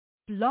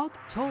Blog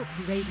Talk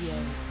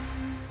Radio.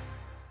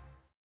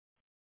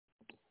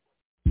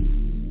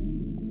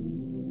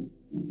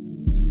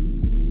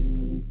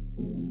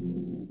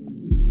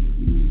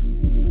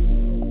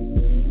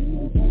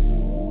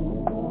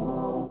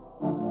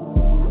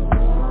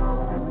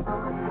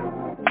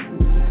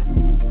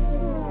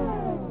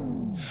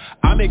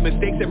 I make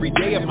mistakes every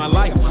day of my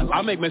life.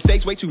 I make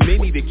mistakes way too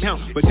many to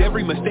count. But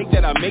every mistake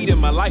that I made in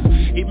my life,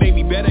 it made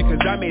me better cause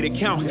I made it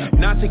count.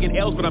 Not taking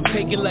L's but I'm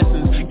taking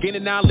lessons.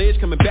 Gaining knowledge,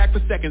 coming back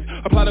for seconds.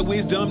 Apply the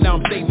wisdom, now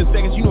I'm saving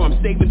seconds. You know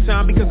I'm saving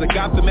time because I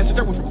got the message.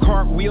 I went from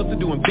cartwheels to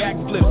doing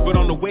backflips. But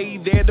on the way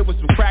there was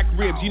some cracked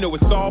ribs. You know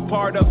it's all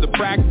part of the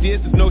practice.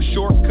 There's no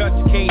shortcuts,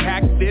 you can't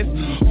hack this.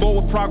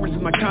 Forward progress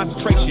is my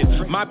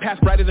concentration. My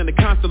path brighter than the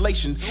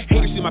constellation.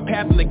 Haters see my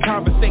path and they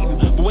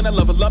conversating. But when I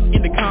level up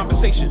in the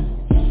conversation,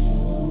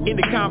 in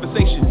the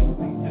conversation,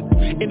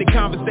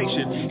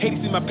 hate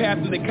to see my past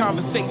in the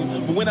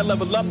conversation. But when I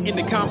level up in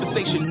the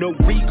conversation, no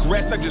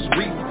regrets, I just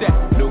reset.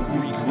 No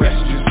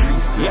regrets, just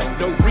reset. Yeah,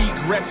 no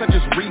regrets, I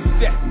just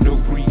reset. No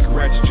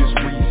regrets, just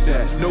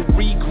reset. No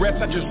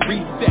regrets, I just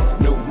reset.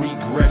 No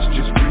regrets,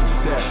 just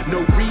reset. No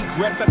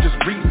regrets, I just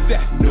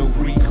reset. No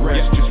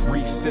regrets, just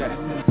reset.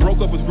 Broke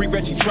up with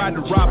regrets, she tried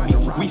to rob me.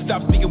 We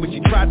stopped speaking when she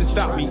tried to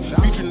stop me.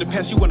 Future in the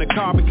past, you want a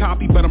carbon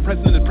copy, but I'm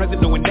present in the present,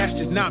 knowing that's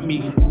just not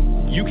me.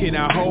 You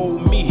cannot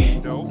hold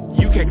me.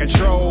 You can't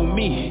control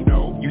me.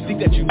 You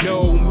think that you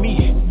know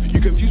me. You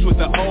confused with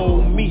the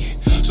old me.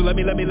 So let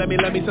me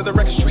set the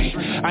record straight.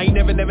 I ain't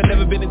never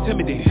been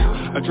intimidated.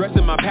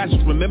 Addressing my past,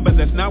 just remember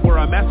that's not where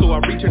I'm at, so I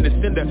return to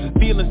sender.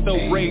 Feeling so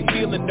brave,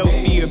 feeling no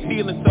fear,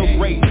 feeling so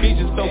great,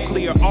 vision so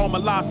clear. All my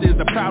losses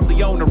I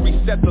proudly own. To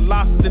reset the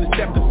losses in the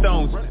stepping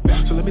stones.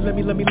 So let me set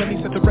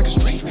the record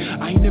straight.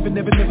 I ain't never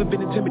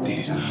been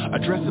intimidated.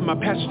 Addressing my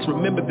past, just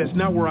remember that's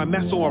not where I'm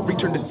at, so I'll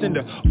return to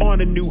sender. On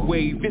a new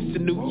wave, it's a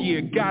new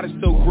year. God is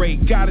so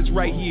great, God is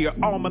right here.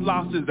 All my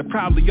losses I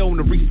proudly own.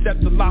 To reset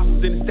the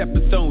losses in the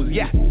stepping stones,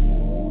 yeah.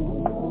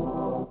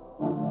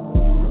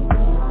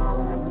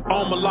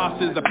 All my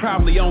losses I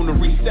proudly own. To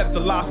reset the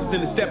losses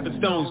in the stepping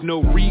stones.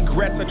 No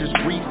regrets, I just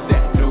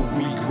reset. No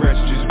regrets,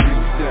 just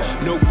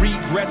reset. No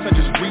regrets, I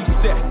just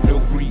reset.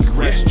 No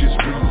regrets, just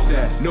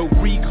reset. No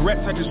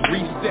regrets, I just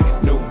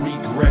reset. No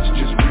regrets,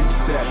 just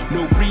reset.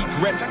 No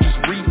regrets, I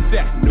just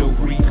reset. No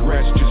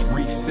regrets, just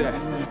reset.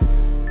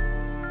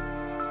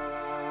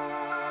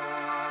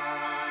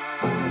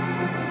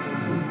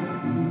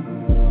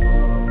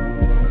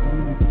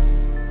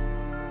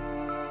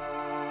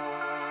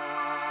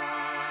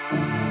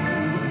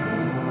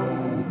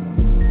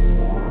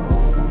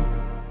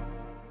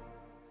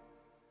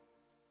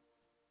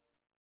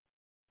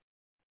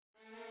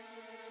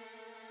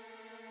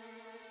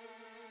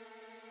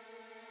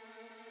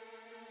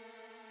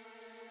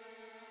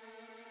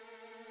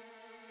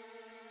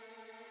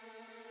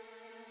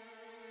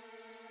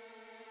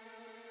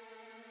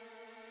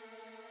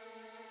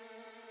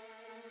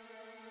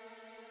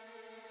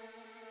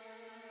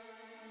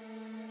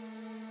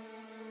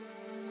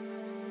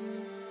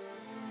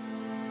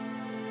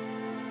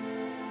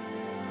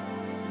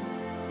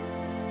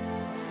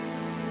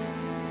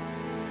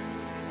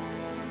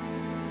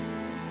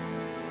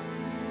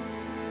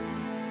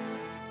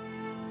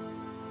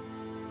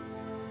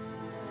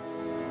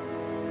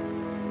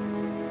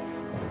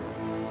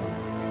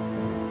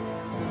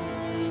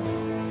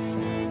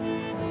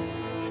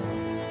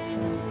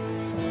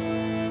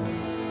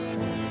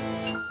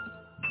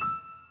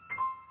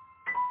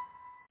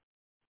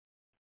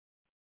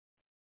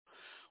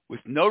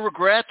 With no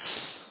regrets,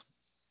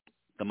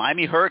 the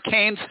Miami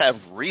Hurricanes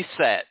have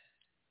reset.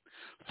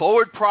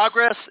 Forward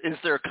progress is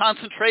their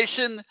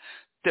concentration,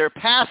 their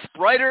path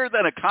brighter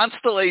than a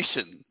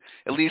constellation.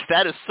 At least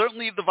that is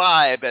certainly the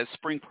vibe as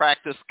spring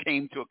practice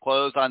came to a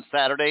close on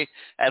Saturday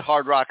at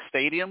Hard Rock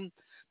Stadium.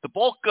 The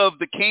bulk of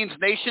the Canes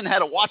Nation had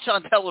to watch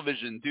on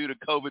television due to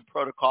COVID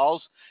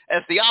protocols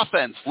as the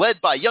offense,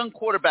 led by young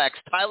quarterbacks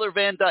Tyler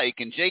Van Dyke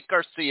and Jake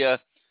Garcia,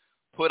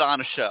 put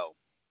on a show.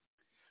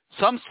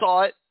 Some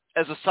saw it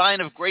as a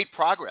sign of great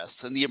progress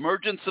and the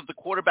emergence of the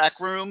quarterback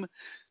room,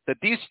 that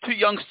these two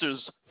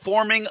youngsters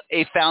forming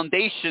a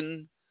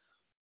foundation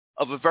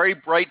of a very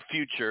bright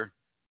future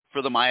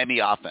for the Miami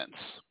offense.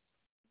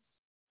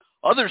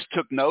 Others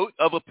took note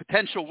of a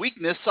potential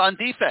weakness on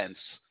defense.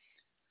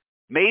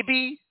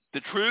 Maybe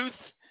the truth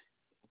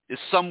is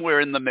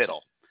somewhere in the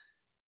middle.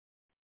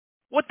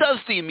 What does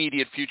the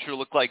immediate future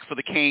look like for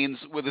the Canes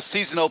with a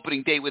season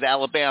opening date with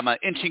Alabama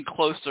inching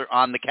closer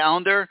on the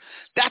calendar?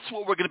 That's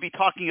what we're going to be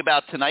talking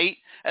about tonight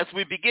as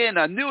we begin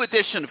a new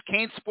edition of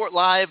CaneSport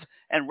Live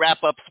and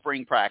wrap up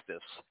spring practice.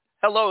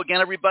 Hello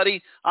again,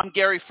 everybody. I'm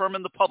Gary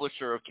Ferman, the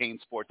publisher of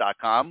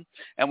CaneSport.com,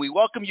 and we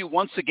welcome you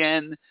once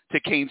again to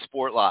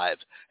CaneSport Live.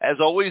 As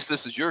always,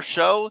 this is your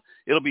show.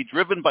 It'll be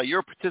driven by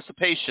your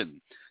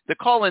participation. The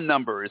call-in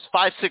number is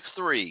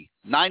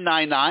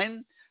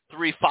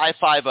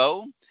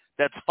 563-999-3550.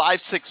 That's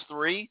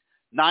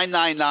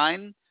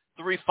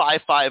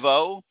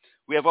 563-999-3550.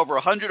 We have over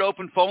 100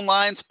 open phone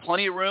lines,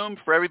 plenty of room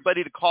for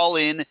everybody to call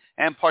in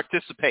and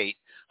participate.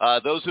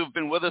 Those who have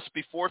been with us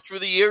before through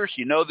the years,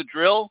 you know the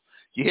drill.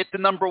 You hit the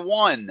number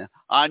 1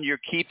 on your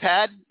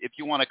keypad if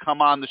you want to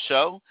come on the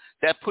show.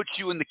 That puts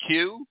you in the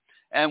queue,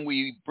 and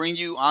we bring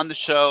you on the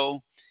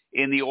show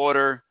in the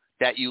order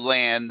that you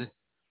land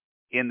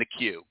in the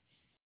queue.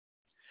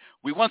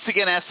 We once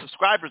again ask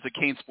subscribers at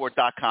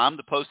CaneSport.com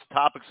to post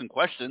topics and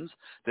questions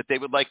that they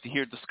would like to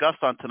hear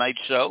discussed on tonight's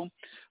show.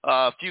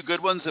 A few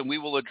good ones, and we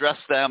will address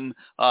them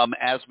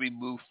as we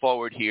move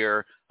forward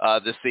here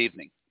this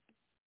evening.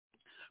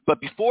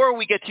 But before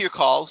we get to your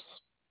calls,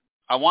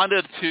 I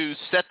wanted to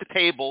set the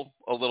table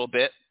a little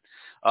bit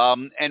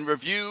and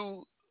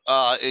review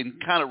in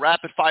kind of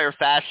rapid-fire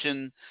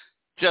fashion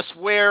just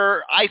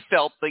where I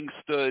felt things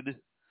stood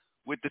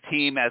with the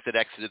team as it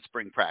exited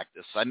spring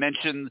practice. I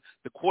mentioned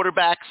the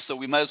quarterbacks, so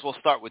we might as well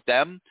start with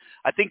them.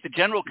 I think the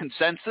general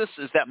consensus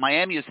is that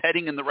Miami is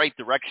heading in the right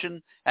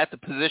direction at the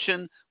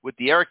position, with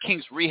D'Eriq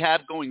King's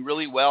rehab going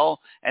really well,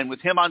 and with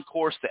him on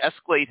course to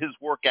escalate his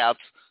workouts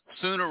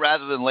sooner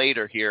rather than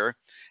later here.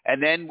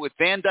 And then with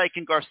Van Dyke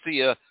and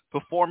Garcia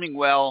performing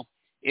well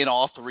in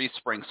all 3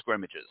 spring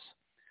scrimmages.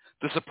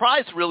 The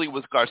surprise really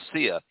was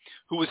Garcia,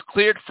 who was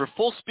cleared for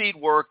full-speed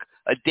work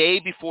a day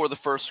before the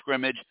first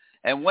scrimmage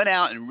and went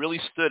out and really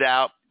stood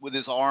out with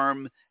his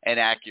arm and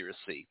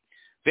accuracy.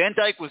 Van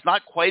Dyke was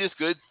not quite as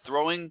good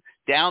throwing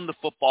down the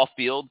football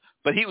field,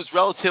 but he was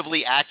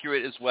relatively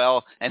accurate as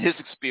well, and his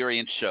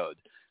experience showed.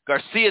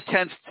 Garcia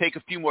tends to take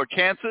a few more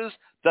chances,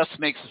 thus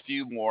makes a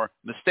few more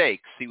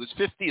mistakes. He was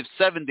 50 of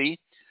 70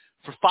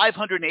 for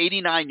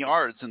 589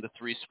 yards in the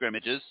 3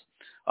 scrimmages.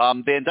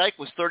 Van Dyke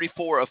was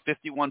 34 of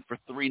 51 for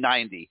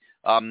 390.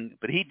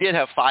 But he did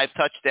have 5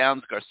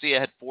 touchdowns. Garcia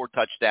had 4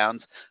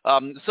 touchdowns.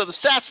 So the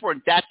stats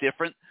weren't that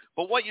different.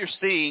 But what you're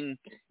seeing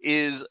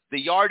is the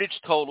yardage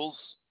totals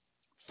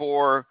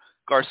for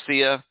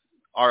Garcia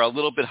are a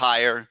little bit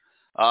higher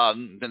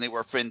than they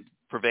were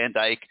for Van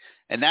Dyke.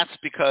 And that's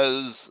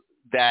because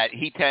that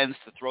he tends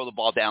to throw the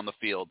ball down the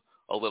field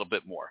a little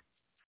bit more.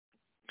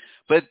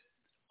 But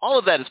all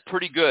of that is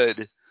pretty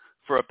good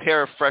for a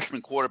pair of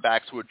freshman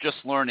quarterbacks who are just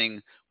learning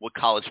what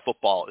college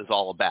football is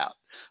all about.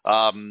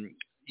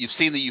 You've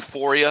seen the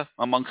euphoria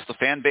amongst the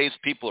fan base.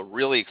 People are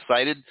really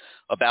excited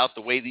about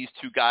the way these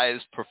 2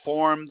 guys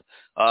performed.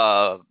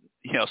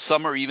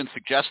 Some are even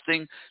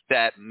suggesting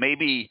that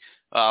maybe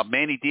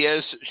Manny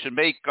Diaz should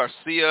make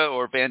Garcia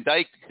or Van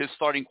Dyke his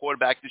starting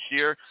quarterback this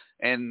year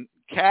and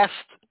cast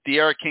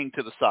D'Eriq King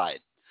to the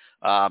side.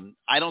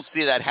 I don't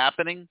see that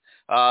happening.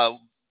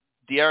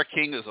 D'Eriq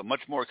King is a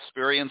much more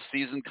experienced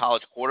seasoned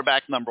college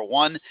quarterback, number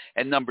 1.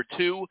 And number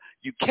 2,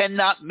 you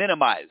cannot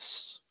minimize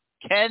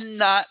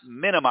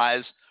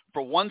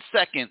for 1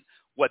 second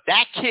what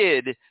that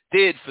kid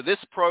did for this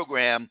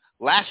program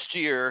last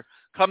year,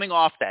 coming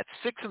off that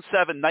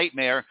 6-7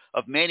 nightmare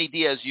of Manny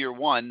Diaz year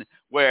 1,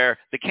 where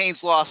the Canes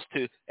lost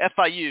to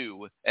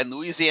FIU and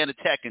Louisiana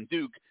Tech and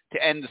Duke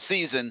to end the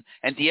season.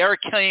 And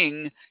D'Eriq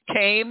King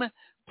came,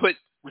 put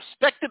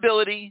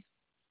respectability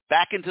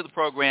back into the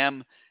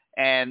program,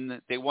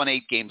 and they won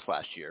 8 games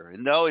last year.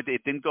 And no, it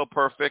didn't go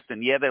perfect.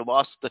 And yeah, they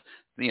lost.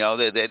 They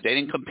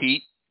didn't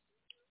compete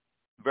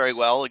very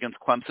well against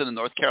Clemson and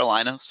North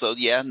Carolina. So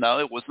yeah, no,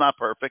 it was not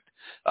perfect.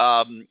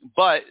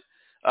 But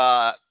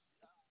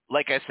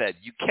like I said,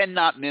 you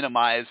cannot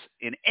minimize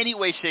in any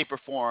way, shape, or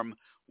form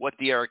what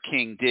D'Eriq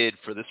King did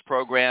for this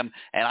program.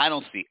 And I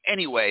don't see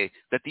any way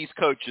that these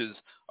coaches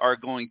are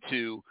going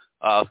to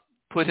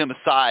put him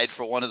aside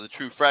for one of the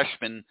true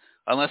freshmen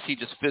unless he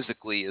just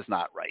physically is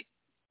not right.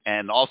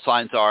 And all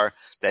signs are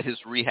that his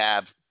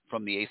rehab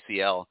from the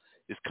ACL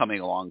is coming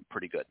along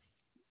pretty good.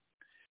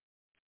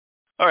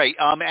 All right,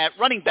 at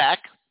running back,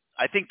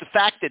 I think the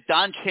fact that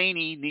Don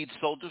Chaney needs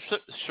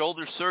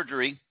shoulder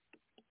surgery,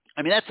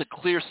 I mean, that's a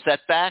clear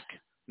setback,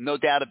 no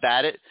doubt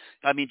about it.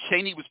 I mean,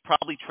 Chaney was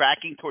probably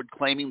tracking toward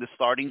claiming the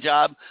starting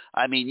job.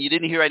 I mean, you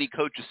didn't hear any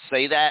coaches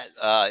say that.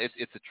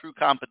 It's a true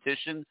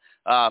competition.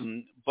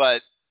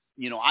 But,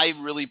 I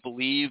really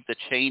believe that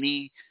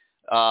Chaney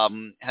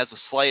has a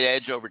slight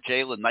edge over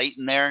Jalen Knight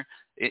in there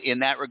in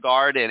that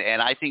regard.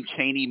 And I think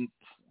Chaney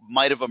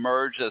might have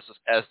emerged as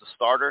the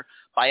starter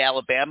by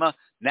Alabama.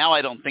 Now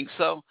I don't think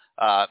so.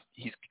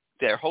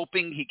 They're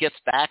hoping he gets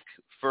back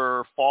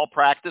for fall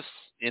practice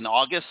in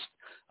August.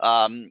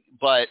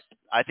 But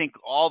I think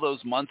all those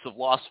months of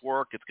lost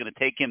work, it's going to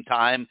take him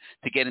time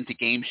to get into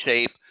game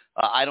shape.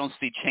 I don't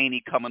see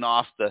Chaney coming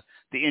off the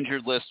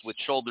injured list with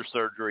shoulder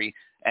surgery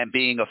and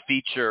being a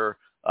feature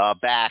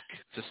back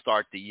to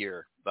start the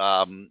year.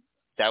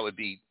 That would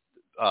be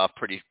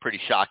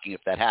pretty shocking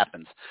if that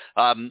happens.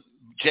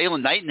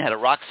 Jalen Knighton had a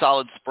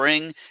rock-solid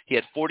spring. He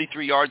had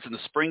 43 yards in the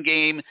spring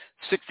game,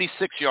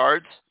 66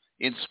 yards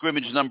in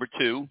scrimmage number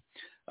 2.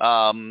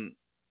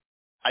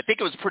 I think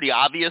it was pretty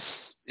obvious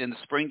in the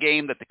spring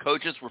game that the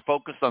coaches were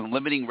focused on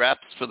limiting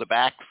reps for the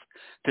backs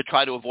to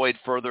try to avoid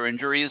further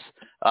injuries.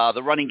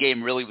 The running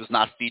game really was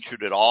not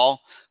featured at all.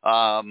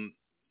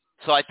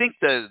 So I think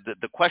the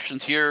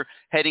questions here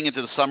heading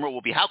into the summer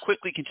will be how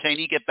quickly can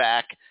Chaney get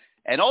back,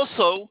 and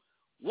also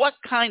what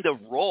kind of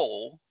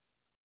role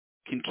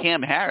can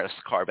Cam Harris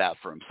carve out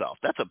for himself?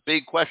 That's a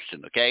big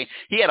question, okay?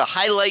 He had a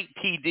highlight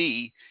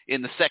TD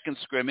in the second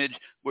scrimmage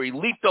where he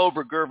leaped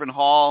over Gervin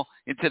Hall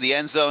into the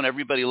end zone.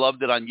 Everybody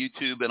loved it on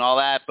YouTube and all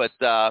that, but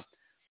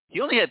he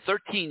only had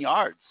 13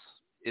 yards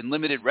in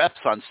limited reps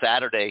on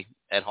Saturday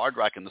at Hard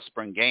Rock in the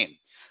spring game.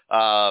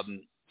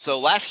 So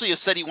Lashley has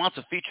said he wants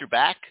a feature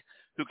back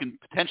who can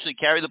potentially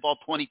carry the ball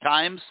 20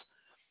 times.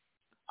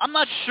 I'm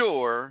not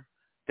sure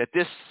that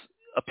this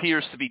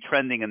appears to be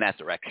trending in that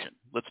direction.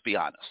 Let's be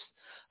honest.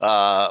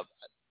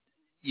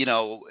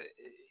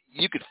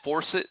 You could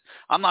force it.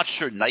 I'm not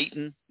sure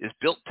Knighton is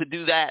built to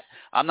do that.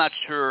 I'm not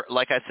sure,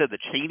 like I said, that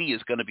Chaney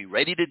is going to be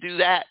ready to do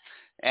that.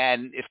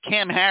 And if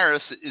Cam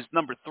Harris is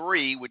number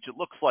 3, which it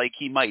looks like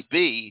he might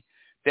be,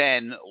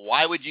 then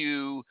why would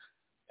you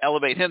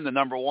elevate him to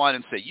number 1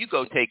 and say, you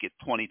go take it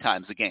 20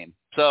 times a game?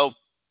 So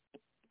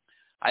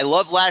I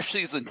love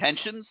Lashley's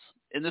intentions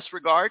in this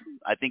regard.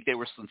 I think they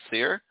were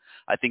sincere.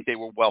 I think they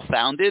were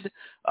well-founded.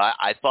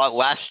 I thought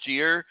last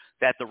year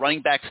that the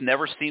running backs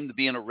never seemed to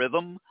be in a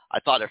rhythm. I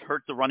thought it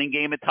hurt the running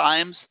game at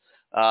times.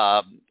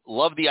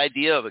 Love the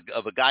idea of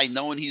a guy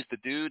knowing he's the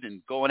dude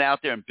and going out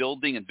there and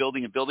building as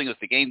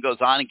the game goes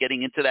on and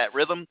getting into that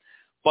rhythm.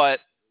 But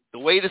the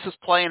way this is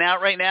playing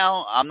out right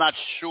now, I'm not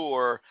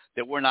sure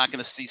that we're not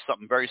going to see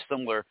something very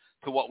similar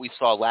to what we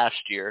saw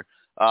last year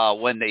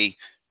when they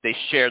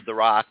shared the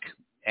rock.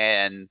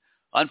 And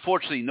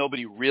unfortunately,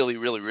 nobody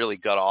really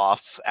got off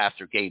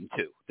after game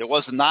 2. There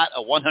was not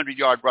a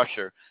 100-yard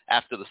rusher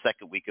after the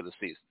second week of the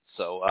season.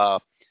 So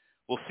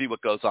we'll see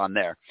what goes on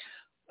there.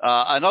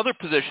 Another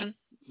position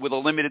with a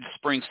limited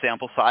spring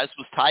sample size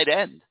was tight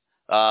end.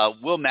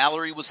 Will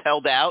Mallory was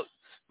held out,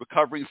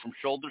 recovering from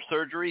shoulder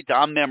surgery.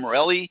 Dom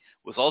Mammarelli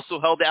was also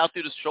held out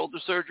due to shoulder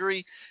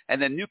surgery.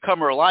 And then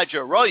newcomer Elijah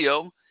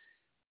Arroyo,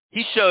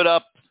 he showed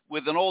up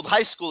with an old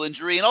high school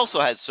injury and also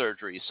had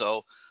surgery.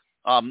 So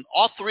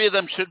all 3 of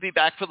them should be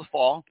back for the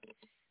fall.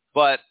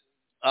 But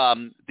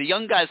the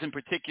young guys in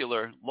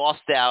particular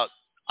lost out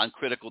on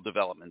critical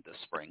development this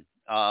spring.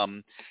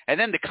 And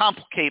then to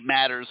complicate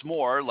matters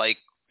more, like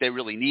they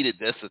really needed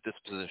this at this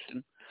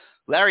position,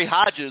 Larry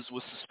Hodges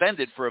was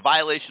suspended for a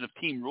violation of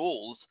team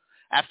rules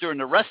after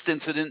an arrest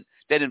incident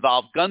that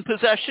involved gun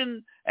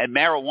possession and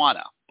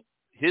marijuana.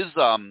 His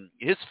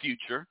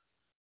future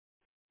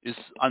is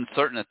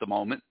uncertain at the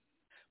moment,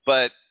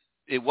 but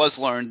it was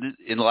learned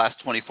in the last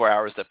 24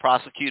 hours that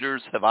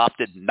prosecutors have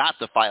opted not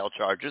to file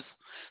charges.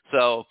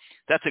 So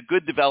that's a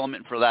good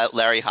development for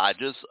Larry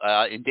Hodges.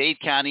 In Dade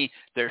County,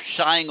 they're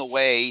shying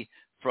away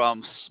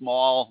from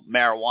small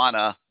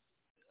marijuana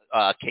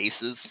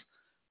cases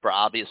for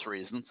obvious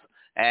reasons.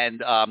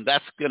 And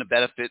that's going to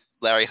benefit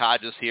Larry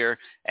Hodges here.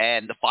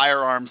 And the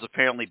firearms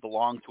apparently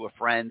belong to a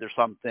friend or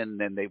something,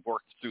 and they've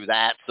worked through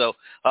that. So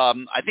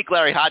I think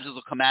Larry Hodges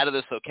will come out of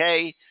this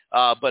okay,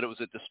 but it was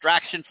a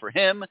distraction for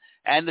him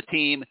and the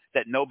team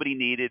that nobody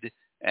needed,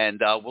 and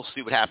we'll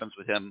see what happens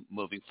with him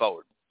moving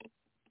forward.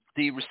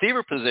 The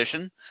receiver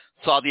position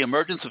saw the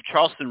emergence of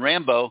Charleston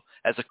Rambo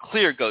as a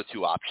clear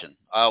go-to option.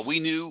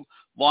 We knew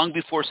long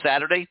before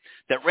Saturday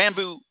that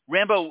Rambo,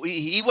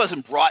 he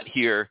wasn't brought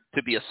here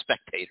to be a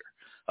spectator.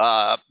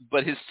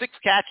 But his 6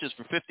 catches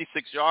for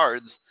 56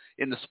 yards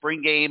in the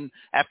spring game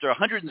after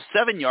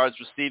 107 yards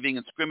receiving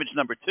in scrimmage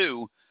number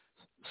 2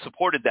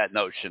 supported that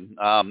notion.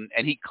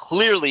 And he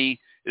clearly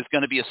is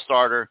going to be a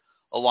starter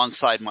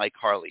alongside Mike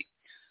Harley.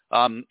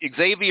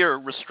 Xavier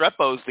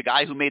Restrepo is the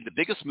guy who made the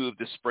biggest move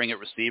this spring at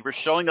receiver,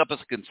 showing up as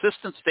a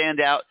consistent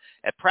standout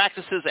at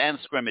practices and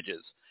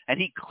scrimmages. And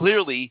he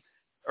clearly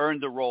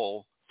earned the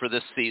role for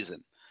this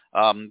season.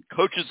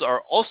 Coaches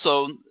are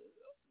also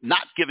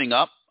not giving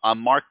up on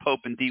Mark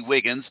Pope and D.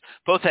 Wiggins.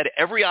 Both had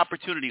every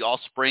opportunity all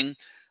spring,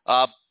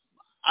 I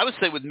would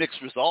say with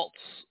mixed results,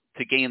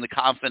 to gain the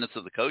confidence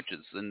of the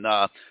coaches. And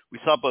we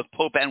saw both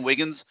Pope and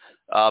Wiggins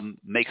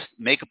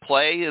make a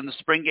play in the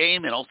spring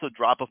game and also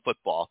drop a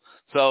football.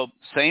 So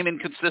same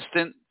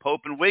inconsistent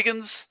Pope and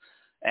Wiggins,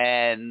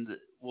 and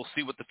we'll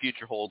see what the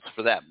future holds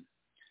for them.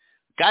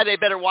 Guy they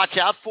better watch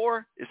out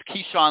for is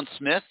Keyshawn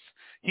Smith.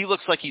 He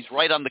looks like he's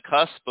right on the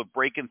cusp of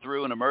breaking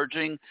through and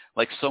emerging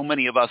like so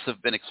many of us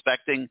have been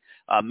expecting.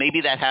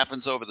 Maybe that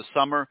happens over the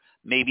summer.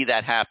 Maybe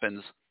that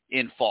happens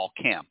in fall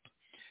camp.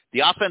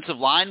 The offensive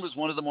line was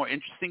one of the more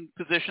interesting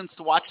positions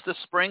to watch this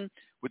spring,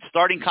 with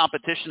starting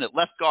competition at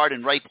left guard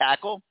and right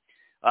tackle.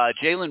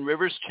 Jalen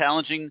Rivers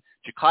challenging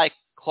Ja'Kai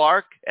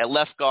Clark at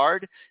left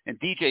guard, and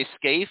DJ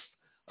Scaife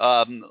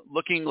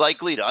looking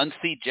likely to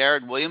unseat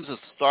Jared Williams as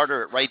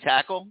starter at right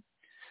tackle.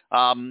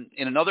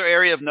 In another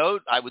area of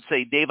note, I would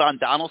say Davon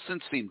Donaldson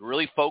seemed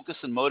really focused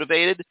and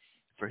motivated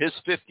for his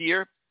 5th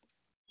year,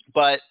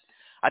 but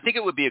I think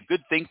it would be a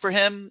good thing for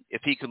him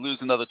if he could lose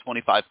another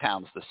 25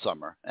 pounds this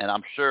summer, and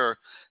I'm sure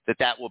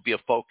that will be a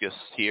focus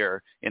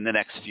here in the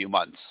next few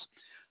months.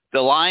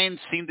 The Lions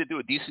seemed to do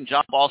a decent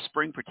job all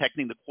spring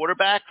protecting the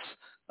quarterbacks.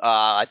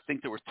 I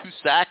think there were 2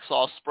 sacks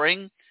all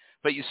spring,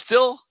 but you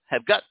still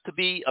have got to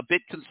be a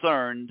bit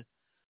concerned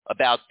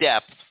about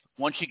depth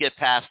once you get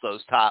past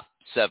those top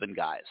 7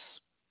 guys.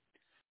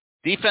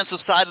 Defensive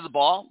side of the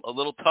ball, a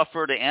little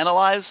tougher to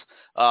analyze.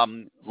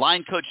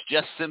 Line coach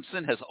Jess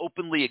Simpson has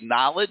openly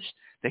acknowledged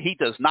that he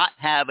does not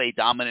have a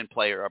dominant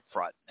player up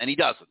front, and he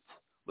doesn't.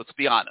 Let's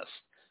be honest.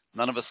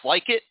 None of us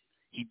like it.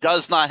 He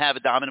does not have a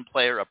dominant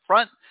player up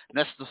front.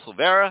 Nesta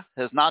Silveira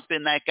has not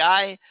been that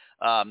guy.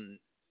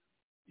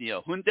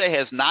 Hyundai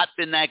has not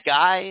been that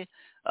guy.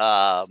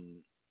 I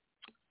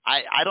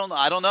don't know.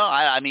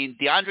 I mean,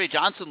 DeAndre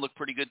Johnson looked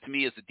pretty good to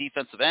me as a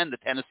defensive end, the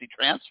Tennessee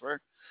transfer.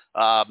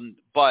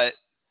 But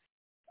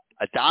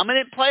a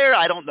dominant player,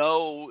 I don't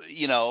know.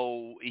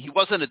 He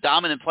wasn't a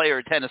dominant player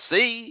at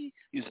Tennessee.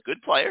 He's a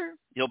good player.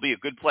 He'll be a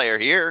good player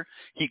here.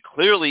 He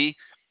clearly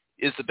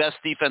is the best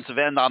defensive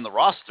end on the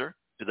roster,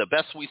 the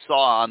best we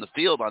saw on the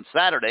field on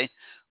Saturday.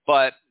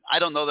 But I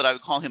don't know that I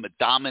would call him a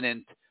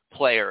dominant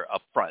player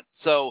up front.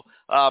 So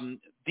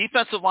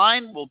defensive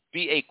line will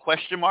be a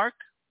question mark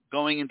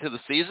going into the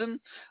season.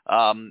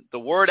 The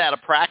word out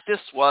of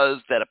practice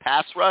was that a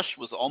pass rush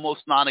was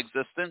almost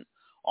non-existent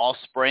all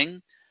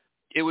spring.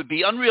 It would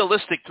be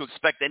unrealistic to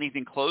expect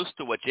anything close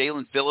to what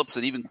Jalen Phillips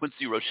and even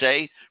Quincy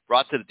Roche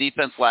brought to the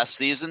defense last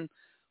season.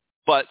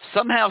 But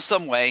somehow,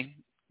 some way,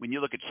 when you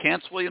look at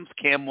Chance Williams,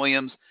 Cam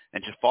Williams,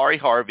 and Jafari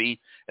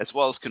Harvey, as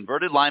well as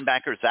converted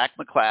linebacker Zach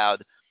McLeod,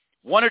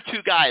 one or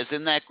two guys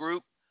in that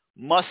group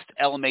must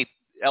elevate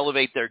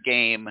their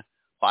game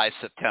by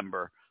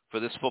September for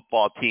this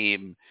football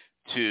team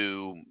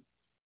to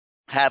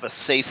have a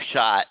safe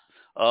shot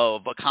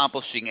of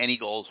accomplishing any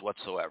goals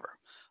whatsoever.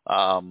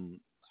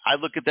 I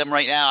look at them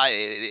right now.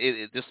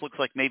 This looks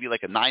like maybe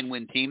like a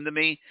 9-win team to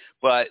me,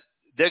 but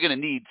they're going to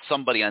need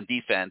somebody on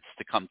defense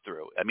to come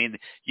through. I mean,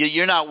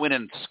 you're not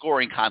winning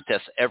scoring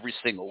contests every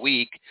single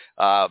week.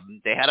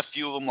 They had a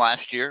few of them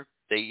last year.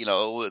 The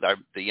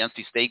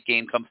NC State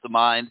game comes to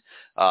mind,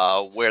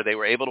 where they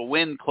were able to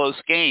win close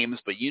games.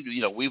 But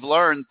we've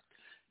learned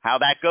how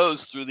that goes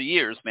through the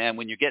years, man.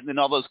 When you're getting in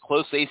all those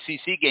close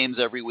ACC games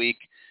every week,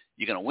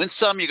 you're going to win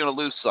some, you're going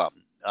to lose some.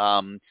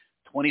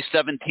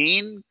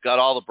 2017 got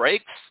all the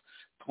breaks.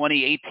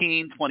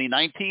 2018,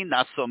 2019,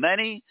 not so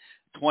many.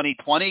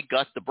 2020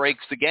 got the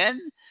breaks again.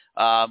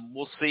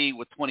 We'll see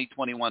what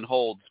 2021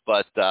 holds,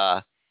 but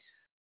I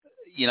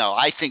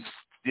think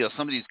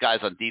some of these guys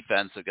on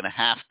defense are going to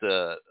have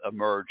to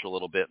emerge a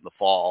little bit in the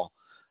fall.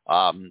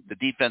 The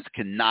defense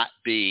cannot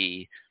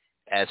be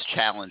as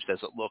challenged as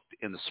it looked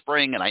in the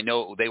spring, and I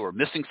know they were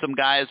missing some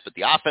guys, but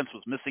the offense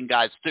was missing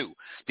guys too.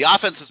 The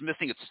offense is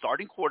missing its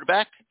starting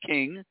quarterback,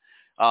 King,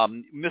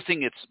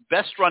 missing its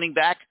best running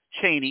back,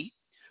 Chaney,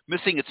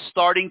 missing its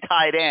starting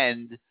tight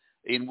end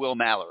in Will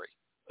Mallory.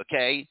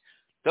 Okay?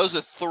 Those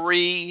are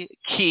three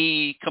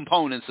key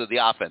components of the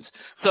offense.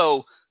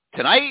 So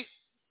tonight,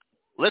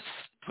 let's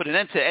put an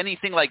end to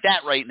anything like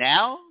that right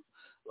now.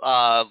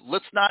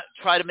 Let's not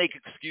try to make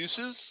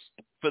excuses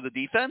for the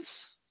defense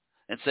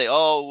and say,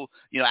 Al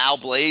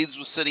Blades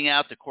was sitting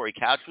out, the Corey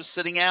Couch was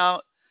sitting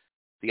out.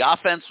 The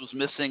offense was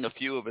missing a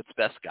few of its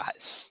best guys,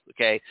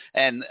 okay?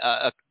 And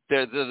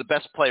they're the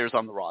best players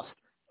on the roster,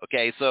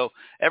 okay? So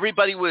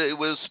everybody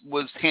was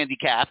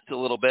handicapped a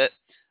little bit.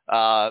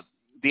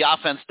 The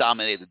offense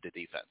dominated the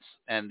defense,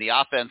 and the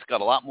offense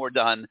got a lot more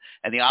done,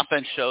 and the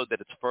offense showed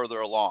that it's further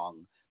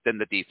along than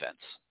the defense.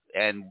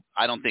 And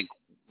I don't think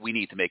we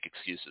need to make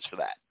excuses for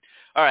that.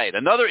 All right,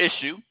 another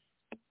issue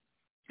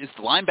is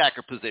the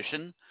linebacker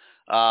position.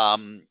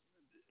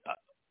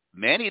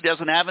 Manny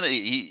doesn't have an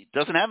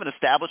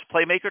established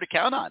playmaker to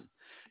count on.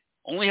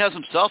 Only has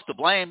himself to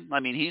blame. I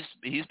mean,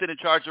 he's been in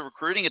charge of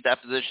recruiting at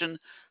that position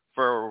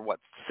for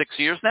 6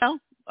 years now.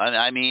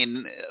 I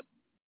mean,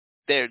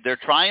 they're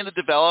trying to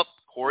develop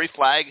Corey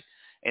Flagg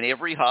and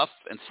Avery Huff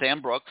and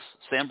Sam Brooks.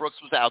 Sam Brooks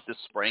was out this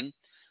spring.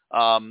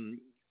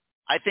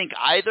 I think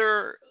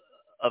either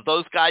of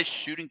those guys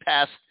shooting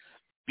past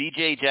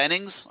B.J.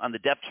 Jennings on the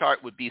depth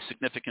chart would be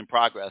significant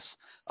progress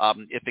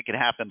if it could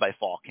happen by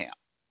fall camp.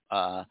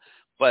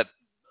 But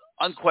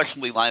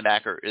unquestionably,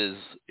 linebacker is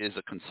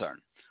a concern.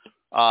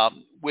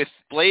 With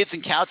Blades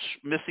and Couch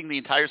missing the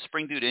entire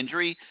spring due to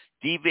injury,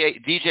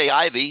 DJ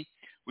Ivey,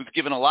 we've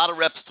given a lot of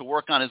reps to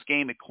work on his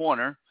game at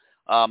corner.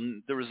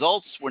 The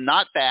results were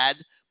not bad,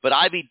 but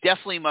Ivey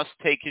definitely must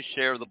take his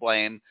share of the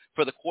blame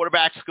for the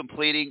quarterbacks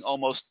completing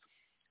almost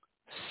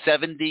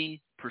 70%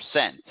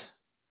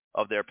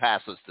 of their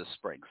passes this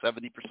spring.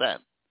 70%.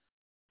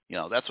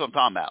 That's what I'm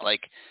talking about.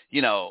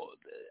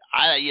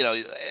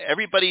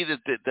 Everybody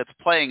that's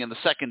playing in the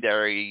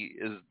secondary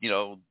is,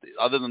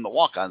 other than the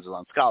walk-ons, is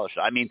on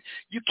scholarship. I mean,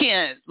 you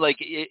can't,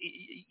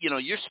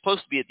 you're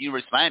supposed to be at the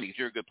University of Miami because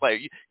you're a good player.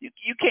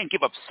 You can't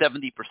give up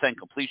 70%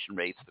 completion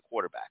rates to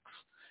quarterbacks.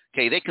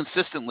 Okay, they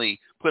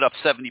consistently put up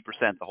 70%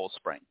 the whole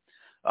spring.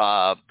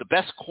 The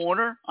best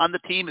corner on the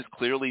team is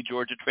clearly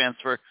Georgia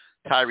transfer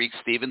Tyreek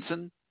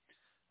Stevenson.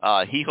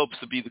 He hopes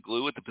to be the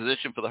glue at the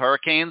position for the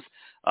Hurricanes.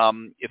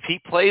 If he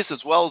plays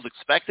as well as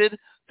expected,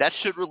 that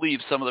should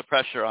relieve some of the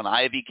pressure on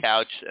Ivy,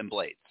 Couch, and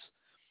Blades.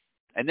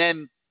 And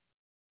then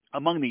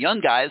among the young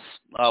guys,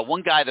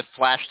 one guy that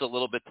flashed a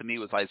little bit to me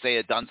was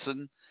Isaiah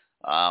Dunson.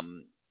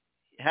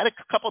 Had a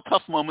couple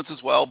tough moments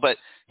as well, but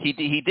he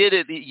did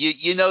it.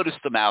 You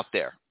noticed him out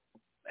there.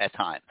 at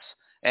times.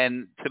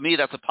 And to me,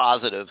 that's a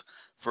positive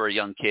for a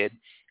young kid.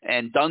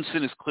 And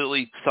Dunston is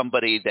clearly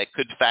somebody that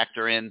could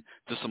factor in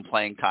to some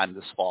playing time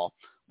this fall.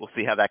 We'll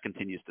see how that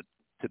continues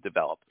to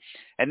develop.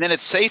 And then at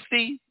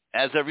safety,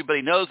 as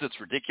everybody knows, it's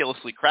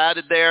ridiculously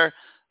crowded there.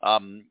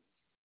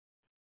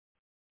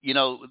 You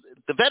know,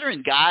 the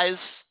veteran guys,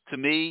 to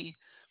me,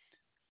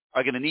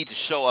 are going to need to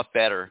show up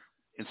better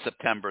in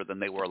September than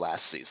they were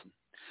last season.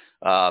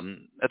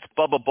 That's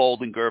Bubba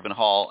Bolden, Gervin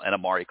Hall, and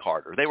Amari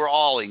Carter. They were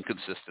all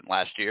inconsistent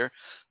last year.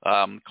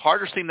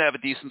 Carter seemed to have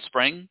a decent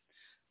spring,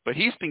 but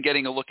he's been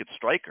getting a look at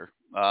striker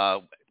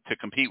to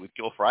compete with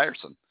Gil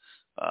Frierson.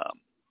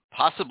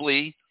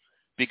 Possibly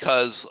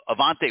because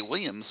Avante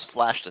Williams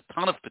flashed a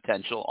ton of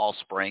potential all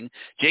spring.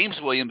 James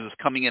Williams is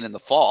coming in the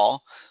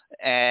fall,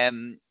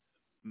 and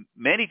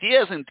Manny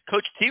Diaz and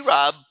Coach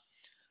T-Rob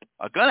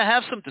are going to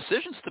have some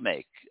decisions to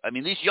make. I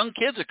mean, these young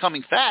kids are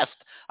coming fast.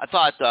 I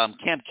thought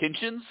Cam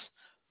Kinchins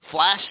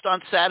flashed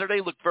on Saturday,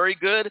 looked very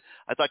good.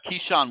 I thought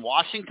Keyshawn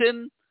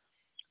Washington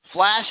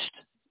flashed.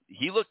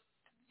 He looked,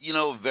 you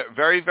know,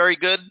 very, very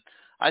good.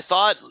 I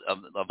thought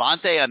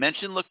Avante, I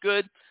mentioned, looked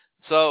good.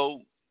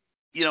 So,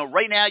 you know,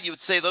 right now you would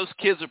say those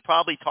kids are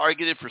probably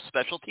targeted for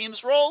special teams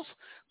roles.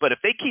 But if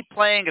they keep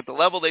playing at the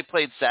level they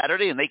played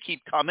Saturday and they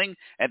keep coming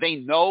and they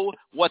know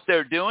what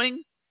they're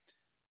doing,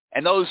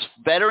 and those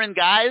veteran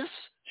guys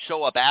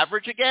show up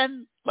average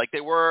again, like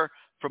they were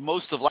for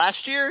most of last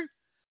year,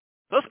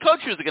 those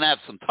coaches are going to have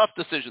some tough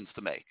decisions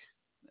to make.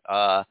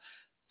 So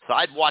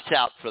I'd watch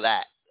out for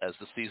that as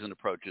the season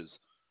approaches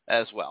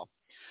as well.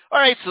 All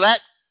right, so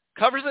that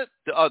covers it.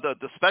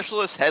 The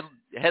specialists,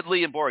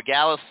 Headley and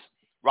Borregales,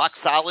 rock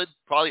solid,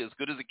 probably as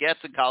good as it gets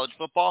in college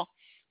football.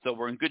 So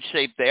we're in good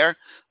shape there.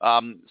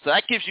 So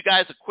that gives you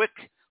guys a quick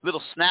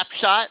little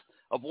snapshot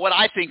of what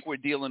I think we're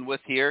dealing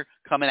with here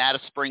coming out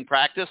of spring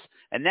practice.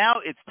 And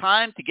now it's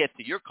time to get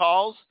to your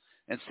calls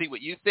and see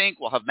what you think.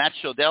 We'll have Matt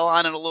Shodell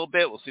on in a little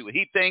bit. We'll see what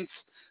he thinks.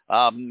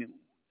 And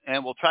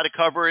we'll try to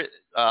cover it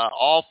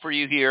all for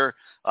you here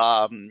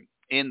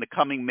in the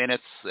coming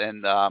minutes.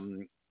 And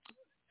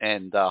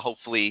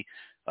hopefully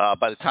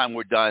by the time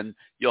we're done,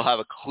 you'll have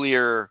a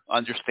clear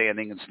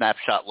understanding and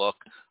snapshot look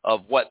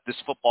of what this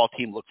football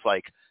team looks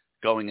like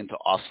going into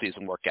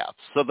off-season workouts.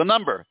 So the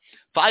number,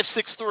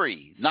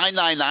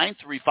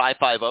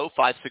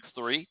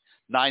 563-999-3550,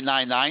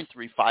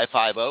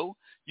 563-999-3550.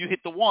 You hit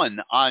the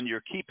 1 on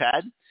your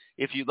keypad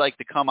if you'd like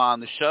to come on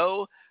the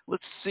show.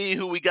 Let's see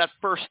who we got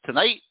first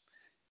tonight.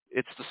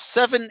 It's the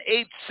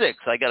 786.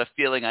 I got a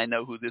feeling I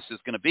know who this is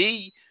going to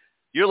be.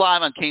 You're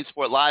live on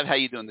CaneSport Live. How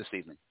you doing this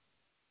evening?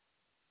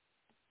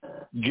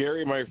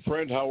 Gary, my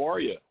friend, how are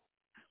you?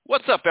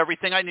 What's up,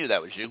 everything? I knew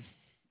that was you.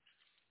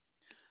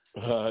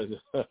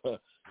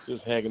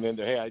 Just hanging in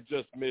there. Hey, I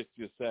just missed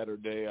you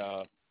Saturday,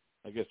 I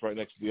guess right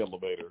next to the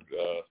elevator,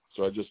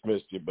 so I just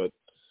missed you. But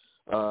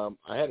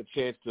I had a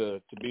chance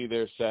to be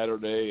there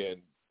Saturday,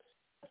 and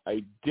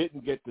I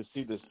didn't get to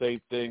see the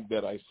same thing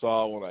that I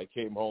saw when I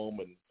came home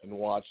and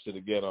watched it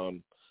again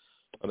on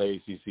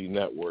ACC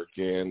Network.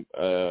 And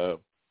I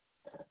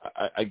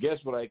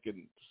guess what I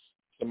can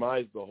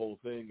surmise the whole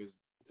thing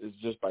is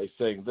just by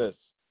saying this.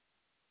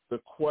 The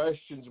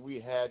questions we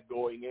had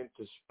going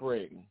into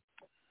spring,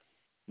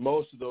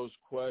 most of those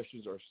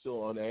questions are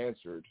still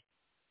unanswered,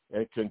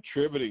 and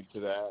contributing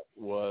to that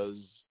was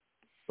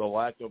the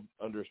lack of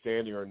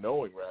understanding or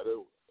knowing,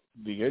 rather,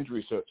 the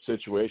injury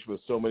situation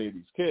with so many of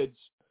these kids,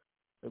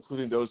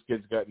 including those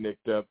kids got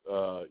nicked up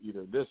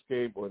either this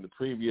game or in the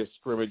previous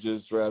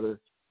scrimmages,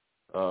 rather,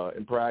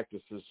 in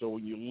practices. So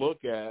when you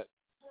look at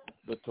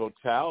the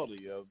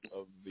totality of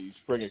the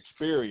spring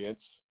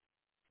experience,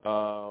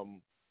 the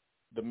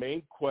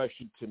main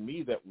question to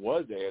me that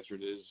was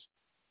answered is,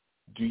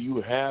 do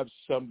you have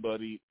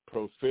somebody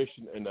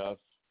proficient enough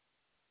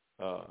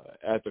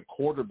at the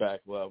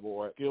quarterback level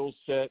or skill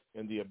set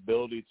and the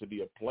ability to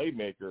be a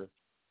playmaker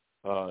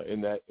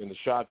in the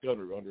shotgun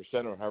or under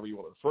center, or however you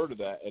want to refer to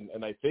that?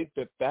 And I think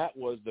that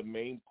was the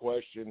main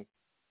question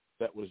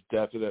that was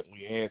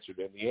definitely answered,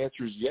 and the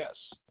answer is yes.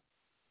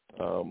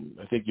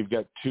 I think you've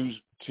got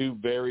two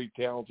very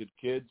talented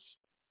kids,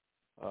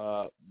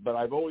 but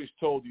I've always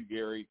told you,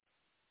 Gary,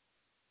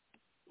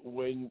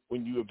 when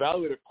you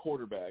evaluate a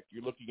quarterback,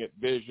 you're looking at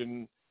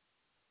vision,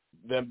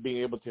 them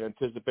being able to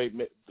anticipate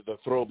the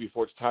throw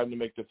before it's time to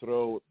make the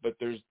throw, but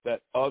there's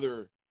that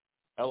other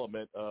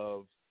element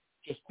of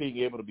just being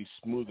able to be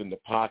smooth in the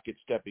pocket,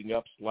 stepping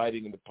up,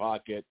 sliding in the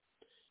pocket,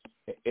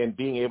 and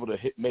being able to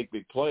make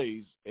big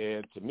plays.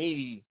 And to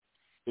me,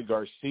 the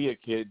Garcia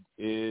kid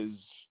is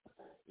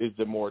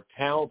the more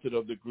talented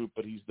of the group,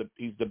 but he's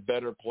the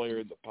better player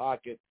in the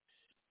pocket.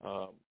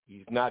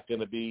 He's not going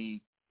to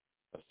be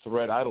a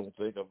threat, I don't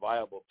think, a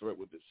viable threat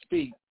with his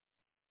feet.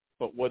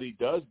 But what he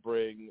does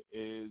bring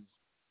is,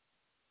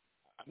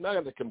 I'm not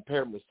going to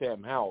compare him to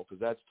Sam Howell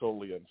because that's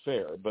totally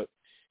unfair, but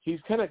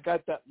he's kind of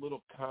got that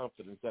little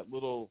confidence, the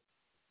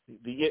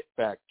it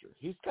factor.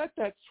 He's got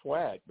that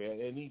swag,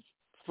 man, and he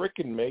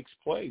freaking makes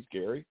plays,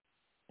 Gary.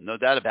 No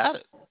doubt about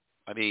it.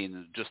 I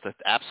mean, just an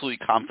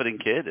absolutely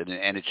confident kid,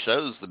 and it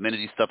shows the minute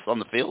he steps on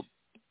the field.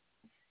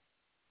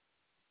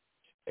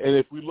 And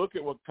if we look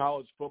at what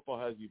college football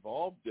has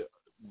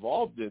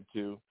evolved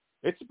into,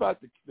 it's about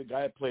the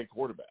guy playing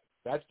quarterback.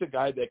 That's the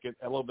guy that can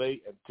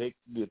elevate and take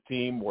the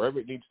team wherever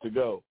it needs to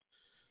go.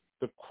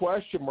 The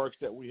question marks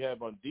that we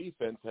have on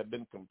defense have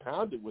been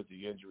compounded with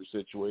the injury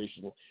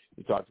situation.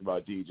 You talked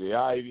about DJ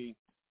Ivey.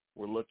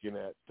 We're looking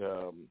at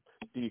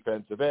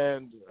defensive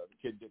end. The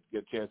kid didn't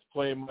get a chance to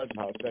play much.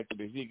 How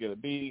effective is he going to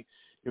be?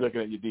 You're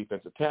looking at your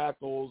defensive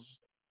tackles,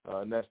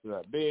 Nesta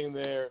not being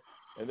there.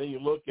 And then you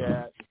look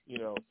at,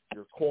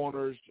 your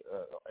corners,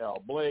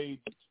 Al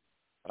Blades,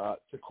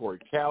 Corey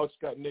Couch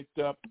got nicked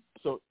up.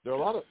 So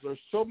there's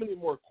so many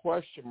more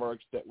question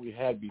marks that we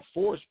had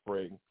before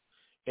spring,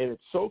 and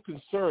it's so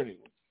concerning.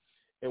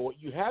 And what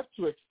you have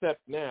to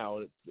accept now,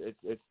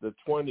 it's the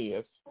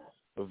 20th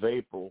of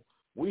April,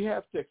 we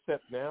have to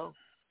accept now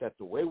that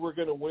the way we're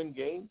going to win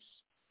games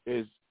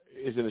is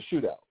in a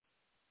shootout.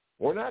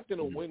 We're not going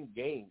to win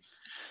games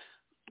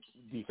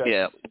defensively.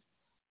 Yeah.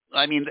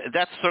 I mean,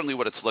 that's certainly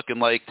what it's looking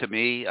like to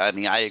me. I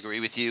mean, I agree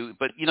with you.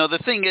 But, the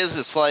thing is,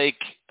 it's like,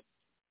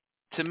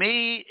 to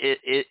me,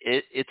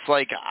 it's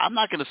like I'm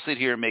not going to sit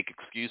here and make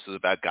excuses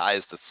about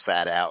guys that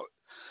sat out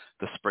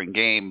the spring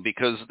game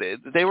because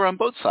they were on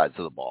both sides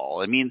of the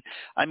ball. I mean,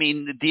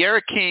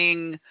 De'Ara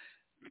King,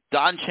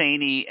 Don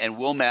Chaney, and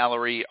Will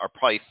Mallory are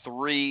probably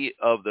three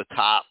of the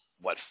top,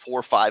 4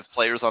 or 5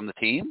 players on the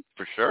team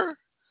for sure.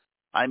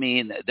 I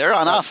mean, they're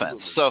on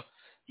offense. So,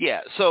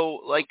 yeah. So,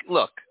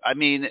 look, I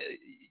mean,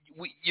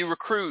 you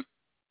recruit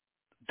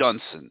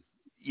Dunson.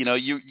 You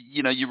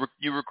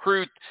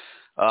recruit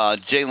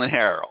Jalen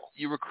Harrell.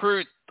 You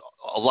recruit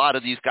a lot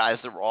of these guys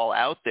that were all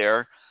out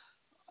there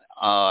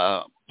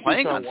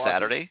playing on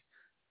Saturday.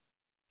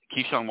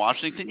 Keyshawn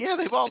Washington, yeah,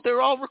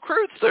 they're all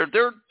recruits. They're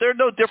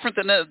no different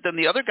than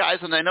the other guys,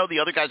 and I know the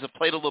other guys have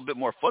played a little bit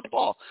more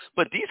football,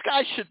 but these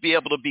guys should be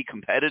able to be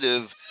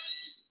competitive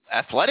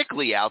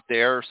athletically out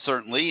there,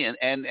 certainly. And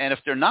if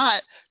they're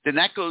not, then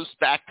that goes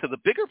back to the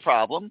bigger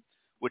problem,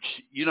 which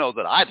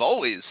that I've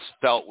always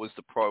felt was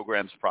the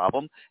program's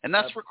problem, and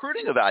that's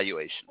recruiting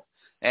evaluation.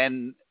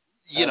 And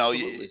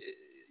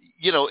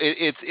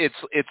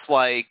it's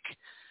like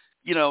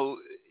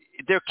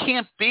there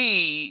can't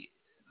be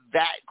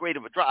that great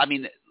of a drop. I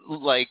mean,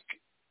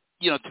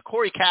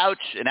 Corey Couch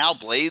and Al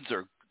Blades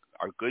are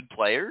good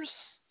players,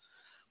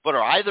 but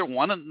are either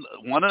one of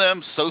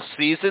them so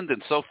seasoned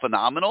and so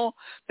phenomenal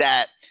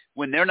that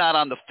when they're not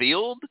on the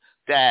field,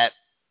 that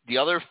the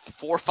other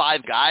 4 or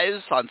 5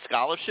 guys on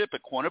scholarship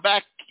at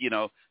cornerback,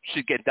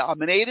 should get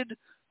dominated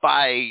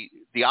by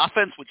the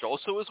offense, which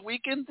also is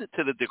weakened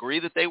to the degree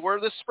that they were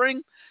this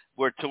spring,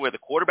 where the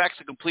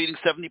quarterbacks are completing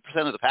 70%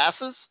 of the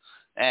passes,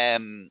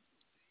 and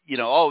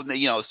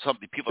some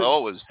people,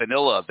 it was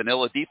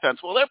vanilla defense.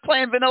 Well, they're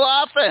playing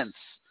vanilla offense.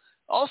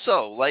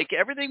 Also,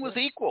 everything was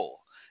equal.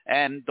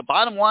 And the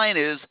bottom line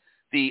is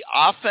the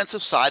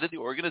offensive side of the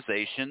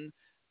organization,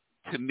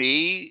 to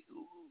me,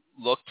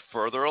 looked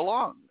further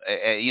along.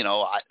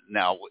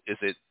 Now, is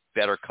it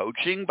better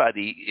coaching by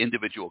the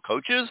individual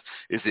coaches?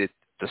 Is it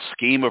the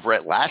scheme of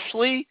Rhett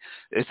Lashley?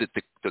 Is it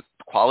the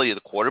quality of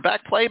the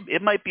quarterback play?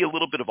 It might be a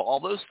little bit of all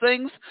those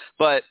things,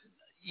 but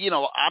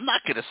I'm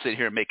not going to sit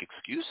here and make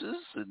excuses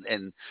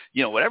and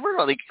whatever.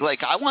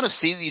 I want to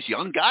see these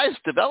young guys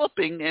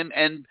developing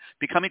and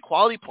becoming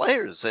quality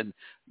players. And,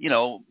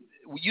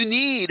 you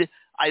need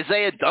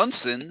Isaiah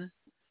Dunson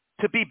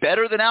to be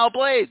better than Al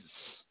Blades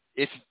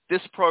if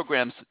this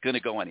program's going to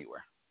go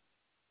anywhere.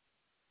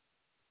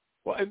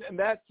 Well, and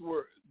that's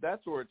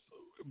where it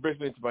brings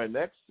me into my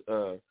next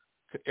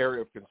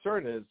area of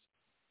concern is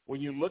when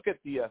you look at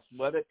the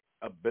athletic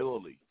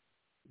ability,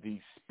 the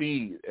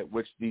speed at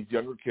which these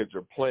younger kids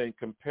are playing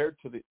compared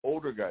to the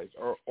older guys.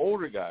 Our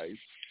older guys,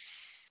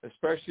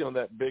 especially on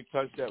that big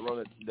touchdown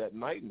run that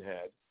Knighton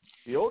had,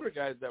 the older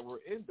guys that were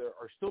in there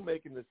are still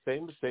making the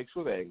same mistakes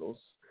with angles.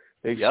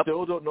 They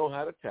still don't know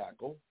how to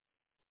tackle,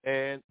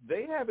 and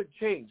they haven't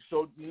changed.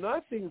 So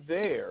nothing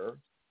there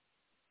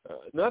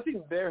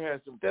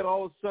has. Then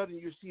all of a sudden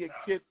you see a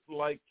kid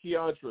like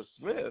Keontra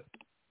Smith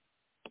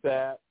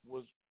that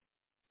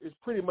is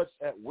pretty much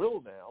at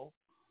will now.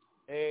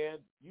 And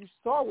you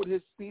saw what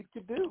his speed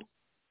could do,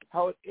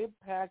 how it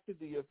impacted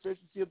the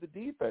efficiency of the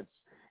defense.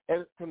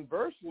 And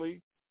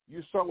conversely,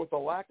 you saw with the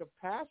lack of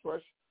pass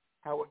rush,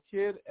 how a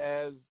kid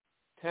as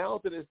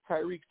talented as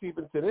Tyreek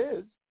Stevenson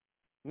is,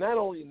 not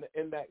only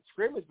in that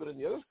scrimmage, but in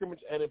the other scrimmage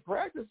and in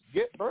practice,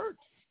 get burnt.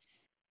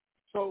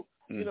 So,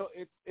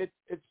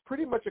 it's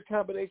pretty much a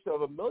combination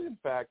of a million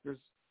factors,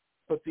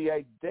 but the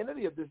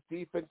identity of this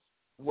defense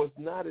was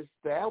not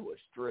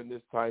established during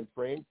this time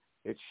frame.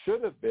 It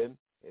should have been.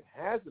 It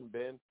hasn't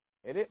been,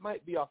 and it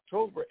might be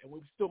October, and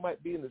we still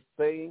might be in the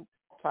same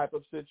type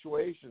of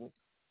situation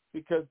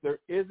because there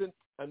isn't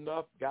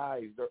enough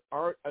guys. There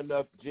aren't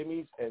enough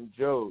Jimmies and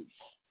Joes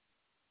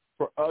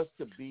for us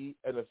to be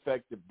an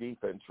effective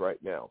defense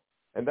right now.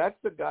 And that's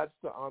the God's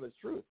to honest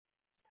truth.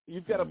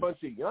 You've got a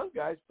bunch of young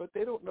guys, but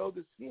they don't know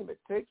the scheme. It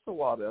takes a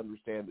while to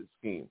understand the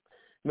scheme.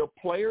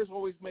 Players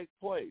always make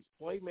plays.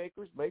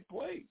 Playmakers make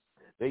plays.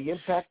 They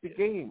impact the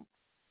game.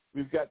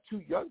 We've got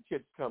 2 young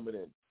kids coming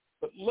in.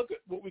 But look at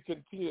what we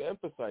continue to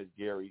emphasize,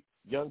 Gary.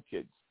 Young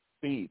kids,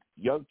 speed,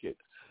 young kids.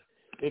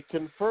 It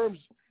confirms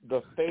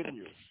the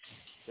failures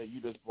that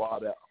you just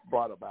brought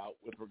about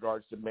with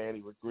regards to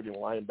Manny recruiting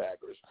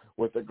linebackers,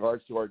 with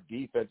regards to our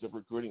defensive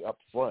recruiting up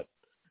front,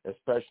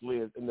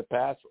 especially in the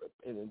pass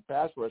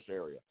rush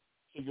area.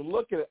 So you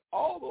look at it,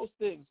 all those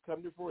things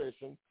come to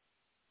fruition,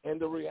 and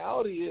the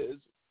reality is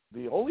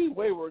the only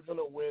way we're going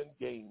to win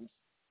games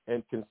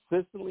and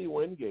consistently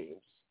win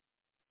games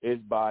is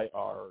by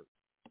our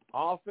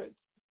offense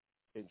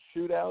in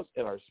shootouts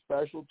and our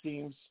special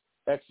teams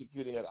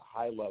executing at a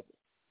high level.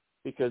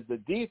 Because the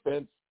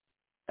defense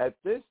at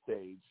this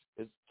stage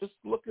is just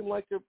looking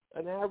like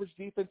an average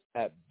defense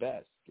at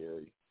best,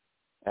 Gary,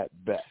 at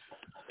best.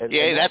 And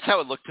that's how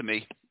it looked to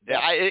me.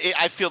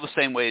 I feel the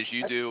same way as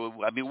you do.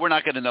 I mean, we're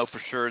not going to know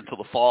for sure until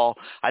the fall.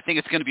 I think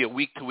it's going to be a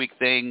week-to-week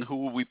thing.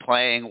 Who are we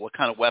playing? What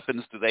kind of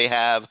weapons do they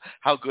have?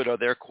 How good are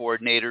their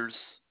coordinators?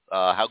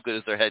 How good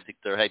is their head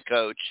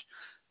coach?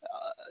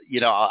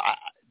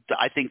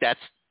 I think that's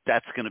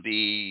going to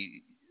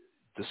be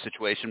the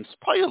situation. It's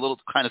probably a little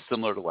kind of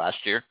similar to last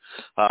year,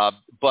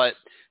 but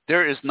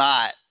there is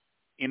not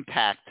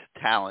impact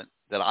talent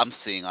that I'm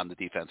seeing on the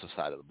defensive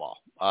side of the ball.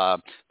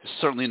 There's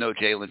certainly no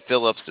Jalen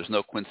Phillips. There's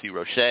no Quincy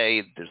Roche.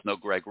 There's no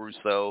Greg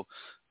Russo,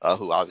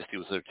 who obviously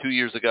was there 2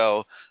 years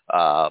ago.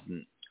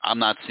 I'm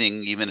not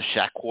seeing even a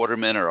Shaq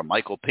Quarterman or a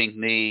Michael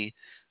Pinckney.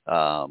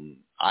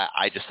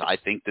 I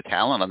think the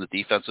talent on the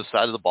defensive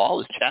side of the ball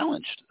is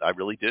challenged. I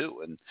really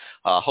do. And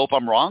hope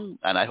I'm wrong,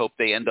 and I hope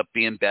they end up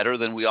being better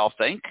than we all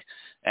think.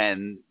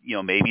 And,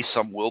 maybe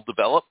some will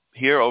develop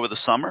here over the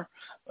summer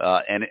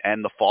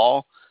and the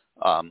fall.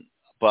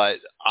 But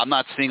I'm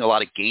not seeing a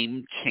lot of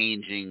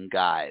game-changing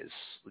guys,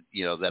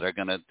 that are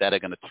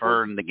gonna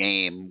turn the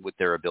game with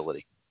their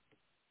ability.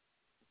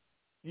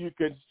 You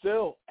could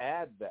still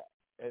add that,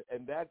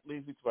 and that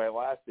leads me to my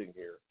last thing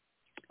here.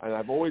 And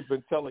I've always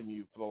been telling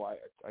you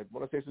I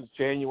want to say since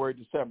January,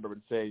 December, I've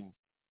been saying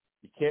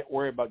you can't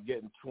worry about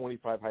getting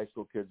 25 high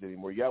school kids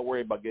anymore. You got to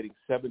worry about getting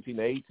 17,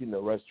 18,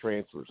 the rest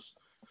transfers.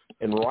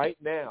 And right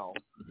now,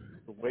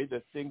 the way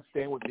that things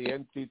stand with the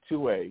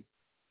NC2A,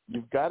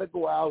 you've got to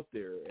go out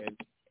there and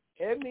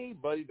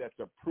anybody that's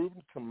a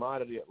proven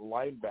commodity at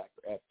linebacker,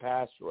 at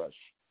pass rush,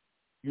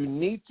 you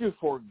need to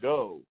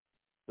forego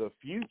the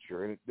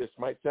future. And this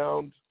might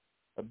sound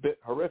a bit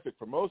horrific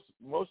for most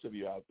of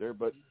you out there,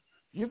 but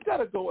you've got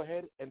to go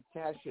ahead and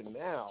cash in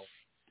now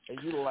and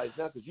utilize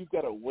now because you've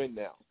got to win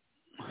now.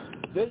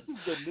 This is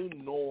the new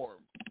norm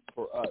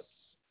for us,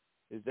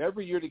 is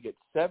every year to get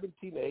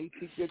 17 to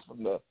 18 kids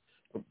from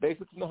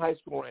basically from the high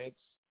school ranks,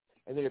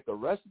 and then get the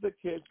rest of the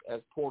kids as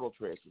portal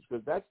transfers,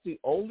 because that's the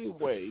only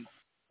way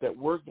that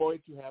we're going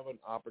to have an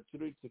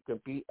opportunity to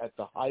compete at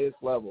the highest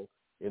level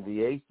in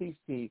the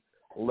ACC,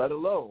 let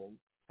alone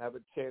have a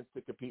chance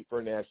to compete for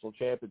a national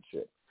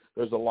championship.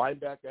 There's a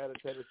linebacker out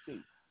of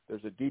Tennessee.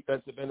 There's a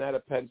defensive end out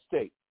of Penn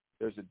State.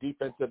 There's a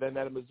defensive end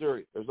out of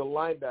Missouri. There's a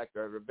linebacker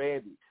out of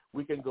Vandy.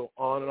 We can go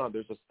on and on.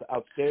 There's an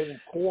outstanding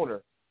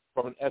corner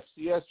from an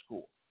FCS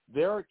school.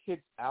 There are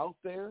kids out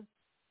there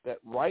that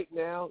right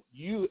now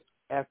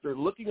after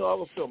looking at all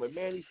the film, and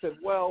Manny said,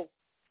 well,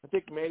 I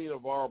think Manny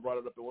Navarro brought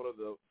it up in one of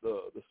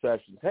the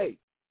sessions. Hey,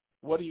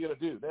 what are you going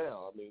to do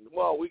now? I mean,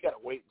 well, we got to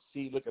wait and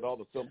see, look at all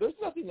the film. There's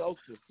nothing else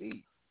to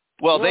see.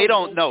 Well, they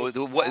don't know.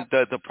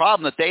 The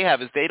problem that they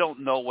have is they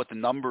don't know what the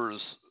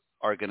numbers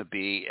are going to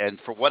be, and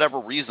for whatever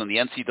reason, the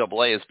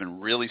NCAA has been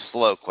really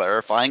slow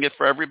clarifying it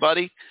for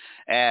everybody,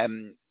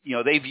 and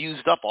they've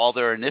used up all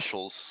their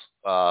initials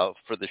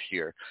for this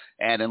year,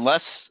 and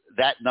unless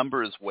that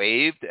number is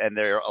waived and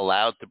they're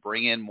allowed to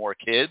bring in more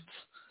kids,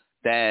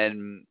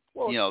 then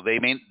they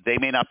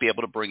may not be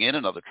able to bring in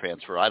another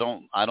transfer. I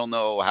don't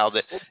know how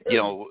that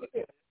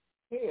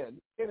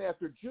And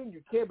after June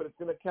you can, but it's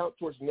going to count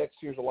towards next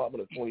year's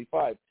allotment of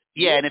 25.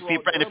 Yeah, and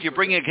if you're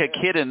bringing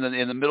a kid in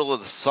the middle of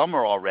the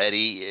summer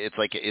already, it's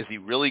like, is he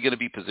really going to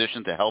be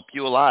positioned to help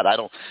you a lot? I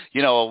don't,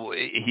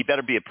 he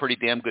better be a pretty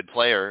damn good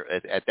player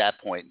at that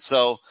point.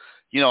 So,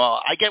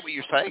 I get what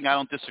you're saying. I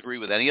don't disagree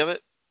with any of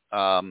it,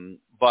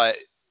 but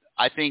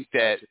I think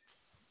that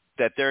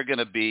they're going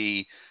to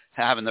be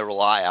having to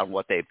rely on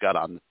what they've got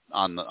on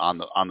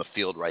the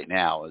field right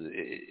now,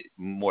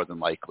 more than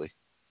likely.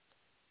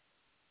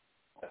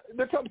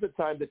 There comes a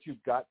time that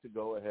you've got to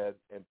go ahead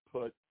and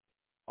put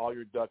all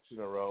your ducks in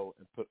a row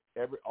and put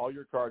all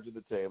your cards on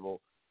the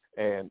table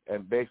and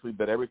basically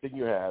bet everything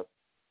you have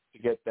to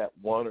get that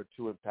one or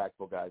two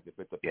impactful guys. If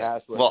it's a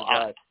pass rush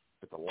guy, if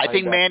it's a linebacker, I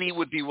think Manny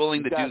would be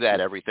willing to do that.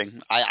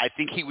 Everything. I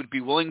think he would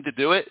be willing to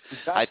do it.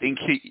 I think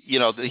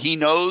he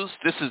knows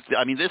this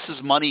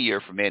is money year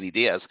for Manny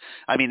Diaz.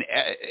 I mean,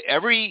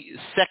 every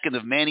second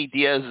of Manny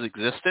Diaz's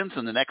existence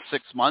in the next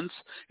 6 months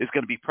is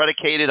going to be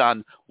predicated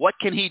on what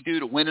can he do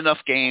to win enough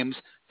games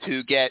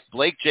to get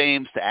Blake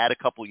James to add a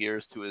couple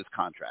years to his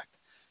contract,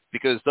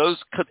 because those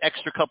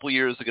extra couple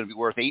years are going to be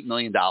worth $8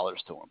 million to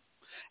him.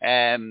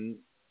 And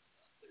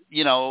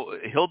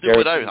he'll do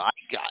whatever.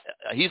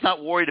 He's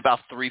not worried about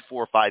 3,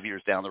 4, 5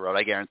 years down the road.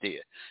 I guarantee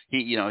you.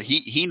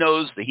 He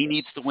knows that he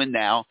needs to win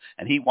now,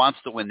 and he wants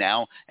to win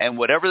now. And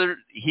whatever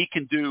he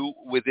can do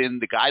within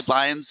the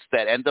guidelines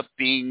that end up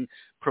being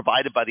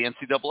provided by the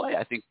NCAA,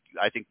 I think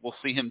we'll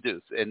see him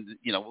do. And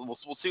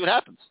we'll see what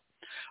happens.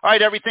 All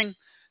right, everything.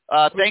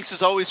 Thanks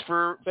as always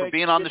for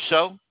being on the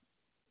show.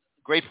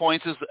 Great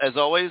points as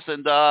always,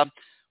 and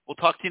we'll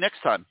talk to you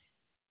next time.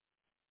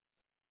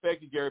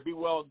 Thank you, Gary. Be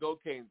well and go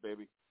Canes,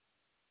 baby.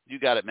 You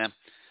got it, man.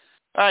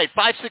 All right,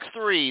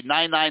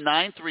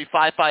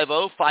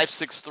 563-999-3550,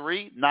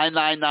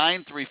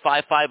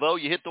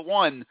 563-999-3550. You hit the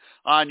 1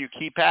 on your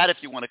keypad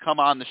if you want to come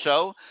on the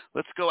show.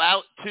 Let's go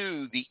out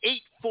to the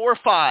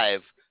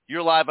 845.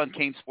 You're live on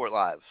CaneSport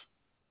Live.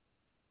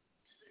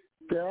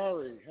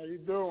 Gary, how you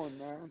doing,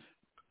 man?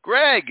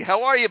 Greg,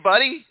 how are you,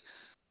 buddy?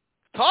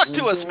 Talk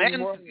to us,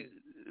 man. Well.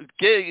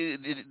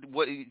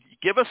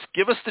 Give us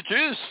the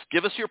juice.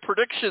 Give us your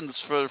predictions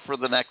for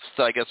the next,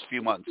 I guess,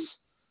 few months.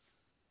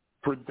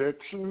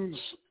 Predictions?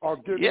 I'll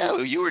give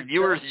you.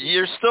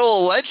 You're still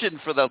a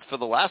legend for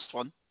the last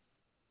one.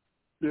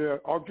 Yeah,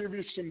 I'll give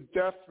you some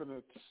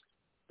definites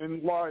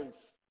in life.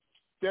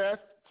 Death,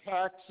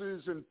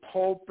 taxes, and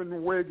Pope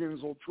and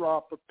Wiggins will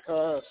drop a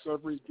pass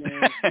every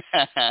game.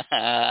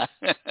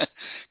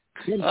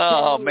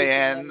 Oh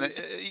man,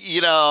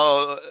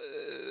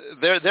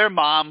 their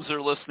moms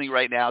are listening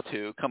right now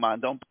too. Come on,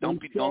 don't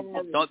be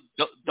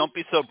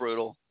so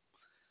brutal.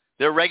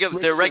 They're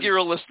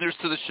regular listeners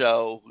to the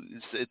show.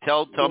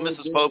 Tell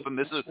Mrs. Pope and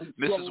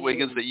Mrs.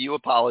 Wiggins that you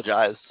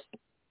apologize.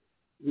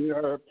 Yeah,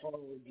 I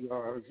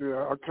apologize.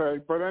 Yeah, okay,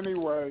 but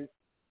anyway,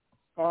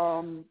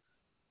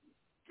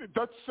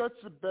 that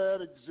sets a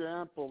bad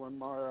example in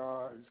my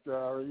eyes,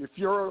 Gary. If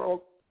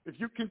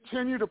you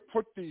continue to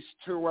put these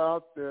two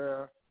out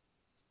there.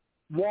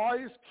 Why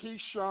is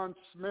Keyshawn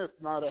Smith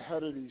not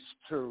ahead of these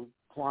two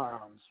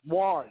clowns?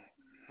 Why?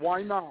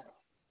 Why not?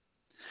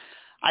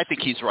 I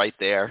think he's right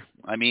there.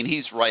 I mean,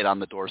 he's right on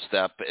the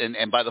doorstep,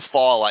 and by the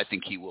fall, I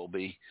think he will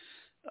be.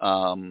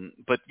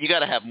 But you got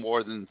to have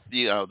more than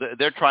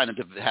they're trying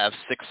to have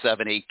 6,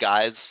 7, 8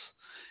 guys,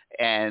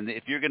 and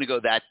if you're going to go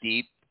that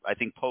deep, I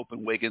think Pope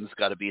and Wiggins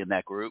got to be in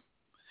that group.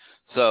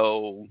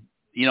 So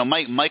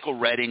Michael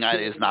Redding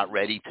is not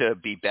ready to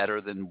be better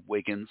than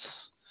Wiggins.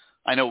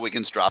 I know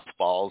Wiggins dropped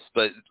balls,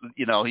 but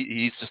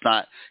he's just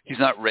not. He's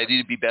not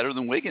ready to be better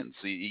than Wiggins.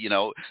 So they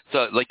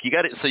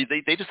got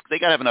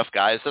to have enough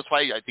guys. That's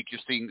why I think you're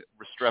seeing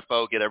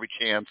Restrepo get every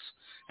chance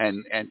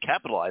and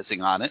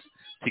capitalizing on it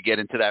to get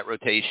into that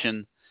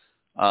rotation.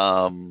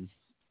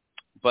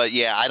 But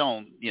yeah, I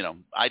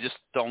just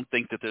don't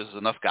think that there's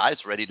enough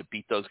guys ready to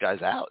beat those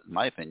guys out, in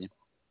my opinion.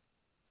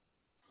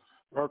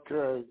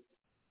 Okay.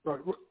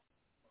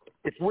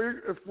 If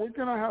we're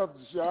going to have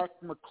Zach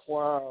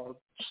McLeod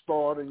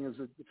starting as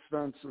a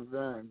defensive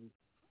end,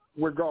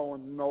 we're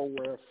going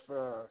nowhere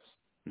fast.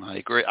 I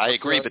agree,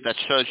 but that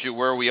shows you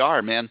where we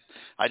are, man.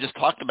 I just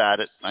talked about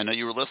it. I know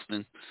you were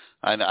listening.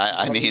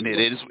 I mean,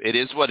 it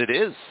is what it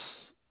is.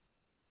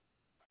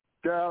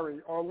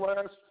 Gary, our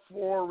last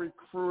 4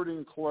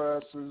 recruiting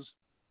classes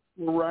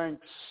were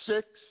ranked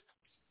 6th,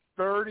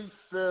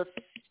 35th,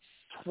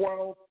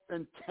 12th,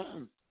 and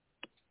 10th.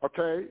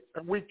 Okay,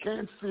 and we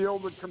can't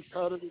field a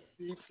competitive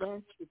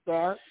defense with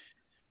that.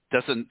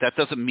 That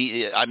doesn't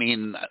mean. I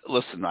mean,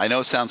 listen. I know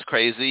it sounds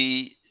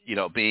crazy,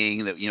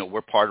 being that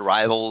we're part of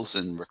rivals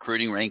and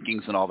recruiting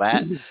rankings and all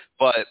that.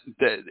 But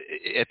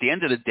at the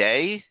end of the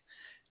day,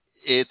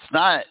 it's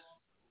not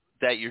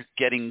that you're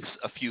getting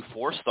a few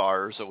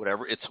 4-stars or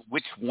whatever. It's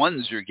which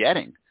ones you're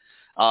getting.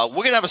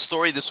 We're gonna have a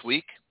story this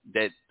week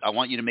that I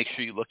want you to make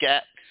sure you look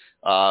at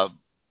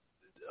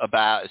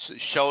about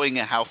showing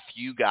how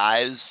few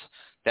guys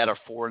that are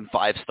 4 and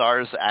 5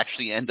 stars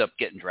actually end up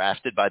getting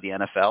drafted by the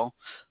NFL.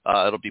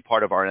 It'll be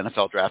part of our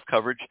NFL draft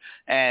coverage.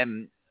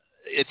 And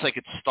it's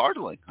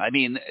startling. I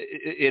mean,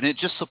 it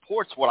just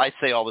supports what I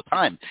say all the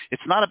time.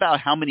 It's not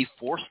about how many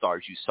 4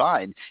 stars you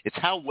sign. It's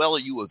how well are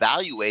you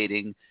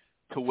evaluating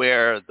to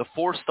where the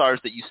 4 stars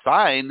that you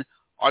sign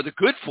are the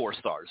good 4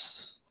 stars.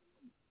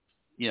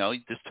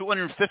 There's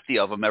 250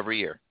 of them every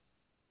year.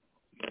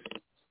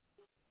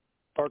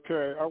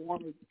 Okay, I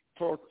want to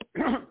talk.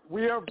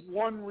 We have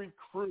 1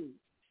 recruit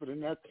for the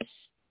next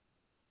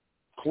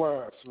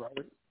class,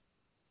 right?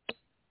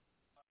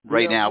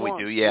 Right now we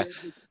do, yeah.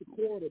 The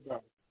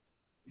quarterback.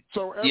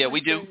 So yeah, we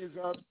do. Everything is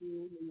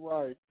absolutely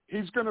right.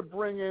 He's going to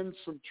bring in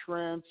some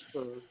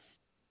transfers.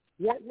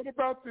 What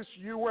about this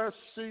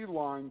USC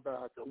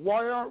linebacker?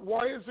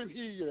 Why isn't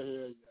he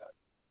here yet?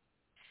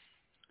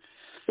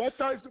 That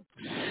guy's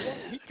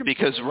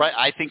because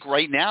I think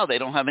right now they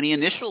don't have any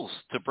initials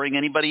to bring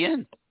anybody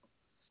in.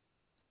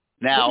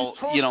 Now,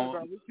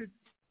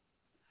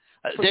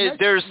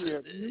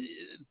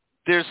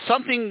 there's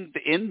something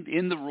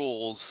in the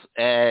rules,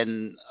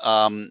 and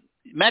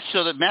Matt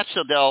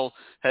Shodell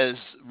has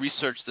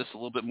researched this a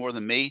little bit more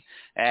than me,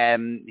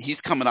 and he's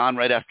coming on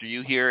right after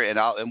you here, and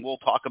we'll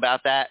talk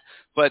about that.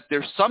 But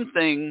there's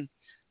something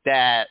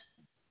that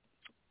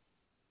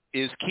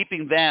is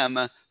keeping them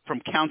from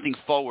counting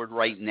forward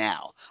right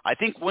now. I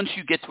think once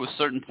you get to a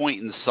certain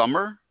point in the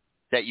summer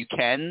that you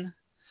can,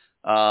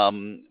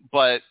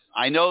 but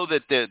I know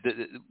that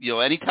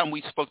anytime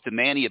we spoke to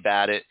Manny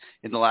about it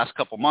in the last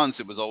couple months,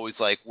 it was always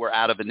like, we're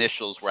out of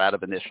initials.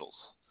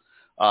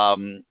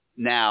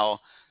 Now,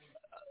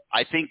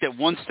 I think that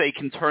once they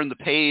can turn the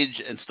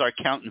page and start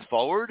counting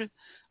forward,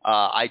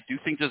 I do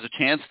think there's a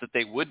chance that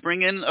they would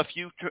bring in a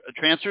few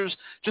transfers,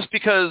 just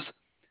because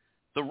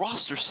the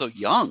roster's so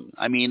young.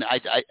 I mean,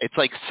 it's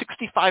like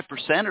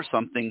 65% or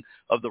something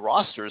of the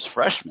roster is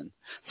freshmen.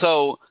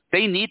 So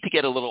they need to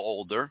get a little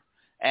older,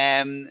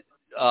 and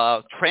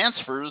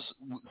transfers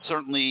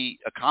certainly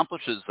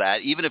accomplishes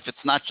that, even if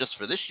it's not just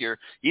for this year,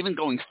 even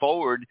going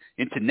forward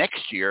into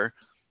next year.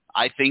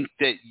 I think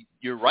that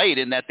you're right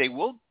in that they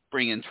will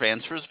bring in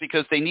transfers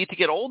because they need to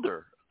get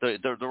older.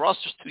 The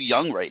roster's too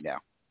young right now.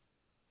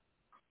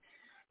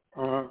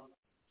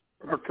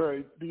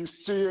 Okay. Do you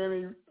see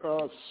any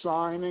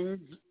signings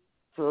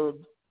for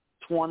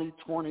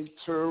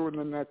 2022 in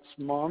the next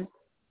month,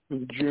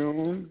 in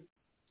June?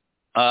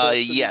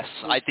 Yes.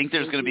 I think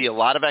there's going to be a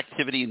lot of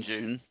activity in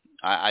June.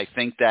 I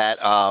think that,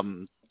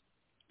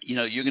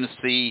 you're going to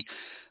see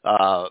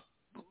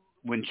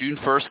when June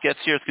 1st gets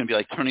here, it's going to be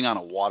like turning on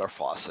a water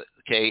faucet,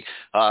 okay?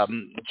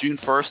 June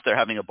 1st, they're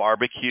having a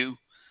barbecue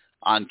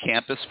on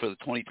campus for the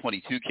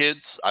 2022 kids.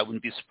 I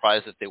wouldn't be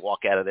surprised if they walk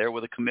out of there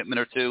with a commitment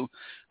or two.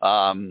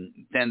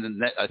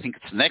 Then I think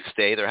it's the next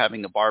day they're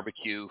having a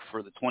barbecue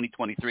for the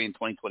 2023 and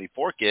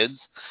 2024 kids,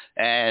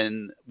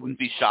 and wouldn't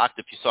be shocked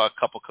if you saw a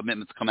couple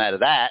commitments come out of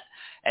that.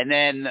 And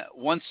then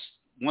once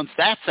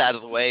that's out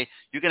of the way,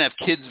 you're going to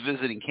have kids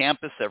visiting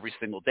campus every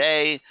single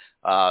day.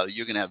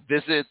 You're going to have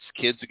visits.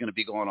 Kids are going to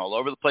be going all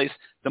over the place.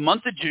 The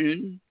month of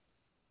June,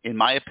 in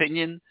my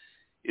opinion,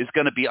 is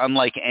going to be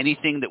unlike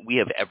anything that we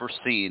have ever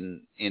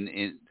seen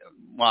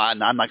well, I'm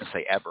not going to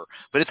say ever,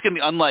 but it's going to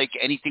be unlike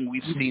anything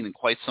we've seen in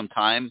quite some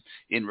time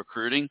in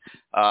recruiting.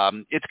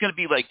 It's going to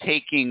be like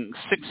taking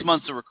 6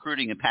 months of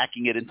recruiting and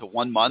packing it into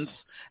 1 month,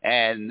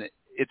 and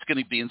it's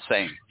going to be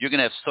insane. You're going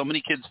to have so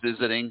many kids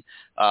visiting.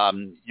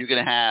 You're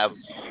going to have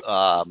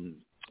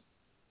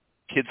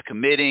kids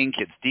committing,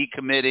 kids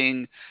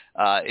decommitting.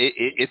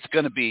 It's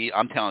going to be,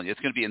 I'm telling you,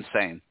 it's going to be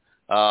insane.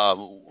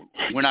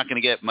 We're not going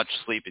to get much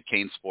sleep at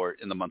CaneSport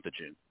in the month of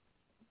June.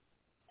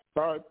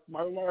 All right,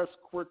 my last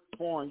quick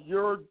point.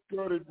 You're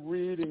good at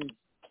reading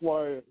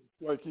players.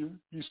 Like you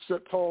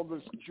told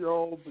us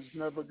Job is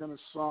never going to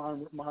sign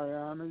with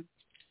Miami.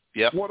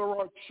 Yep. What are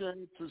our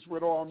chances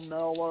with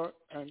Armella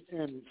and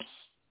Innis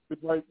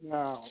right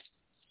now?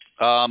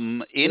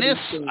 Innis,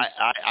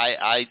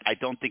 I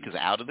don't think is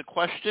out of the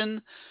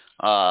question.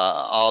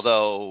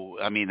 Although,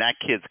 I mean, that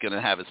kid's going to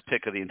have his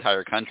pick of the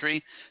entire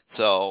country,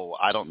 so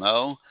I don't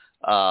know.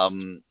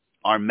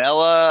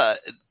 Armella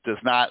does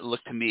not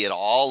look to me at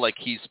all like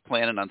he's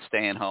planning on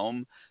staying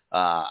home.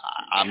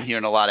 I'm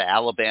hearing a lot of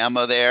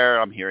Alabama there.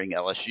 I'm hearing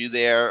LSU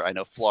there. I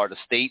know Florida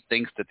State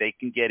thinks that they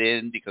can get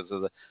in because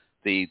of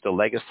the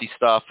legacy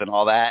stuff and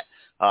all that.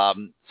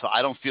 So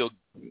I don't feel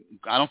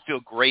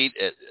great.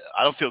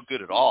 I don't feel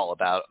good at all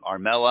about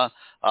Armella.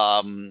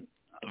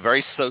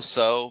 Very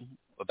so-so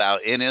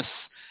about Innis,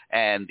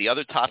 and the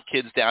other top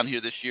kids down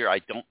here this year I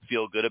don't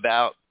feel good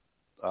about.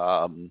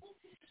 I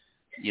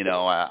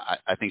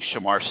think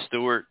Shamar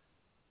Stewart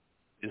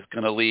is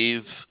going to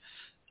leave.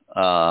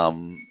 I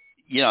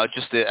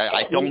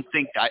don't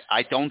think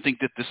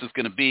that this is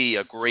going to be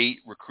a great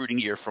recruiting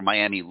year for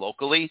Miami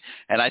locally,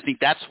 and I think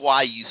that's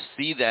why you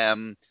see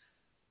them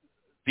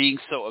being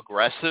so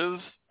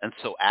aggressive and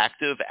so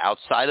active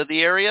outside of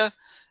the area,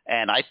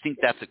 and I think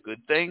that's a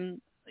good thing.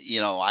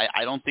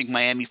 I don't think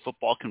Miami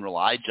football can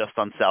rely just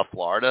on South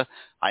Florida.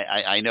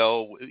 I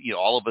know,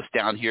 all of us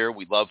down here,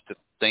 we love to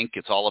think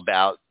it's all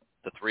about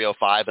the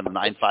 305 and the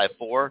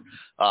 954.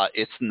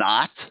 It's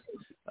not.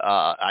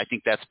 I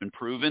think that's been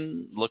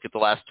proven. Look at the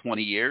last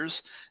 20 years.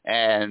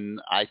 And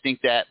I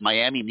think that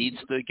Miami needs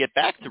to get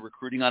back to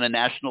recruiting on a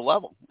national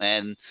level.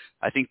 And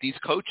I think these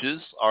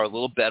coaches are a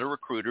little better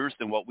recruiters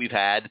than what we've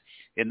had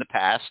in the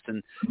past,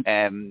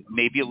 and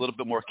maybe a little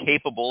bit more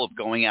capable of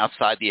going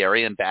outside the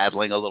area and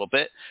battling a little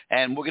bit.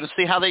 And we're going to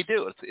see how they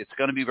do. It's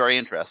going to be very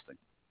interesting.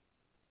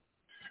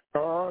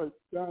 All right.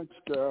 Thanks,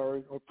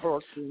 Gary. I'll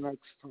talk to you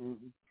next time.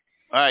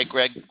 All right,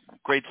 Greg.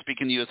 Great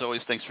speaking to you as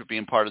always. Thanks for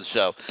being part of the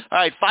show. All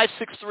right,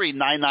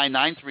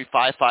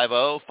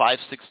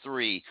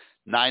 563-999-3550,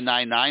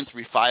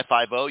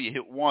 563-999-3550. You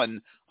hit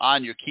 1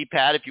 on your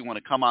keypad if you want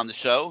to come on the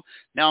show.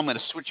 Now I'm going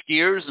to switch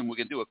gears, and we're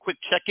going to do a quick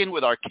check-in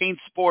with our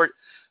CaneSport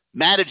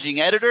managing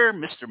editor,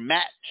 Mr.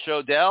 Matt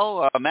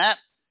Shodell. Matt,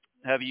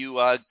 have you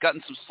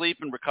gotten some sleep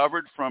and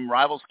recovered from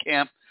Rivals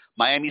Camp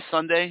Miami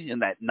Sunday in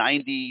that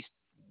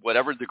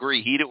 90-whatever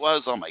degree heat it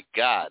was? Oh, my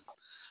God.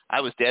 I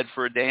was dead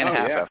for a day and a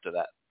half after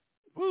that.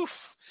 Woof.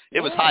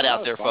 It was hot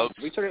out there, fun. folks.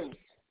 We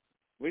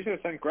should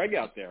have sent Greg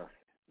out there.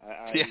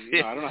 I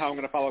don't know how I'm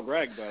going to follow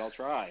Greg, but I'll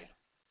try.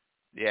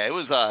 Yeah, it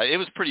was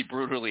pretty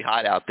brutally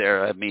hot out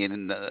there. I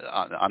mean,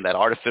 on that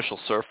artificial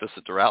surface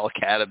at Doral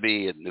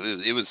Academy, and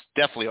it was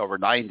definitely over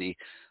 90.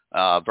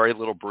 Very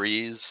little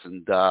breeze,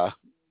 and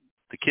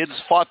The kids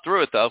fought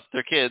through it, though.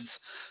 They're kids.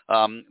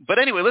 But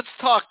anyway, let's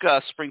talk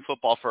spring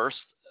football first.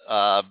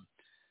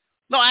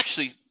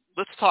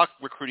 Let's talk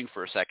recruiting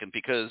for a second,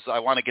 because I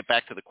want to get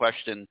back to the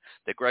question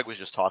that Greg was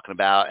just talking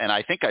about, and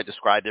I think I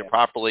described it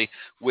properly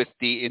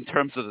in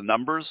terms of the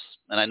numbers.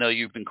 And I know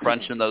you've been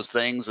crunching those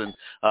things, and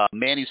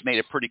Manny's made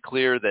it pretty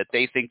clear that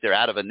they think they're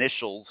out of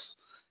initials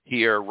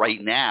here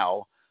right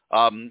now.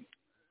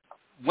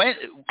 When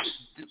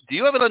do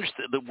you have an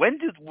understanding?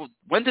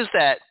 When does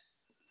that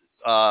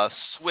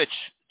switch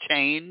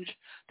change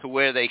to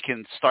where they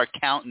can start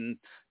counting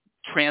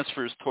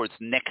transfers towards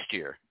next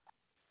year?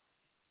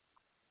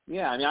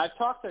 Yeah, I mean, I've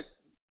talked to,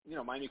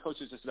 Miami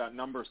coaches just about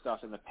number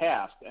stuff in the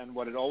past, and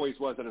what it always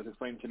was that was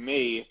explained to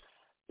me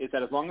is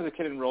that as long as a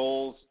kid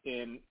enrolls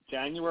in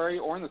January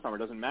or in the summer, it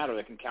doesn't matter,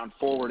 they can count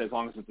forward as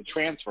long as it's a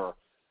transfer,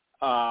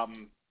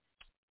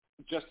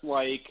 just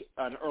like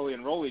an early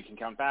enrollee can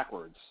count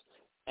backwards.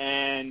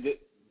 And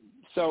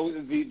so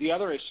the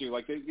other issue,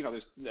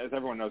 there's, as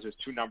everyone knows, there's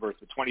two numbers,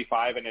 the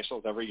 25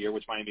 initials every year,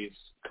 which Miami is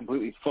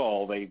completely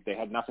full. They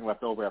had nothing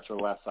left over after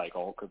the last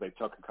cycle because they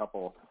took a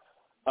couple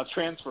of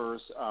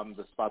transfers,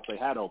 the spots they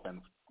had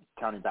open,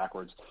 counting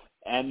backwards.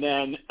 And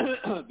then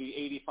the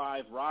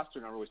 85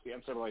 roster number, which the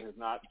NCAA has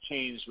not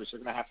changed, which they're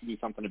going to have to do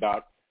something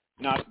about,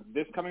 not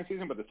this coming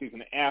season, but the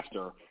season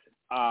after.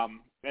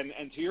 And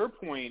to your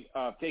point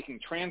of taking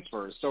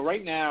transfers, so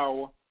right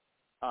now,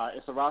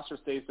 if the roster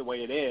stays the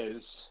way it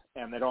is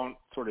and they don't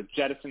sort of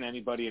jettison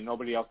anybody and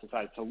nobody else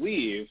decides to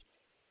leave,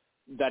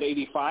 that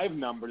 85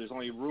 number, there's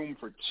only room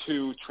for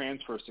 2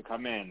 transfers to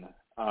come in,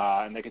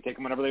 and they can take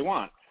them whenever they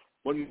want.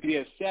 What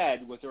media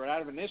said was they're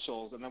out of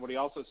initials, and then what he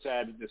also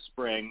said this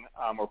spring,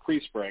 or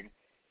pre-spring,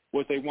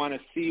 was they want to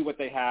see what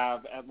they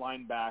have at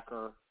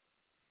linebacker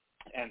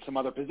and some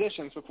other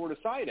positions before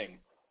deciding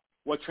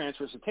what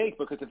transfers to take,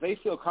 because if they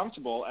feel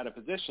comfortable at a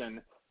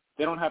position,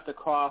 they don't have to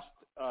cost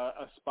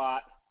a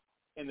spot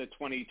in the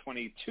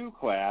 2022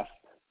 class.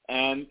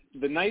 And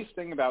the nice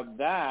thing about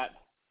that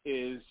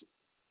is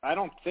I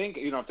don't think,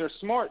 if they're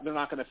smart, they're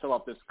not going to fill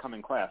up this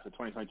coming class, the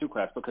 2022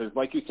 class, because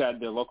like you said,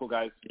 the local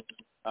guys,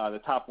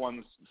 the top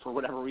ones, for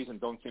whatever reason,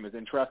 don't seem as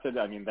interested.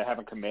 I mean, they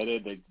haven't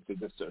committed.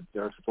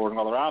 They're exploring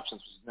all their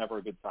options, which is never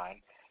a good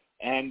sign.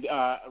 And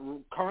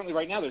currently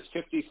right now there's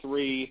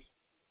 53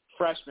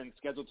 freshmen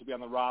scheduled to be on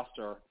the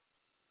roster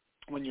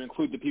when you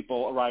include the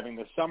people arriving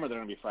this summer that are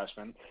going to be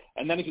freshmen.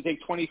 And then if you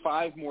take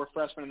 25 more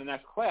freshmen in the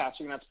next class,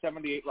 you're going to have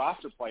 78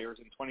 roster players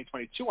in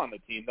 2022 on the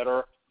team that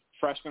are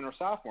freshmen or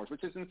sophomores,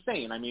 which is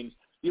insane. I mean,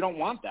 you don't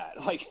want that.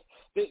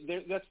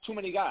 That's too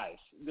many guys.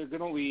 They're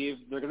going to leave.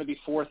 They're going to be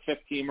fourth,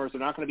 fifth teamers.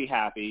 They're not going to be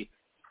happy.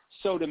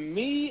 So to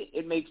me,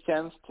 it makes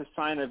sense to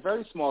sign a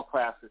very small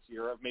class this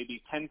year of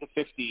maybe 10 to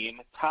 15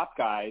 top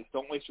guys.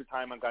 Don't waste your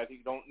time on guys that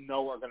you don't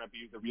know are going to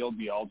be the real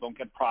deal. Don't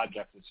get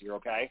projects this year,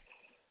 okay?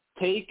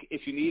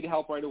 If you need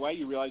help right away,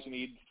 you realize you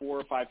need 4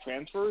 or 5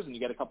 transfers, and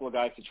you get a couple of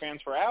guys to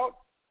transfer out,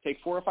 take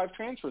 4 or 5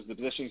 transfers, the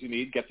positions you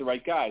need, get the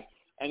right guys.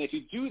 And if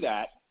you do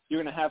that,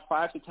 you're going to have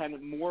 5 to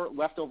 10 more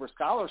leftover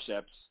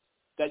scholarships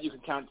that you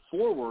can count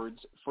forwards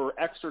for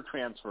extra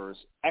transfers,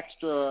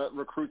 extra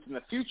recruits in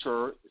the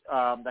future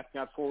that can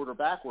count forward or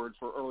backward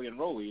for early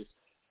enrollees.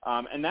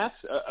 And that's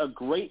a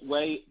great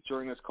way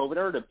during this COVID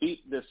era to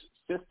beat this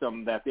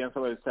system that the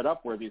NCAA has set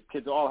up where these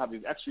kids all have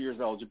these extra years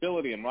of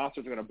eligibility and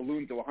rosters are going to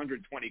balloon to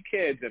 120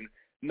 kids and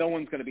no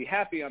one's going to be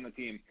happy on the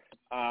team.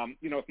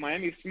 If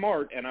Miami's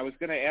smart, and I was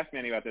going to ask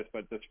Manny about this,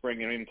 but this spring,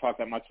 I didn't even talk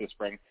that much this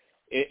spring,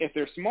 if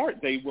they're smart,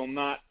 they will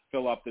not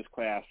fill up this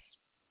class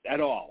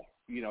at all.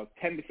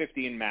 10 to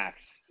 15 max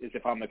is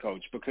if I'm the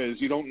coach, because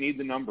you don't need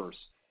the numbers.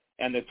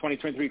 And the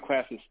 2023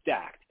 class is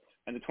stacked.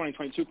 And the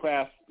 2022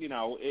 class,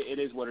 it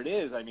is what it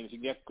is. I mean, if you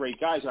get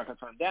great guys, you're not going to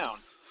turn them down.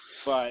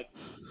 But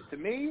to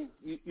me,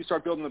 you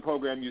start building the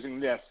program using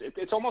this.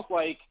 It's almost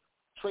like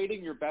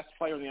trading your best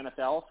player in the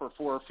NFL for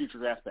 4 future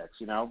draft picks.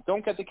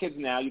 Don't get the kids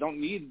now. You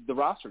don't need the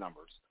roster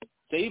numbers.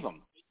 Save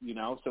them.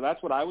 So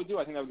that's what I would do.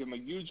 I think that would give them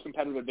a huge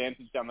competitive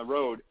advantage down the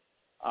road.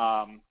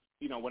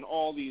 When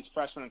all these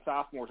freshmen and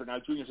sophomores are now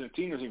juniors and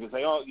seniors, you can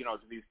say, to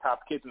these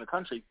top kids in the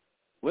country,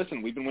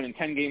 listen, we've been winning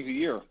 10 games a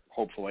year,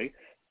 hopefully.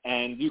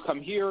 And you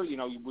come here,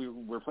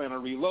 we're planning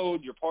on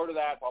reload. You're part of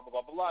that, blah, blah,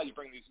 blah, blah, blah. You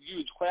bring these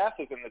huge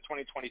classes in the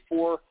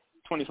 2024,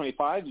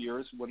 2025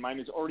 years when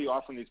Miami's already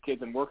offering these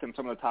kids and working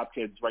some of the top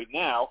kids right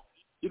now.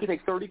 You can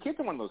take 30 kids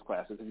in one of those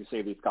classes if you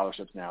save these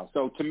scholarships now.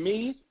 So to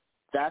me,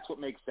 that's what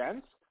makes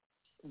sense.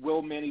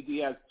 Will Manny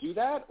Diaz do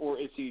that, or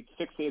is he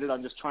fixated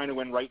on just trying to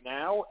win right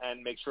now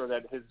and make sure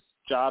that his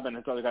job and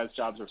his other guys'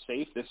 jobs are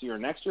safe this year or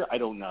next year? I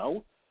don't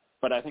know.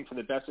 But I think for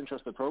the best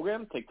interest of the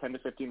program, take 10 to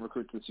 15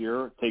 recruits this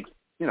year, take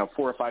 4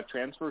 or 5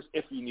 transfers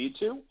if you need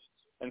to,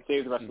 and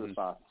save the rest of the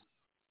spots.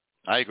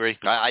 I agree.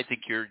 I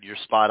think you're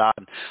spot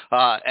on.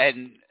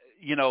 And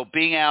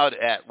being out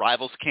at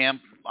Rivals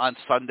Camp on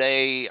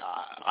Sunday,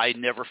 I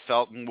never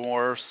felt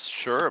more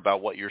sure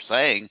about what you're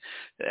saying,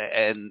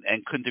 and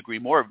couldn't agree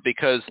more,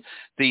 because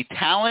the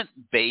talent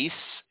base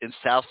in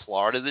South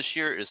Florida this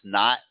year is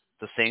not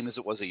the same as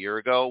it was a year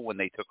ago when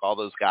they took all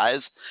those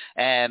guys.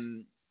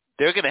 And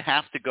they're going to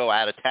have to go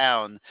out of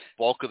town,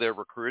 bulk of their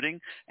recruiting,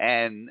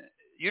 and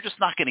you're just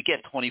not going to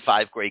get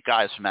 25 great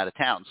guys from out of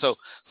town. So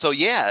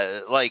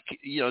yeah, like,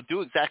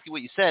 do exactly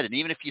what you said. And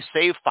even if you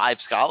save 5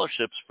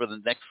 scholarships for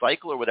the next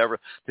cycle or whatever,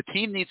 the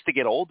team needs to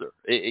get older.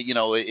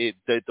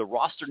 The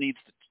roster needs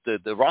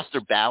the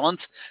roster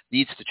balance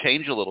needs to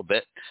change a little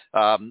bit.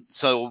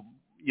 So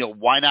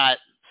why not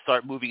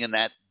start moving in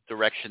that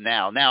direction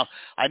now? Now,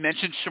 I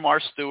mentioned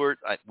Shamar Stewart.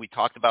 We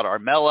talked about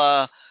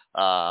Armella.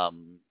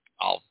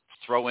 I'll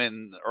throw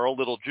in Earl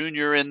Little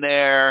Jr. in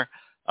there.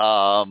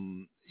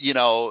 The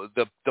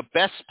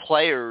best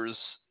players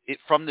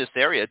from this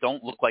area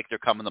don't look like they're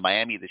coming to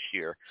Miami this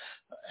year.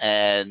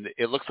 And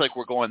it looks like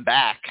we're going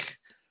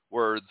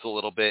backwards a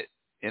little bit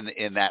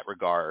in that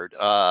regard.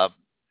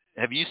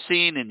 Have you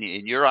seen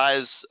in your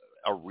eyes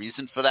a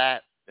reason for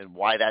that and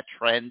why that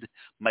trend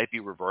might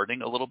be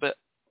reverting a little bit?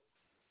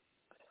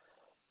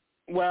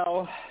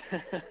 Well,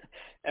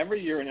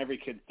 every year and every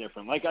kid's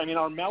different.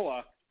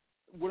 Armella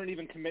wouldn't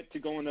even commit to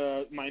going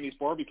to Miami's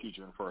barbecue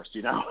June 1st,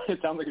 It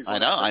sounds like he's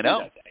going I know.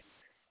 that day.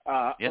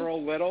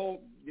 Earl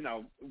Little,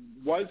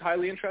 was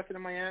highly interested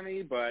in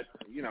Miami, but,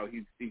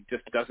 he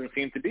just doesn't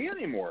seem to be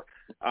anymore.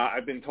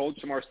 I've been told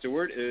Shamar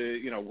Stewart,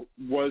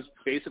 was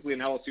basically an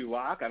LSU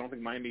lock. I don't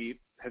think Miami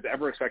has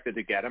ever expected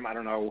to get him. I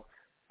don't know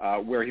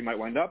where he might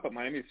wind up, but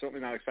Miami is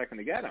certainly not expecting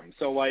to get him.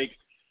 So, why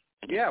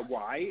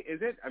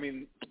is it? I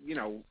mean,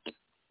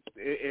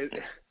 it's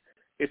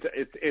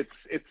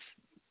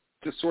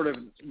just sort of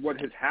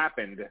what has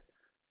happened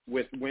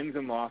with wins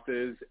and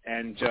losses,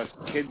 and just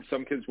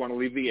some kids want to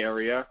leave the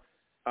area.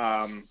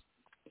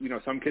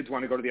 Some kids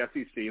want to go to the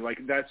SEC.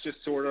 That's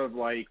just sort of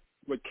like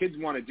what kids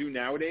want to do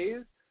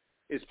nowadays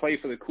is play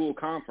for the cool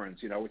conference,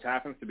 which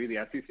happens to be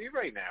the SEC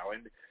right now.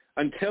 And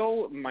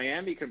until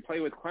Miami can play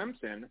with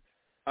Clemson,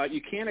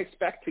 you can't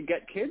expect to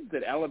get kids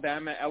that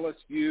Alabama,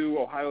 LSU,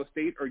 Ohio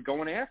State are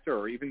going after,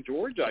 or even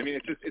Georgia. I mean,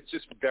 it's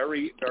just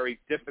very, very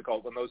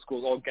difficult when those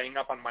schools all gang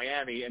up on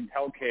Miami and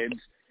tell kids,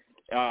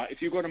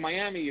 if you go to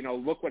Miami,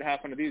 look what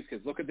happened to these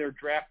kids. Look at their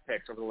draft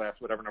picks over the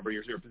last whatever number of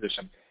years of your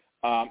position.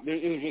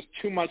 There's just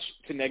too much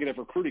to negative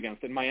recruit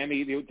against. In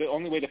Miami, the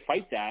only way to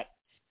fight that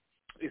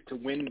is to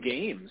win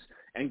games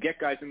and get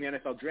guys in the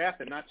NFL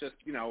draft, and not just,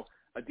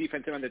 a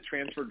defensive end that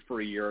transferred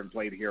for a year and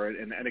played here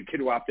and a kid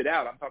who opted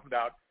out. I'm talking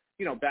about,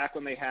 back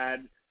when they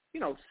had,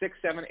 6,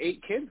 7,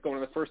 8 kids going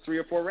in the first 3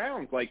 or 4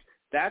 rounds.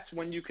 That's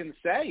when you can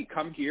say,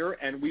 come here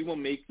and we will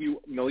make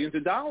you millions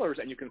of dollars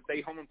and you can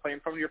stay home and play in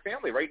front of your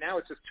family. Right now,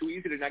 it's just too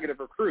easy to negative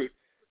recruit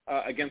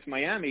against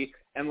Miami.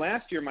 And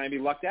last year, Miami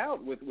lucked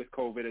out with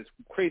COVID, as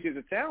crazy as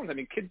it sounds. I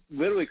mean, kids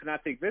literally could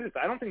not take visits.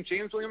 I don't think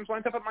James Williams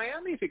winds up at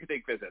Miami if he could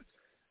take visits.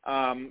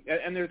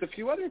 And there's a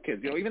few other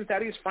kids. Even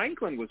Thaddeus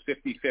Franklin was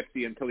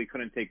 50-50 until he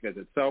couldn't take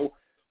visits. So,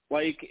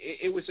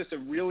 it was just a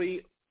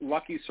really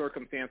lucky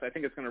circumstance. I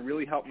think it's going to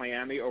really help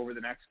Miami over the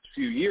next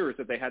few years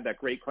that they had that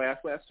great class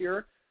last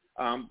year.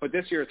 But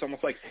this year it's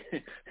almost like,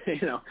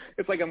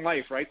 it's like in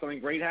life, right? Something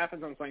great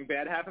happens and something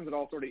bad happens. It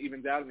all sort of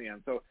evens out in the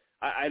end. So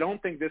I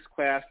don't think this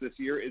class this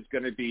year is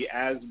going to be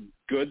as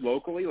good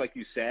locally, like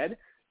you said.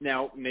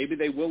 Now, maybe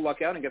they will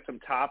luck out and get some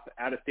top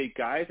out-of-state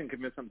guys and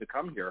convince them to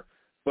come here.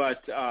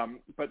 But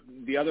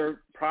the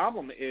other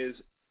problem is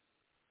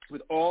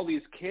with all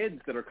these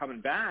kids that are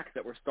coming back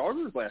that were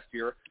starters last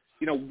year,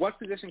 what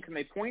position can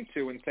they point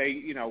to and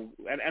say,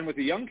 and with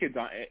the young kids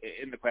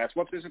in the class,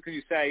 what position can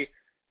you say,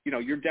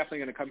 you're definitely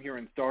going to come here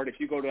and start. If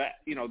you go to,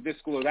 this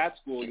school or that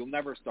school, you'll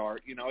never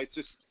start.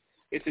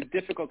 It's a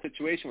difficult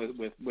situation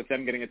with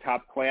them getting a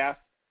top class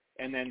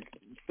and then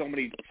so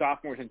many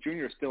sophomores and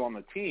juniors still on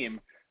the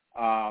team.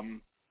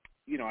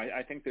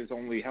 I think there's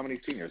only, how many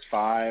seniors?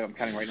 5. I'm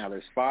counting right now.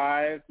 There's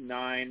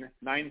 9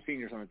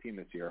 seniors on the team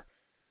this year.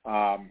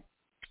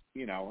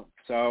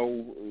 So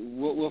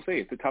we'll see.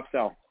 It's a tough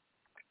sell.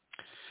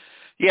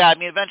 Yeah, I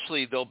mean,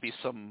 eventually there'll be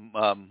some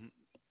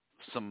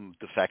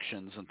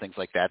defections and things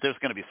like that. There's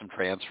going to be some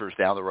transfers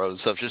down the road.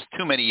 So if there's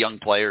too many young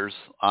players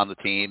on the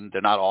team,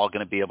 they're not all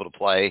going to be able to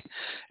play.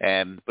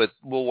 But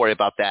we'll worry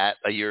about that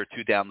a year or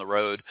two down the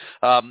road.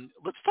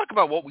 Let's talk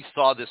about what we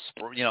saw this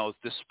spring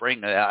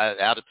out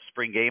at the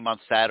spring game on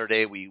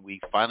Saturday. We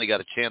finally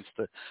got a chance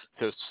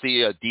to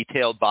see a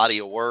detailed body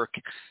of work,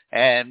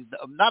 and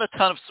not a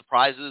ton of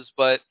surprises,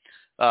 but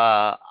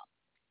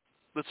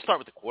let's start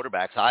with the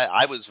quarterbacks.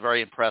 I was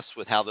very impressed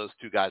with how those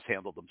two guys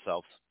handled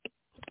themselves.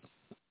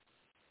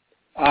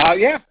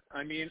 Yeah.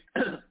 I mean,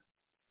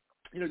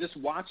 just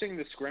watching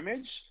the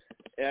scrimmage,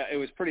 it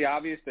was pretty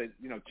obvious that,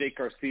 Jake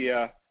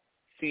Garcia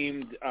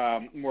seemed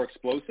more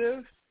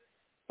explosive.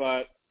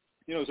 But,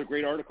 it was a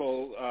great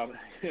article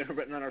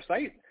written on our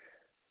site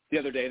the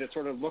other day that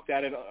sort of looked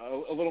at it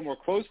a little more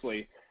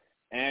closely.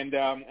 And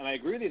I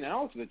agree with the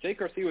analysis that Jake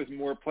Garcia was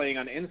more playing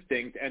on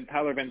instinct and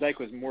Tyler Van Dyke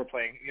was more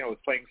playing, was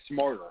playing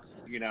smarter,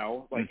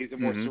 like he's a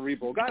more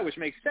cerebral guy, which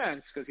makes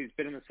sense because he's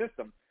been in the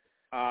system.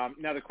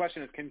 Now the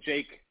question is, can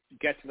Jake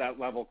get to that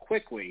level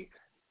quickly?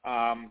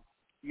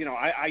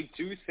 I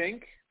do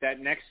think that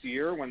next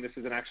year when this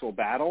is an actual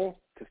battle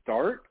to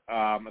start,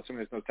 assuming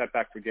there's no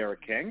setback for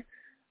Derek King,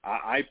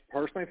 I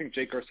personally think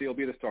Jake Garcia will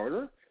be the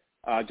starter,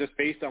 just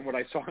based on what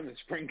I saw in the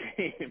spring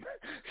game.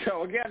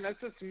 So, again,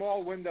 that's a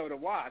small window to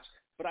watch.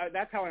 But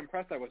that's how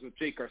impressed I was with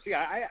Jake Garcia.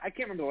 I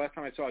can't remember the last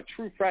time I saw a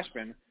true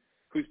freshman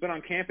who's been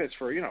on campus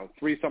for,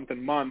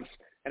 3-something months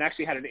and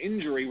actually had an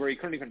injury where he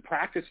couldn't even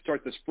practice to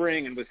start the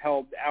spring and was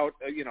held out,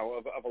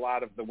 of a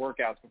lot of the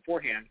workouts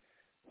beforehand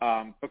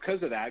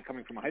because of that,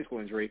 coming from a high school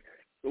injury.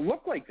 It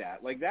looked like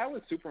that. Like, that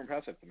was super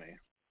impressive to me.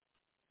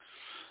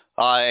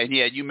 And,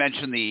 yeah, you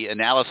mentioned the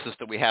analysis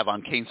that we have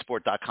on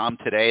CaneSport.com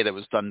today that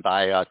was done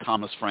by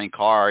Thomas Frank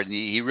Carr, and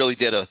he really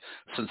did a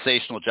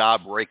sensational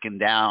job breaking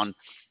down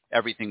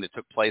everything that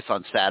took place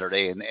on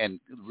Saturday and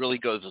really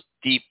goes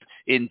deep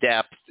in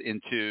depth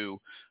into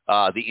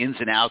the ins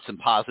and outs and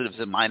positives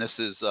and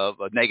minuses of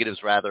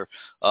negatives rather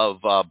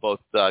of both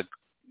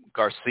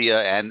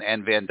Garcia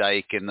and Van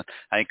Dyke. And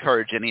I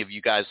encourage any of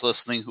you guys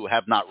listening who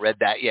have not read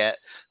that yet,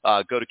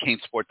 go to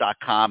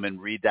CaneSport.com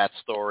and read that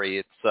story.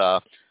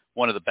 It's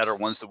one of the better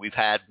ones that we've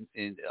had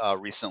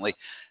recently.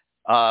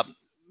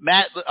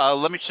 Matt,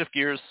 let me shift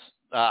gears.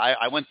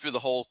 I went through the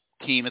whole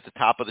team at the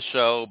top of the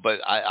show,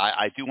 but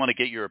I do want to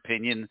get your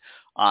opinion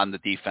on the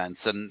defense.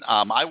 And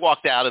I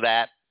walked out of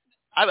that.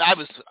 I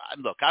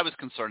was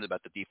concerned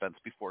about the defense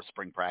before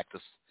spring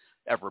practice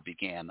ever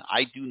began.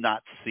 I do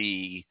not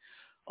see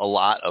a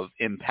lot of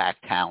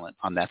impact talent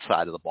on that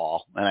side of the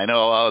ball. And I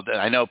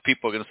know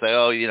people are going to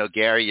say,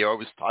 Gary, you're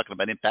always talking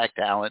about impact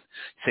talent.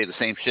 You say the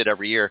same shit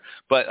every year.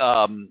 But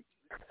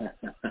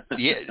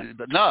yeah,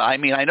 no, I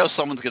mean, I know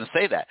someone's going to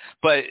say that,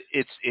 but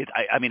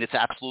it's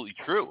absolutely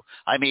true.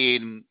 I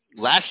mean,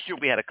 last year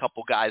we had a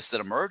couple guys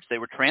that emerged. They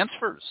were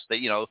transfers.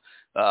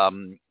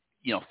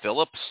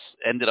 Phillips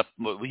ended up,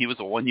 he was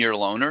a 1-year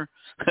loaner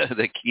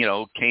that,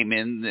 came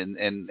in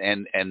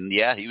and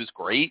yeah, he was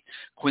great.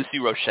 Quincy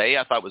Roche,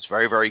 I thought was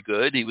very, very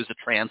good. He was a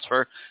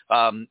transfer.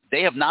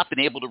 They have not been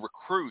able to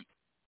recruit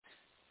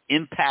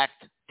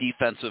impact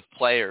defensive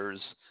players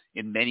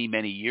in many,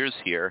 many years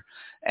here.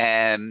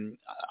 And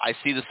I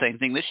see the same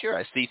thing this year.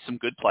 I see some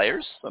good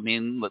players. I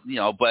mean,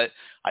 but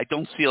I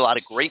don't see a lot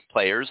of great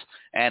players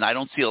and I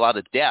don't see a lot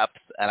of depth.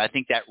 And I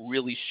think that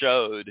really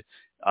showed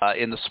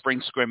in the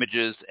spring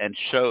scrimmages and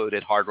showed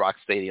at Hard Rock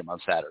Stadium on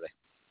Saturday.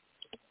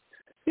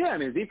 Yeah, I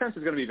mean, the defense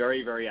is going to be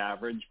very, very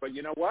average, but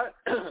you know what?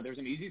 There's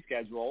an easy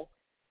schedule.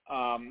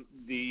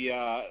 These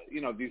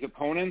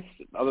opponents,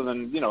 other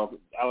than,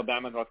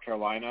 Alabama and North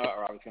Carolina,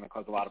 are obviously going to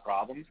cause a lot of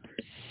problems.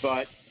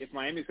 But if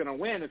Miami's going to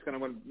win, it's going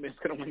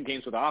to win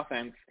games with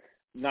offense,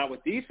 not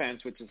with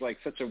defense, which is like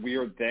such a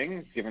weird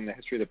thing given the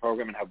history of the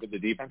program and how good the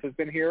defense has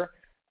been here.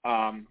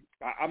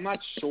 I'm not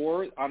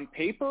sure on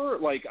paper.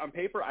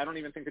 I don't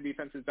even think the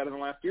defense is better than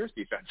last year's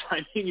defense.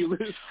 I mean, you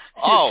lose.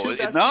 Oh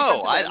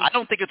no, I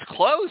don't think it's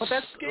close. But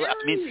that's scary.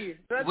 I mean,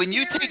 that's when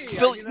you scary. take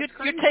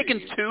you're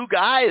taking two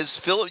guys,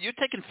 you're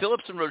taking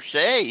Phillips and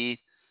Roche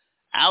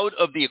out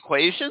of the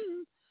equation,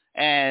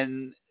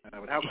 and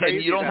how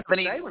crazy you don't have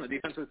any. When the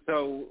defense was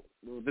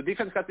the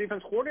defense got the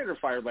defense coordinator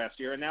fired last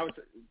year, and now it's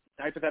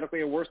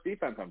hypothetically a worse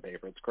defense on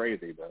paper. It's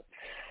crazy, but.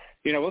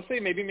 We'll see.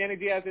 Maybe Manny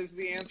Diaz is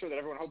the answer that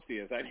everyone hopes he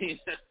is. I mean,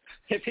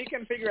 if he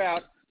can figure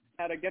out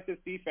how to get this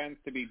defense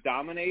to be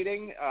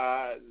dominating,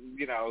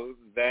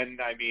 then,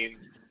 I mean,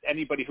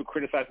 anybody who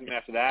criticizes him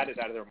after that is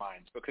out of their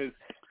minds because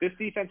this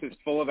defense is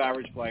full of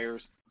average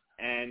players.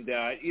 And,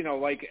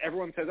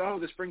 everyone says,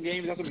 the spring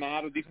game doesn't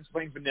matter. The defense is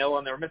playing vanilla,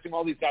 and they're missing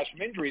all these guys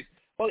from injuries.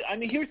 Well, I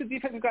mean, here's the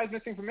defensive guys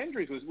missing from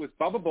injuries was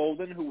Bubba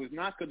Bolden, who was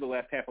not good the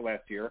last half of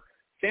last year.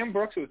 Sam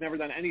Brooks, who has never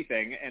done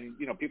anything, and,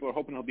 people are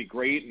hoping he'll be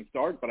great and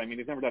start, but, I mean,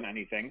 he's never done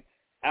anything.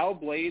 Al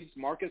Blades,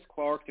 Marcus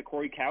Clark,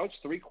 Corey Couch,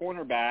 3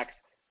 cornerbacks.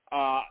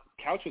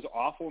 Couch was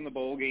awful in the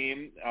bowl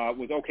game,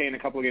 was okay in a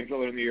couple of games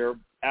earlier in the year.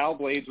 Al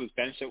Blades was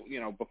benched,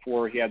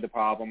 before he had the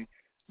problem.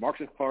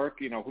 Marcus Clark,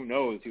 who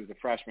knows? He was a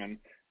freshman.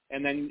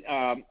 And then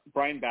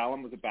Brian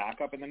Ballum was a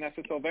backup, and then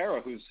Nessa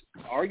Silvera, who's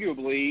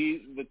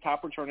arguably the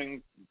top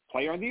returning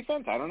player on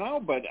defense. I don't know,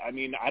 but, I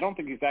mean, I don't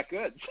think he's that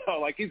good.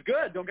 So, he's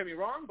good, don't get me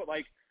wrong, but,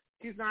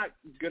 he's not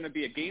going to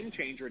be a game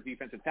changer at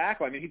defensive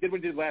tackle. I mean, he did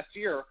what he did last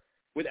year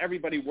with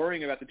everybody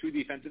worrying about the 2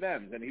 defensive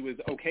ends, and he was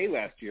okay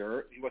last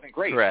year. He wasn't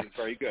great. Correct. He was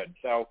very good.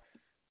 So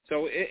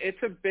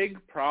it's a big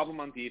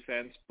problem on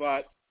defense,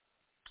 but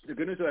the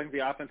good news is I think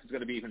the offense is going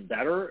to be even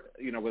better,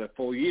 with a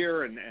full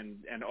year and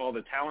all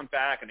the talent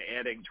back and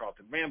adding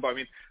Charlton Rambo. I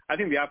mean, I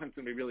think the offense is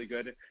going to be really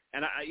good.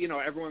 And,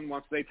 everyone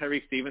wants to say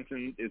Tyreek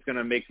Stevenson is going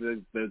to make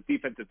the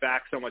defensive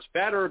back so much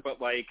better, but,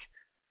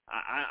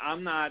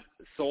 I'm not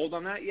sold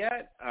on that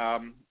yet.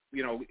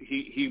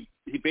 He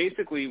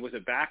basically was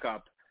a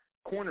backup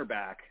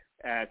cornerback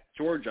at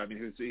Georgia. I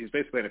mean, he's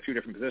basically in a few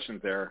different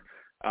positions there.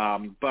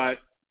 But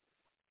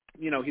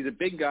he's a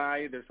big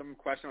guy. There's some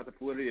question about the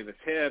fluidity of his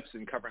hips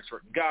and covering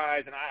certain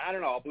guys. And I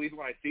don't know. I'll believe it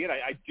when I see it.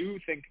 I do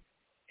think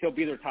he'll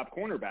be their top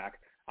cornerback.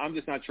 I'm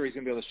just not sure he's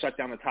going to be able to shut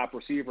down the top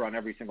receiver on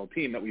every single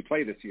team that we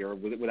play this year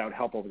without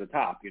help over the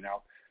top,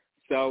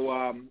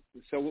 So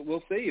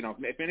we'll see.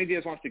 If Manny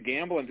Diaz wants to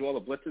gamble and do all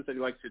the blitzes that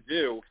he likes to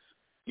do,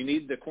 you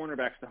need the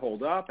cornerbacks to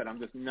hold up, and I'm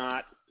just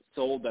not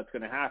sold that's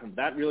going to happen.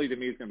 That really, to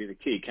me, is going to be the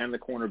key. Can the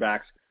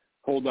cornerbacks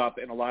hold up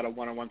in a lot of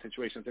one-on-one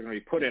situations they're going to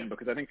be put in,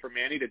 because I think for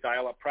Manny to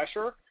dial up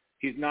pressure,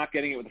 he's not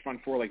getting it with the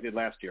front four like he did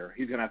last year.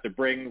 He's going to have to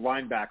bring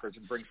linebackers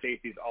and bring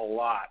safeties a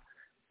lot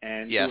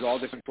and do it all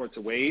different sorts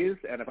of ways.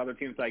 And if other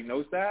teams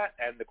diagnose that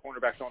and the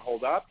cornerbacks don't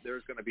hold up,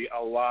 there's going to be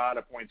a lot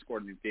of points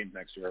scored in these games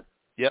next year.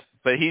 Yep,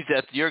 but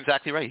you're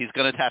exactly right. He's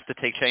going to have to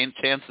take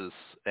chances,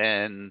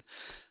 and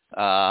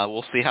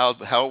we'll see how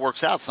it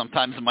works out.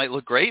 Sometimes it might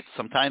look great.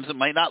 Sometimes it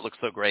might not look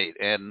so great.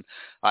 And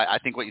I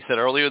think what you said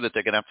earlier, that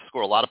they're going to have to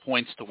score a lot of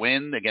points to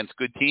win against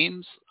good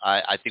teams,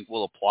 I think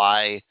will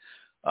apply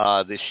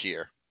this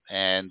year.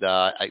 And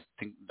I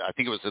think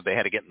it was that they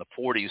had to get in the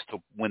 40s to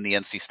win the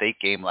NC State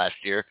game last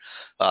year.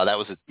 That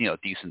was a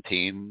decent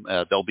team.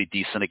 They'll be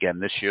decent again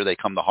this year. They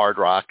come to Hard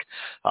Rock.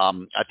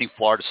 I think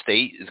Florida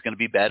State is going to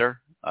be better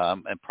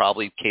and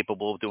probably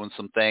capable of doing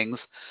some things.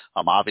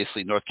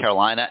 Obviously, North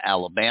Carolina,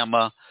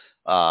 Alabama.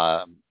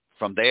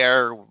 From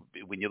there,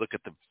 when you look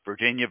at the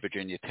Virginia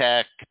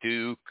Tech,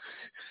 Duke,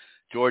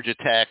 Georgia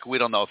Tech, we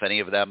don't know if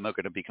any of them are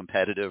going to be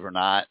competitive or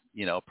not.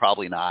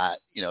 Probably not.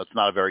 It's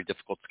not a very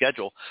difficult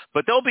schedule,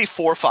 but there'll be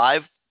 4 or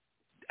 5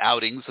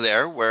 outings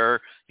there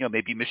where,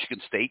 maybe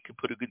Michigan State could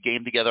put a good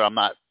game together.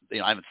 I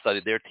haven't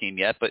studied their team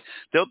yet, but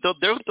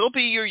there'll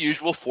be your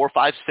usual 4,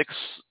 5, 6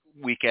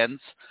 weekends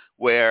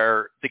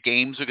where the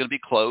games are going to be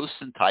close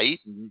and tight,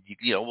 and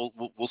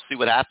we'll see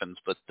what happens.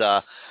 But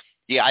I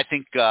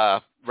think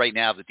right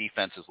now the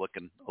defense is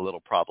looking a little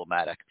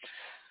problematic.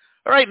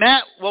 All right,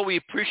 Matt. Well, we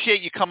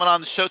appreciate you coming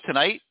on the show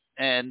tonight,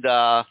 and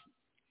now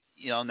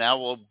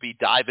we'll be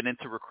diving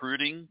into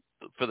recruiting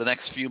for the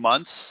next few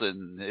months,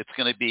 and it's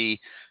going to be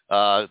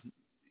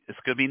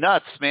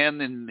nuts,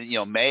 man. And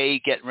May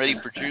getting ready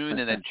for June,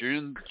 and then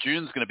June's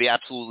going to be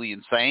absolutely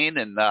insane,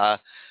 and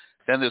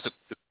then there's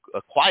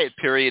a quiet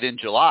period in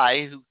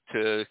July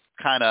to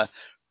kind of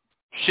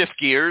shift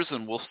gears,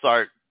 and we'll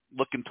start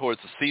looking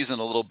towards the season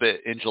a little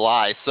bit in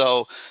July.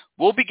 So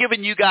we'll be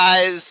giving you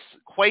guys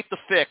quite the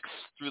fix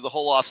through the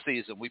whole off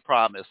season. We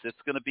promise.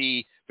 It's going to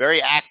be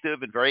very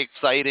active and very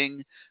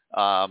exciting,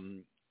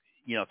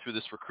 through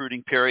this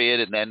recruiting period.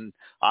 And then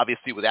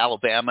obviously with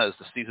Alabama as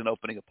the season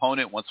opening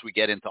opponent, once we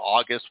get into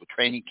August with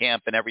training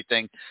camp and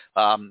everything.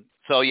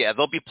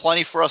 There'll be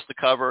plenty for us to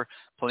cover,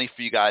 plenty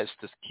for you guys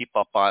to keep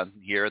up on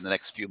here in the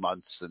next few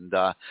months. And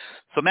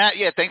so Matt,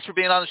 thanks for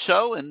being on the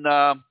show, and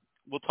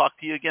we'll talk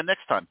to you again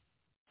next time.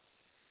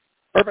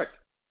 Perfect.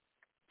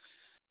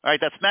 All right,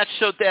 that's Matt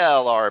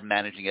Shodell, our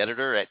managing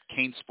editor at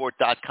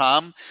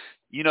CaneSport.com.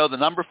 The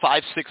number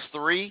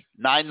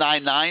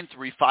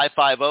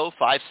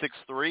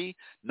 563-999-3550,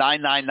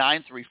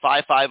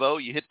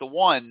 563-999-3550. You hit the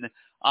 1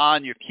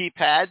 on your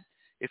keypad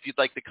if you'd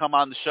like to come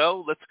on the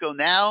show. Let's go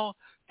now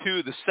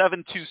to the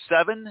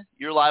 727.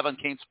 You're live on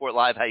CaneSport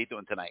Live. How you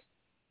doing tonight?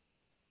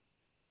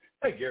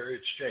 Hey, Gary,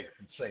 it's Jake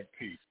from St.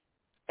 Pete.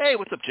 Hey,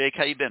 what's up, Jake?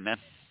 How you been, man?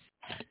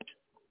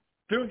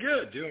 Doing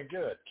good. Can't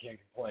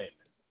complain.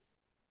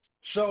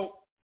 So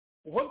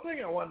one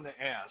thing I wanted to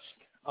ask,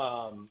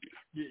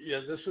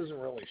 this isn't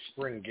really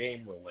spring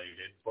game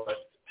related,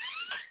 but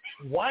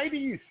why do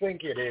you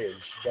think it is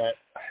that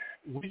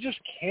we just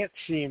can't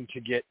seem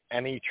to get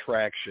any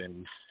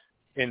traction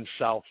in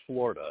South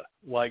Florida?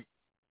 Like,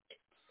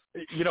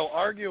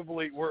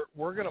 arguably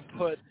we're going to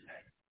put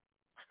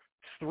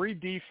 3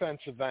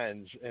 defensive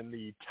ends in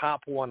the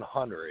top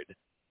 100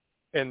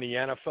 in the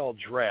NFL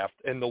draft,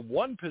 and the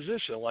one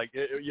position,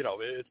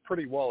 it's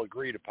pretty well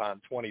agreed upon,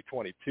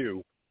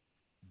 2022,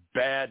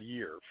 bad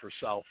year for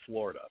South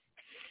Florida.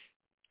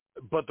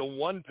 But the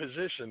one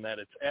position that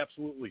it's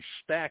absolutely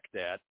stacked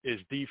at is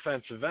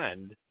defensive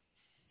end,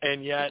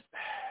 and yet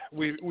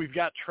we've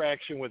got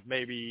traction with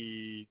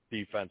maybe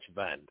defensive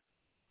end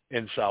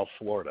in South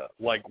Florida.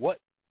 Like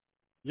what?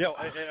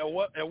 At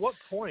what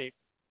point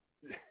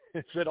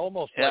is it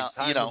almost like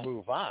time to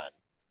move on?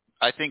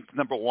 I think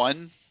number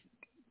one,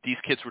 these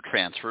kids were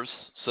transfers,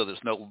 so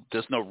there's no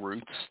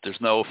roots,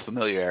 there's no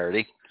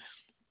familiarity.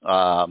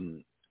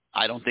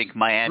 I don't think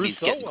Miami's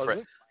Rousseau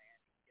getting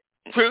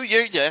True,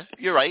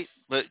 you're right.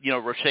 But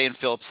Roche and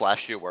Phillips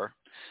last year were.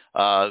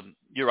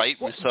 You're right.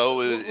 Rousseau.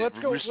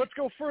 Let's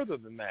go further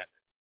than that.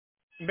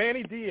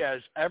 Manny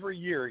Diaz, every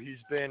year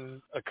he's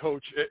been a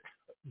coach.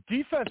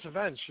 Defensive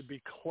ends should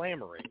be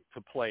clamoring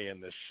to play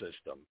in this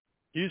system.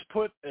 He's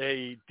put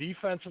a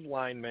defensive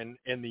lineman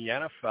in the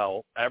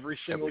NFL every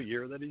single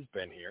year that he's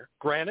been here.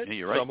 Granted,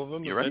 some of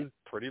them have been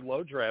pretty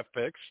low draft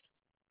picks,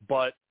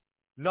 but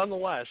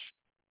nonetheless,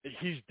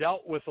 he's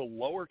dealt with a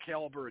lower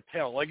caliber of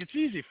talent. Like, it's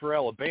easy for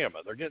Alabama.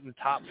 They're getting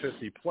top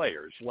 50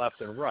 players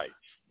left and right.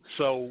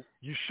 So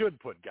you should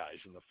put guys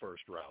in the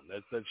first round.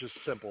 That's just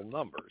simple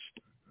numbers.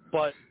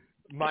 But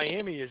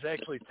Miami is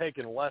actually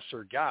taking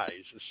lesser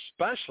guys,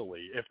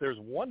 especially if there's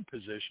one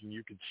position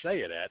you could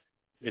say it at,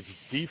 it's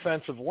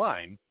defensive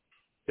line.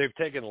 They've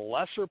taken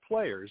lesser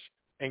players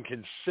and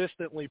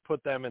consistently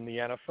put them in the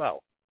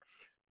NFL.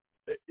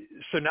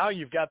 So now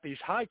you've got these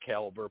high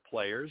caliber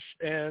players,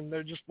 and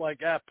they're just like,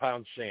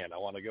 pound sand. I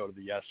want to go to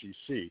the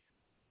SEC.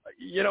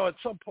 At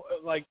some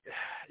point,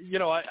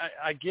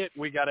 I get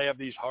we got to have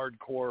these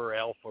hardcore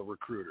alpha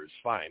recruiters.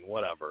 Fine,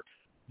 whatever.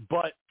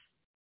 But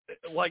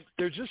like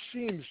there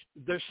seems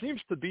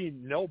to be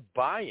no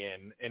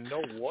buy-in and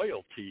no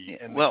loyalty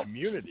in the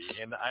community,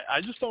 and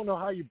I just don't know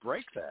how you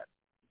break that.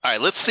 All right,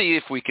 let's see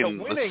if we can.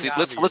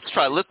 Let's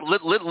try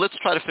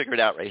to figure it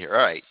out right here.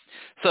 All right.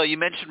 So you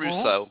mentioned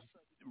Rousseau.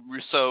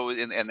 Rousseau,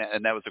 and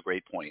that was a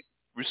great point.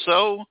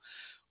 Rousseau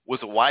was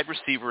a wide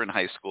receiver in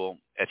high school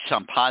at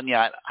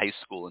Champagnat High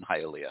School in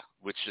Hialeah,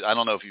 which I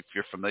don't know if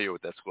you're familiar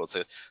with that school.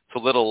 It's a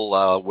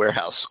little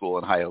warehouse school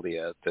in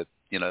Hialeah that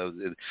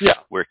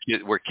where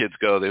kids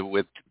go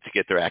to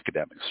get their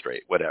academics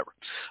straight, whatever.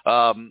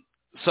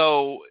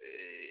 So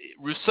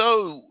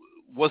Rousseau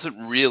wasn't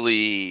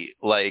really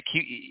like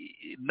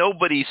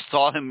nobody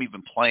saw him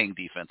even playing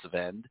defensive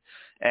end,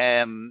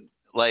 and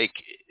like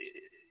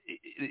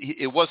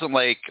it wasn't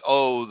like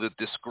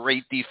this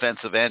great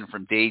defensive end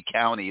from Dade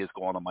County is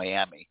going to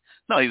Miami.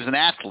 No, he was an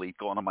athlete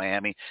going to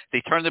Miami.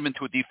 They turned him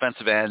into a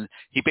defensive end.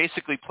 He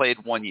basically played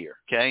 1 year.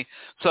 Okay,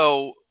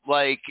 so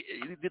like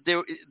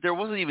there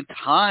wasn't even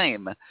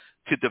time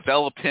to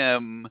develop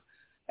him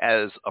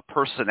as a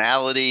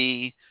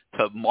personality,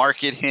 to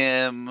market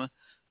him.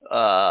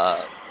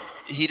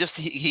 He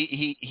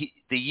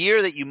the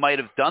year that you might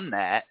have done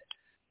that,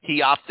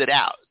 he opted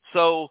out.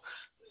 So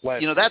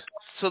that's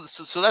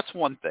so that's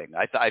one thing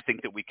I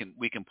think that we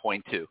can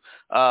point to.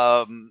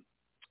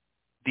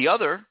 The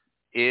other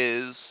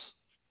is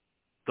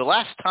the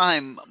last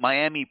time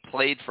Miami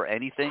played for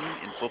anything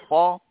in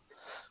football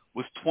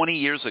was 20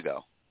 years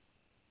ago.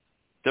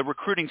 They're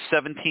recruiting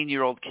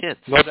 17-year-old kids.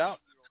 No doubt.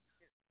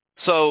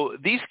 So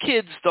these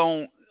kids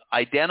don't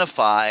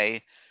identify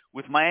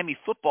with Miami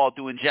football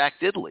doing Jack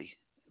Diddley,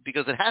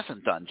 because it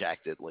hasn't done Jack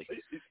Diddley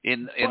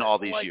in all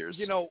these years.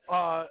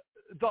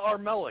 The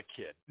Armella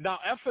kid. Now,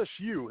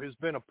 FSU has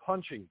been a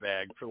punching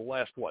bag for the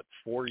last,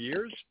 4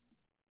 years?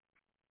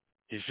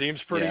 He seems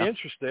pretty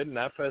interested in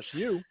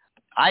FSU.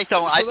 I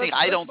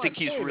don't think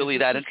he's really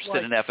that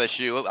interested in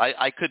FSU.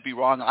 I could be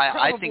wrong.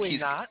 I think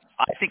he's not.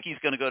 I think he's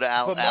going to go to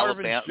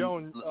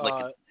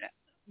Alabama.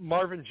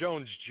 Marvin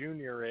Jones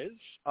Jr. is.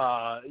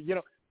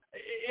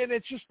 And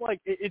it's just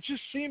like it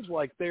just seems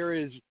like there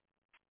is.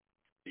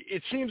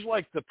 It seems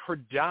like the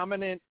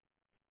predominant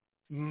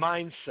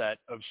mindset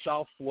of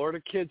South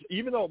Florida kids,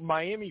 even though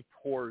Miami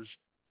pours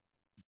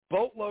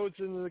boatloads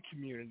into the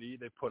community,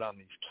 they put on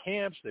these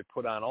camps, they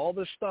put on all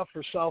this stuff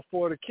for South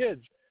Florida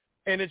kids,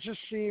 and it just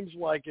seems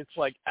like it's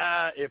like,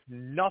 if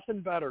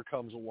nothing better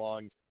comes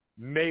along,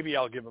 maybe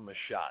I'll give them a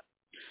shot.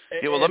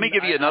 Yeah, well, let me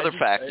give you another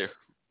factor.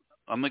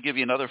 I'm going to give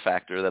you another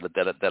factor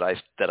that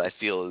I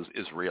feel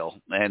is real,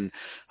 and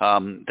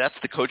that's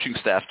the coaching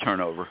staff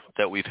turnover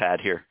that we've had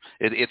here.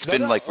 It's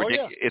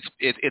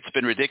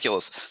been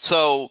ridiculous.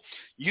 So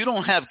you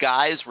don't have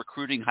guys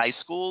recruiting high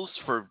schools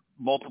for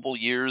multiple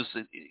years,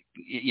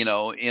 in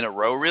a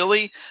row,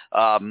 really.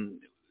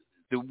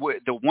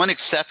 The one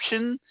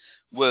exception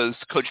was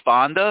Coach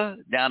Bonda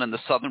down in the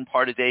southern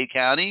part of Dade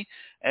County.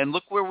 And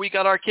look where we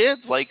got our kids.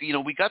 Like,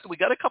 we got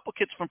a couple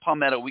kids from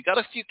Palmetto. We got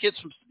a few kids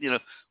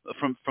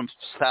from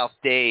South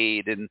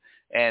Dade and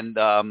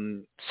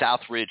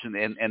Southridge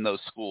and those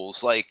schools.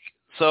 Like,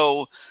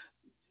 so,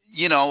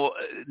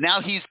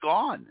 now he's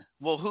gone.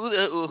 Well, who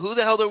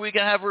the hell are we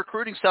going to have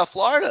recruiting South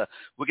Florida?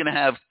 We're going to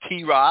have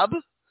T-Rob,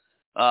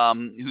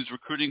 who's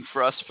recruiting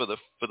for us for the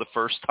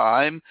first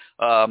time.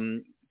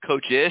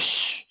 Coach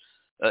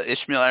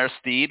Ishmael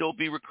Aristide will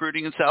be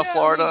recruiting in South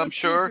Florida, I'm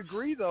sure. To a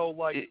degree, though,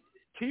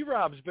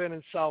 T-Rob's been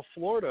in South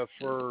Florida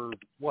for,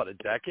 a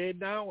decade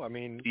now? I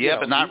mean,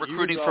 but not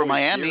recruiting for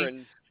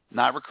Miami.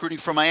 Not recruiting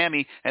for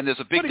Miami, and there's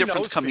a big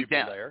difference coming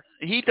down. There.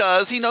 He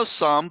does. He knows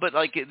some, but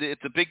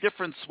it's a big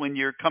difference when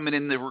you're coming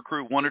in to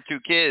recruit one or two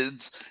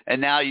kids,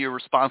 and now you're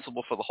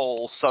responsible for the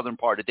whole southern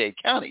part of Dade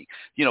County.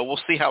 We'll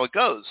see how it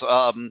goes.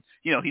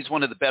 He's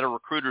one of the better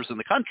recruiters in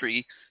the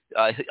country.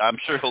 I'm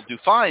sure he'll do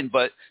fine,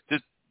 but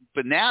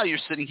now you're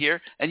sitting here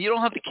and you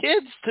don't have the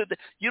kids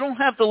you don't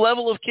have the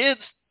level of kids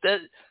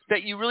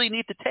that you really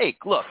need to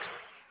take. Look,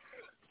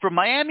 for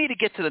Miami to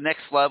get to the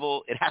next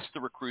level, it has to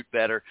recruit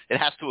better. It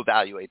has to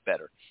evaluate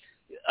better.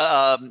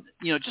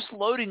 Just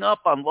loading up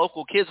on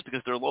local kids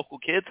because they're local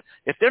kids,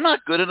 if they're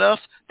not good enough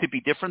to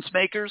be difference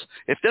makers,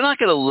 if they're not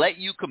going to let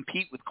you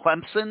compete with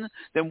Clemson,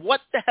 then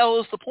what the hell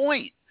is the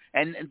point?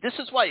 And this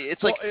is why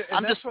it's like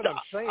I'm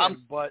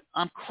saying, but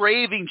I'm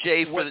craving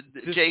for the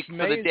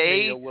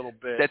day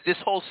that this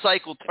whole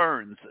cycle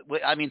turns.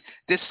 I mean,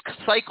 this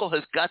cycle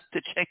has got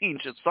to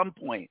change at some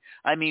point.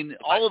 I mean,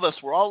 all of us,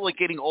 we're all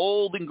getting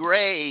old and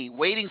gray,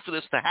 waiting for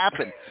this to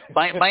happen.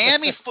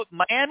 Miami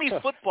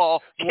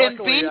football can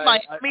be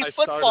Miami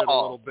football. I started a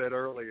little bit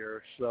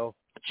earlier, so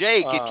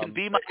Jake, it can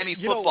be Miami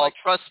football.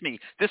 Trust me,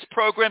 this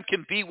program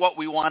can be what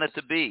we want it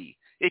to be.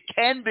 It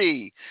can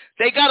be.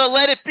 They got to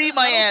let it be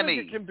Miami. I don't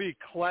think it can be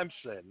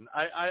Clemson.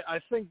 I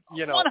think,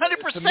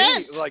 100%. To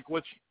me,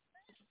 what's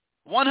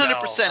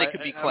 100% it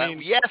could be Clemson.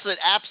 Yes, it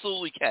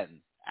absolutely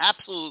can.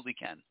 Absolutely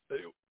can.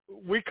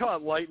 We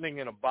caught lightning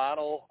in a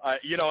bottle.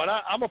 And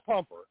I'm a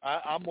pumper.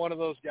 I'm one of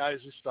those guys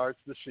who starts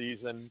the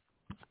season.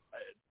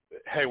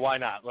 Hey, why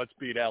not? Let's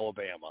beat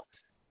Alabama.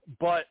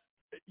 But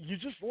you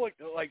just look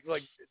like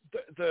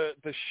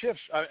the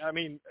shifts. I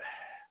mean,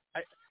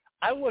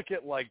 I look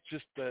at like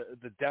just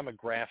the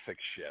demographic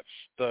shifts.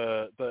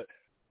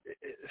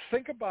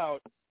 Think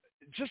about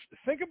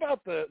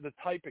the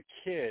type of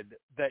kid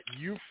that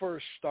you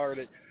first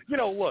started.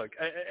 Look,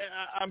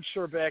 I'm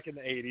sure back in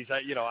the 80s,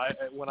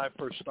 when I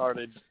first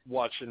started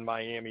watching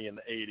Miami in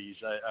the 80s,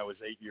 I was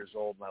 8 years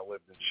old and I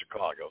lived in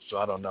Chicago. So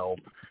I don't know,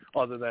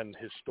 other than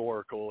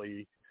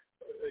historically,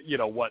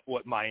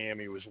 what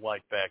Miami was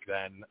like back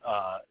then.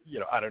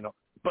 I don't know.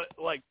 But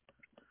like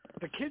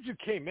the kids who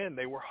came in,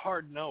 they were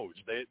hard nosed.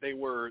 They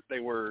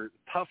were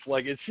tough.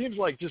 Like it seems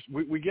like just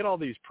we get all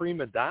these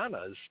prima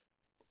donnas.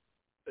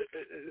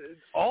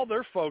 All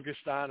they're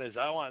focused on is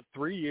I want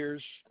 3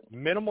 years,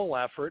 minimal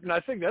effort. And I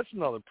think that's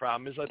another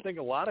problem is I think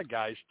a lot of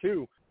guys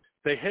too,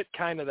 they hit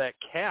kind of that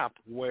cap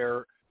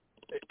where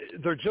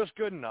they're just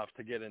good enough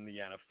to get in the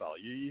NFL.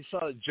 You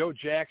saw Joe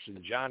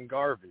Jackson, John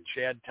Garvin,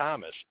 Chad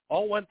Thomas,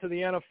 all went to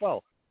the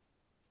NFL.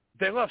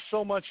 They left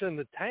so much in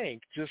the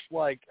tank, just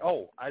like,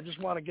 I just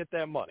want to get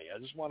that money. I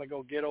just want to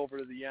go get over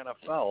to the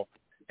NFL.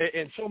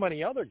 And so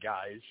many other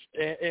guys.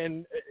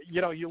 And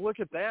you look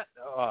at that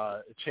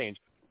change.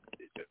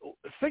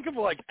 Think of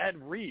like Ed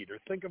Reed or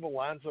think of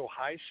Alonzo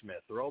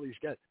Highsmith or all these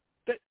guys.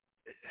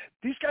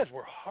 These guys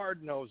were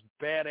hard-nosed,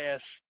 badass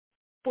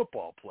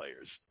football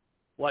players.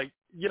 Like,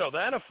 the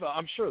NFL,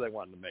 I'm sure they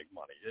wanted to make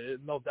money.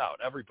 No doubt.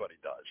 Everybody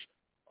does.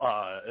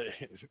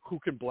 Who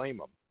can blame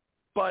them?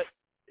 But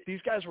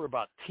these guys were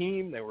about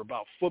team. They were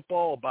about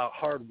football, about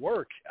hard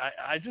work.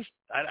 I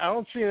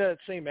don't see that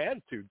same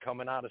attitude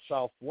coming out of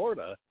South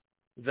Florida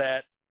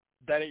that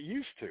it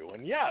used to.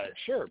 And, yeah,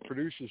 sure, it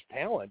produces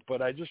talent,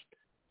 but I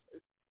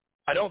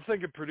don't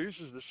think it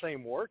produces the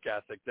same work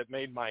ethic that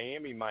made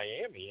Miami.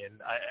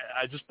 And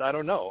I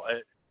don't know.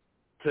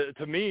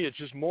 To me, it's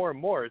just more and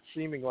more, it's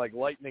seeming like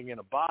lightning in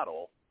a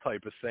bottle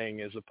type of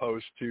thing as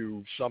opposed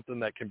to something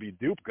that can be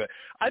duplicate.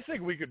 I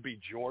think we could be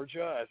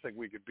Georgia. I think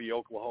we could be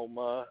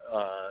Oklahoma,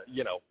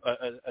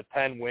 a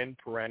 10-win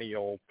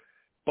perennial.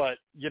 But,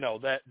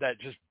 that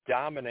just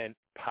dominant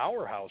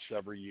powerhouse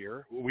every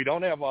year. We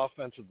don't have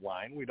offensive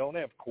line. We don't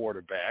have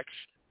quarterbacks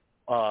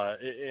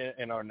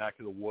in our neck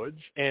of the woods.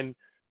 And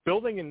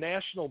building a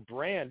national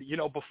brand,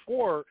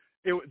 before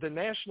the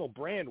national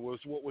brand was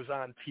what was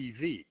on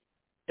TV.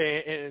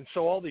 And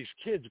so all these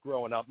kids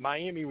growing up,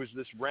 Miami was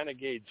this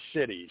renegade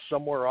city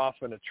somewhere off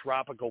in a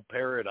tropical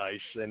paradise,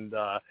 and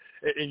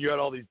you had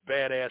all these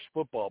badass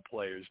football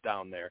players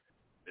down there.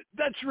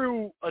 That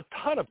drew a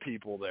ton of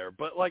people there.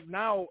 But, like,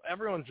 now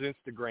everyone's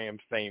Instagram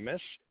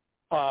famous.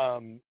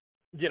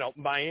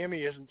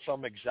 Miami isn't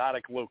some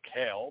exotic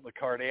locale. The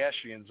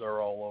Kardashians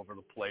are all over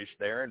the place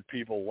there, and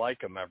people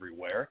like them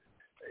everywhere.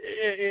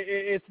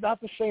 It's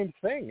not the same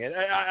thing. And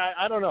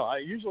I don't know.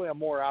 I'm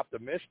more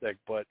optimistic,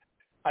 but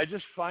I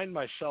just find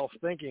myself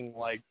thinking,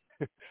 like,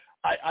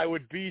 I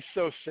would be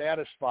so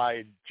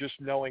satisfied just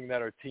knowing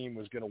that our team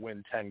was going to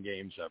win 10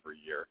 games every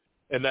year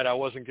and that I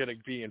wasn't going to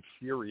be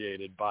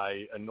infuriated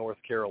by a North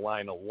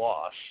Carolina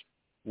loss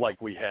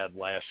like we had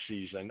last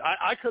season.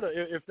 I could have,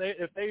 if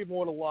they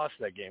would have lost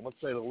that game, let's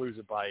say they lose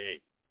it by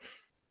 8,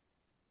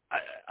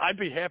 I'd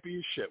be happy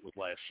as shit with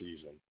last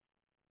season.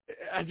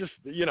 I just,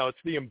 it's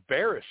the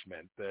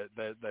embarrassment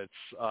that's,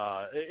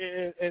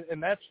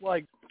 and that's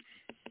like,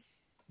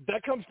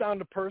 that comes down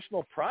to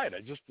personal pride. I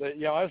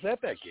was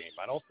at that game.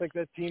 I don't think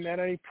that team had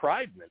any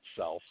pride in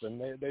itself,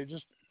 and they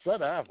just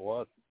said,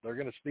 well, they're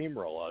going to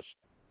steamroll us.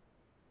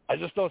 I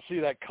just don't see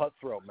that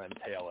cutthroat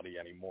mentality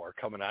anymore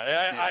coming out.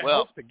 I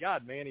hope to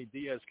God Manny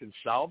Diaz can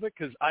solve it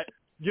because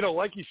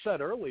like you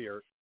said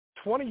earlier,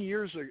 20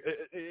 years.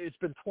 It's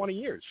been 20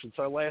 years since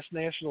our last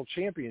national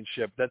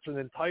championship. That's an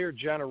entire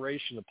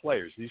generation of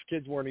players. These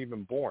kids weren't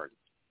even born.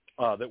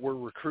 That we're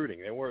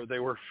recruiting. They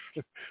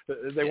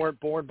weren't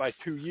born by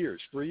 2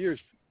 years, 3 years.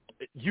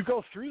 You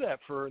go through that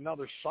for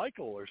another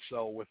cycle or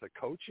so with a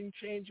coaching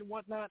change and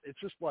whatnot. It's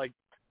just like,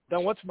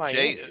 then what's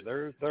Miami?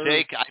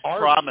 Jake, I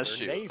promise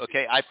you. Navy.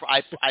 Okay,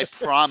 I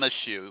promise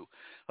you.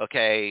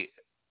 Okay,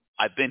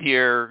 I've been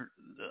here.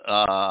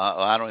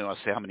 I don't even want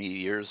to say how many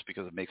years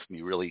because it makes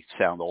me really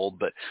sound old,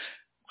 but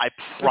I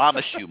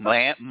promise you,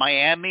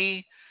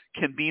 Miami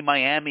can be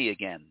Miami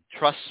again.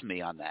 Trust me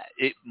on that.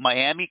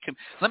 Miami can.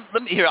 Let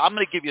me here. I'm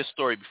going to give you a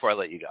story before I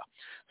let you go.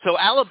 So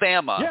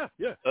Alabama.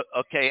 Yeah.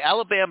 Okay,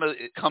 Alabama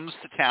comes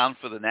to town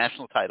for the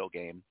national title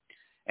game,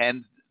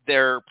 and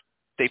where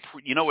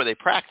they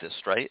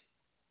practiced, right?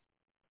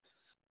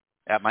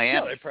 At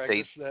Miami.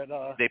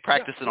 Yeah, they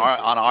practice on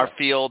our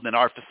field and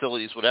our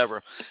facilities,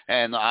 whatever.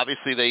 And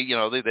obviously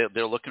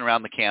they're looking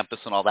around the campus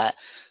and all that.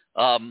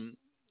 A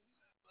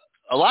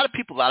lot of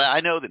people that I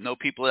know that know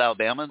people at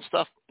Alabama and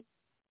stuff.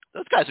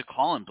 Those guys are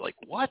calling like,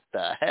 what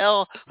the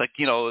hell? Like,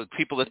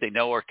 people that they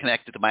know are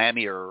connected to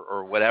Miami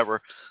or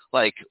whatever.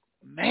 Like,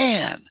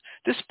 man,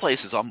 this place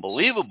is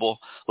unbelievable.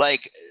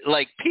 Like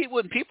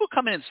when people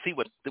come in and see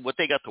what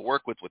they got to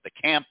work with the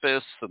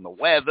campus and the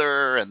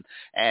weather and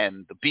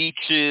the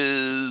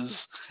beaches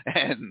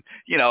and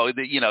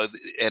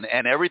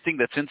and everything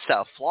that's in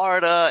South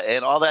Florida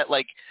and all that.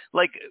 Like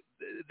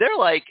they're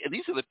like, and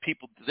these are the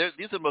people,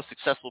 these are the most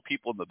successful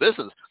people in the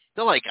business.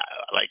 They're like,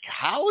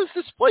 how is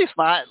this place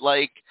not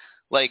like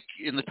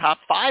in the top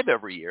 5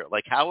 every year?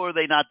 Like, how are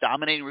they not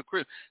dominating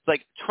recruiting?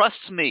 Like,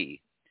 trust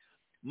me,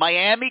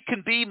 Miami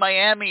can be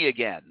Miami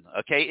again.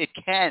 Okay, it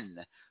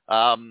can.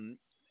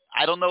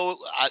 I don't know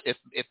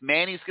if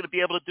Manny's going to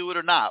be able to do it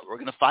or not. We're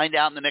going to find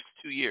out in the next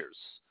 2 years.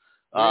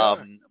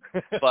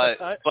 But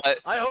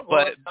I hope.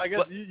 I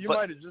guess you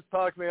might have just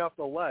talked me off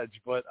the ledge,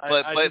 but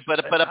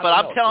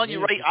I'm telling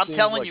you right. I'm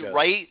telling you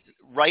right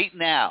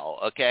now.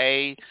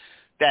 Okay,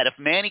 that if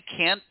Manny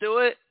can't do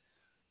it,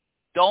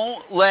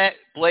 don't let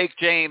Blake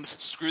James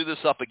screw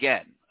this up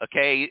again.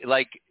 Okay,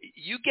 like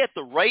you get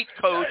the right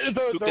coach who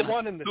can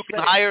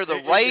hire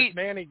the right. If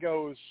Manny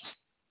goes.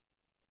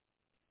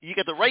 You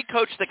get the right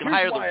coach that can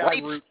hire the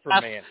right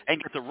staff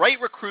and get the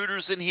right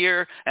recruiters in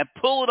here and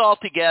pull it all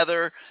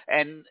together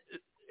and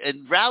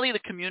rally the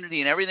community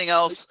and everything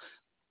else.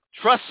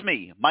 Trust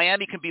me,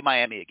 Miami can be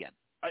Miami again.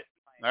 All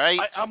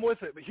right? I'm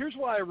with it. But here's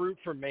why I root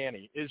for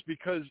Manny is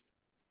because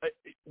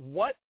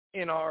what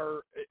in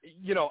our,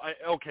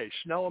 okay,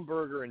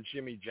 Schnellenberger and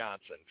Jimmy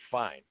Johnson,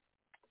 fine.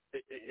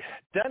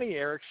 Denny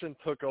Erickson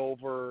took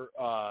over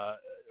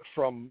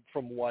from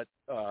what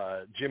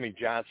Jimmy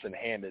Johnson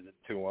handed it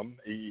to him.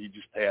 He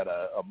just had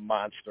a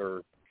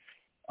monster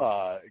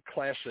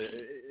class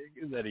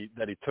that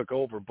he took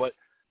over. But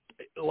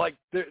like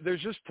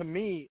there's just, to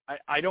me,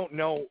 I don't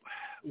know.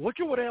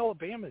 Look at what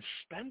Alabama's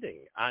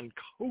spending on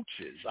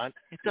coaches.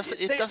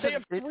 They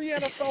have 3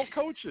 NFL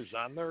coaches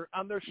on their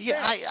staff.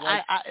 Yeah,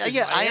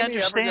 I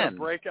understand. Ever gonna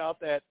break out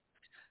that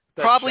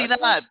Probably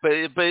not,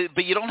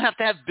 but you don't have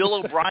to have Bill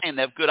O'Brien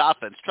to have good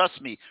offense. Trust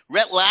me,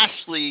 Rhett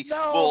Lashley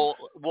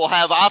will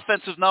have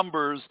offensive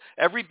numbers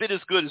every bit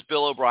as good as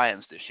Bill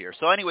O'Brien's this year.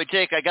 So anyway,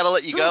 Jake, I got to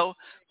let you go,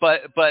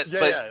 but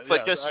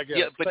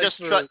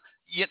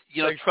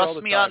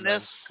trust me on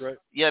this.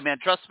 Yeah, man,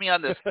 trust me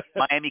on this.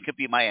 Miami could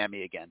be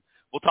Miami again.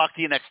 We'll talk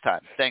to you next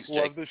time. Thanks,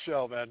 Jake. Love the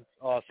show, man.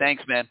 Awesome.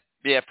 Thanks, man.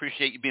 Yeah,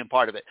 appreciate you being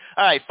part of it.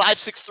 All right,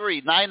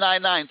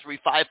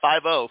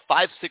 563-999-3550,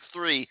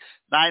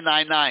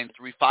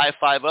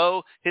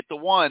 563-999-3550. Hit the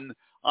 1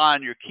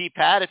 on your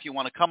keypad if you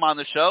want to come on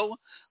the show.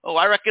 Oh,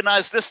 I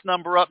recognize this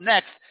number up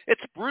next.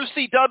 It's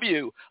Brucey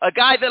W., a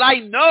guy that I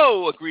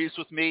know agrees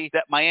with me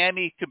that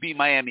Miami could be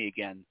Miami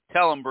again.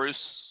 Tell him, Bruce.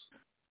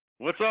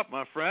 What's up,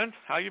 my friend?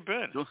 How you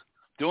been?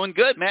 Doing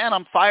good, man.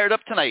 I'm fired up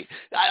tonight.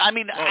 I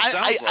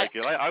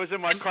was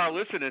in my car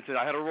listening to it.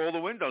 I had to roll the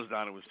windows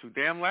down. It was too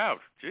damn loud.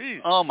 Jeez.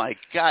 Oh my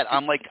God.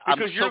 I'm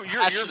so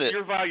passionate.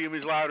 Your volume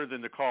is louder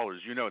than the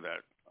callers. You know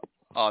that.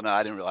 Oh no,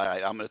 I didn't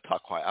realize. I'm going to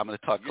talk quiet. I'm going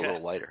to talk a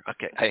little lighter.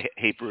 Okay.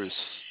 Hey, Bruce.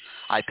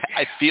 I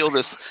feel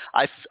this.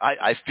 I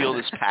feel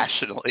this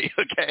passionately.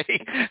 Okay,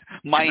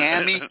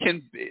 Miami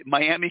can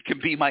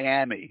be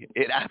Miami.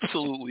 It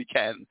absolutely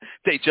can.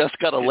 They just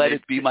got to let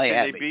it be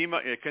Miami.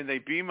 Can they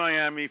be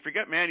Miami?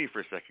 Forget Manny for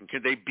a second.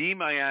 Can they be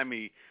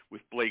Miami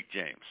with Blake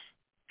James?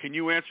 Can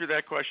you answer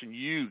that question?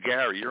 You,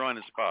 Gary, you're on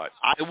the spot.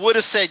 I would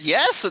have said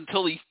yes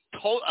until he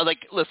told.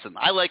 Listen,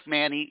 I like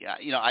Manny.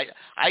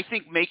 I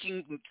think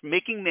making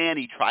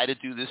Manny try to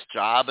do this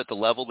job at the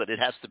level that it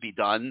has to be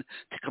done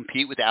to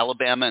compete with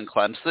Alabama and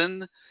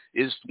Clemson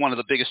is one of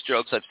the biggest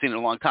jokes I've seen in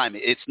a long time.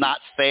 It's not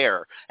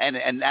fair,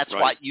 and that's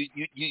why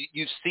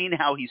you've seen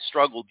how he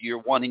struggled year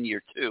 1 and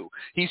year 2.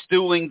 He's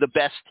doing the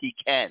best he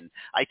can.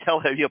 I tell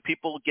him,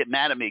 people get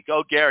mad at me.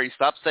 Go, Gary,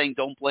 stop saying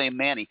don't blame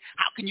Manny.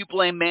 How can you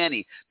blame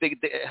Manny?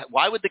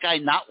 Why would the guy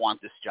not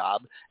want this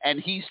job? And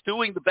he's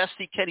doing the best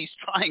he can. He's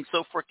trying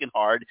so freaking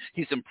hard.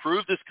 He's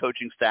improved his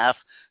coaching staff.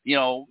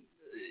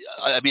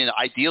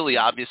 Ideally,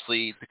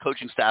 obviously, the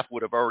coaching staff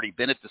would have already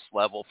been at this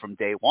level from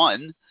day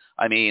one.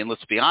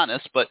 Let's be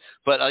honest, but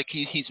like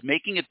he's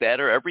making it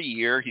better every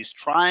year. He's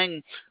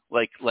trying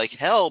like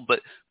hell,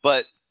 but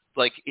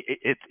like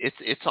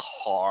it's a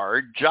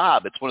hard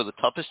job. It's one of the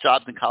toughest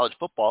jobs in college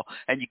football,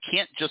 and you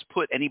can't just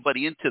put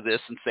anybody into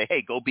this and say,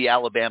 "Hey, go be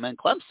Alabama and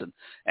Clemson."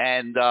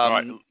 And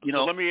right.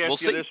 So let me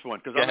ask you this one,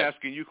 because I'm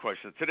asking you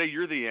questions today.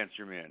 You're the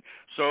answer man.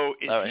 So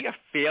is he a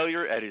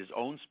failure at his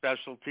own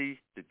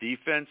specialty, the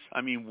defense?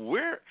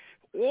 Where?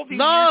 All these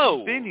years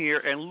he's been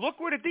here, and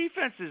look where the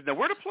defense is now.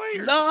 Where are the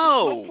players?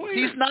 No,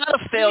 he's not a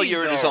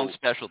failure in his own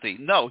specialty.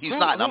 No, he's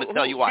not. And I'm going to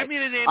tell you why. Give me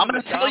the name I'm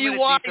going to tell you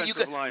why.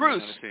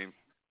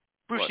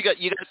 Bruce,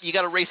 you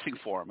got a racing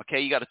form, okay?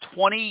 You got a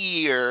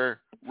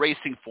 20-year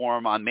racing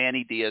form on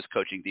Manny Diaz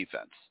coaching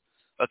defense,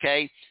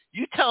 okay?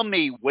 You tell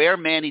me where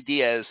Manny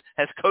Diaz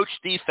has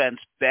coached defense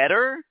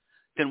better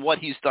than what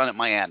he's done at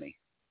Miami.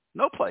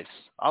 No place.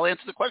 I'll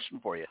answer the question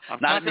for you. I'm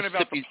talking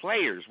about the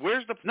players.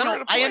 Where's the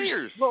players?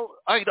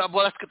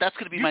 That's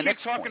going to be my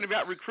next point. You keep talking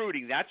about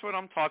recruiting. That's what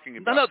I'm talking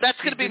about. No, that's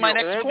going to be my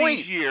next point. All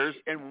these years,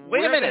 and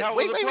wait a minute. The hell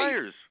are the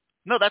players?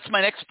 No, that's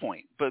my next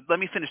point. But let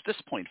me finish this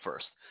point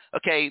first.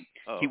 Okay,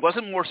 He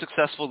wasn't more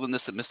successful than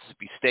this at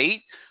Mississippi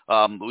State,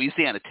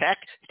 Louisiana Tech,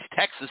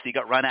 Texas. He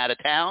got run out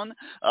of town.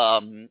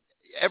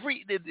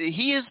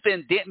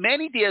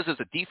 Manny Diaz as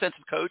a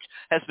defensive coach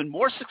has been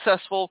more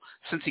successful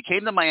since he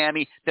came to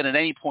Miami than at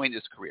any point in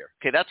his career.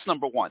 Okay, that's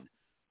number one.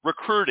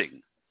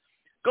 Recruiting.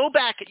 Go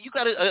back. You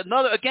got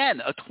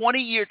a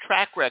 20-year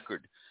track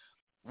record.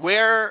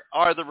 Where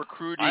are the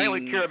recruiting? I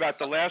only care about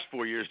the last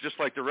 4 years, just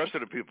like the rest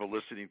of the people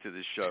listening to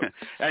this show.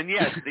 And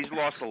yes, he's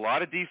lost a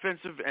lot of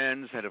defensive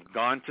ends that have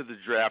gone to the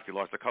draft. He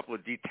lost a couple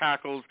of D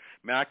tackles,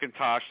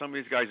 McIntosh, some of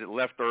these guys that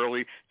left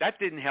early. That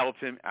didn't help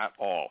him at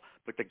all.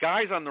 But the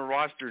guys on the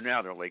roster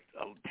now, they're like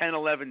 10,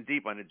 11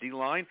 deep on the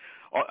D-line.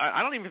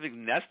 I don't even think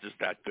Nestor's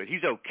that good.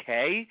 He's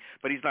okay,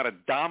 but he's not a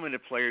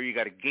dominant player. You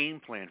got a game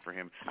plan for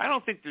him. I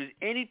don't think there's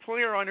any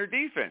player on their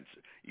defense.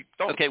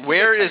 Okay,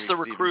 where is the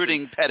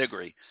recruiting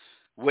pedigree?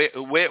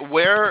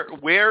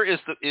 Where is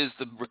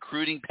the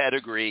recruiting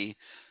pedigree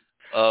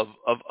of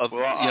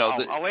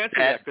I'll answer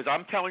that because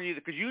I'm telling you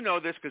because you know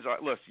this because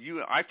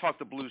listen, I talk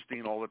to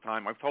Bluestein all the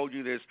time. I've told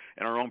you this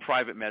in our own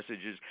private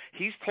messages.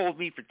 He's told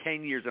me for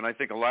 10 years, and I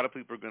think a lot of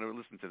people are going to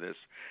listen to this.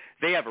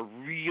 They have a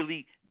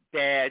really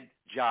bad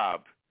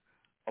job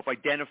of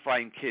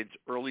identifying kids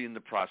early in the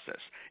process.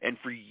 And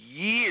for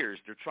years,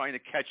 they're trying to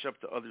catch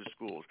up to other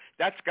schools.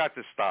 That's got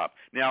to stop.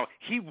 Now,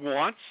 he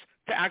wants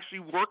to actually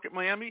work at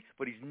Miami,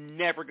 but he's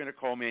never going to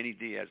call Manny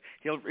Diaz.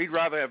 He'd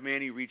rather have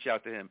Manny reach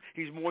out to him.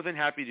 He's more than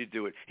happy to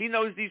do it. He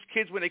knows these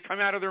kids when they come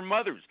out of their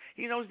mothers.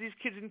 He knows these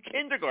kids in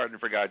kindergarten,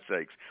 for God's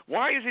sakes.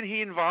 Why isn't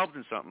he involved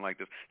in something like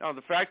this? Now,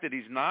 the fact that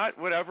he's not,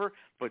 whatever,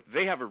 but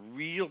they have a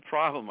real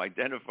problem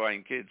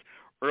identifying kids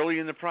early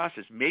in the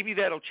process. Maybe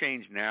that'll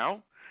change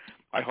now.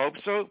 I hope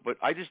so, but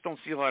I just don't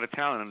see a lot of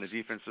talent on the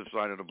defensive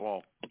side of the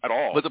ball at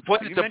all. But the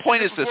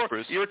point is this,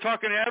 Bruce. You were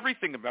talking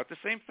everything about the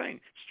same thing.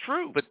 It's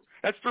true. But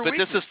that's for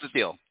weakness. This is the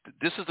deal.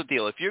 This is the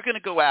deal. If you're going to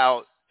go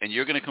out and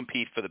you're going to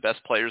compete for the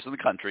best players in the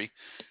country,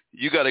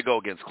 you got to go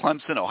against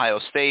Clemson,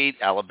 Ohio State,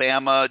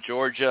 Alabama,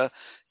 Georgia.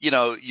 You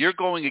know, you're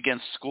going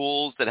against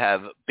schools that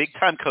have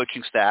big-time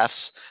coaching staffs,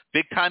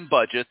 big-time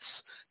budgets.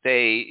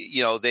 They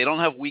don't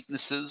have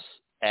weaknesses,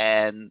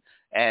 and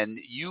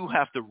you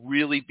have to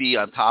really be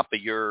on top of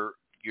your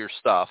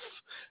stuff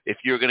if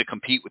you're going to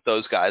compete with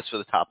those guys for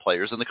the top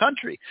players in the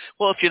country.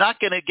 Well, if you're not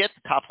going to get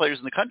the top players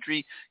in the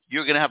country,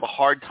 you're going to have a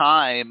hard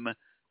time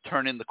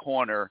turning the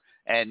corner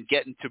and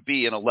getting to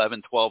be an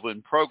 11,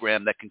 12-win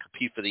program that can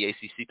compete for the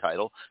ACC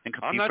title and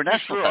compete for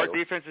national titles. titles. Our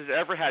defense has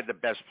ever had the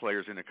best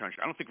players in the country.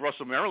 I don't think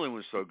Russell Maryland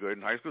was so good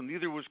in high school.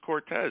 Neither was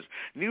Cortez.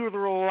 Neither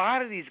were a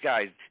lot of these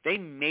guys. They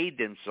made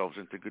themselves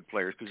into good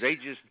players because they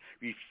just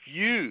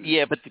refused.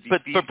 Yeah, but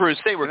Bruce,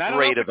 they were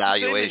great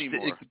evaluations.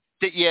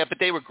 Yeah, but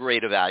they were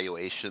great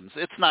evaluations.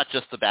 It's not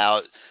just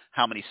about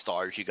how many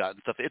stars you got and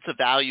stuff. It's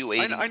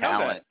evaluating I know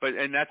talent. That,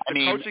 and that's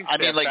the coaching staff.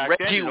 I mean, like back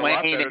Reggie then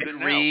Wayne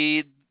and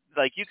Reed.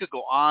 Like you could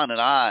go on and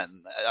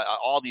on.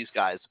 All these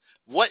guys.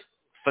 What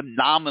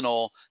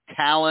phenomenal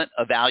talent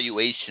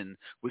evaluation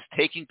was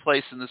taking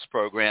place in this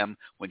program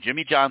when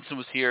Jimmy Johnson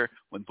was here,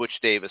 when Butch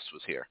Davis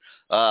was here.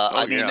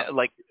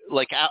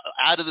 Like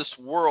out of this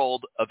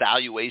world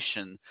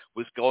evaluation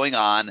was going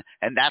on,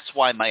 and that's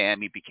why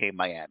Miami became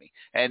Miami.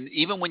 And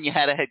even when you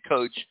had a head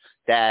coach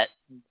that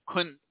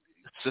couldn't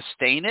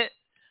sustain it,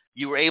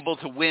 you were able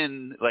to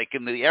win, like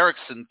in the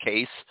Erickson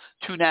case,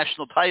 2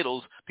 national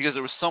titles because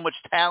there was so much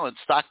talent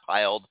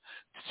stockpiled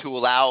to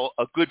allow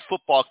a good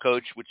football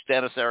coach, which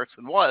Dennis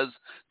Erickson was,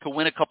 to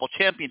win a couple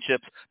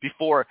championships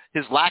before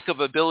his lack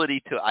of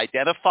ability to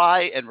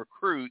identify and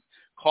recruit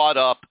caught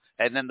up,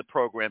 and then the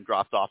program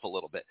dropped off a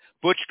little bit.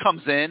 Butch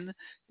comes in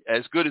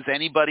as good as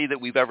anybody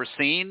that we've ever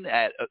seen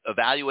at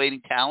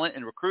evaluating talent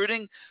and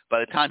recruiting.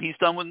 By the time he's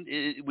done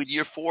with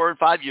year 4 and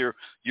 5,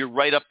 you're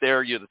right up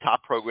there. You're the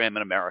top program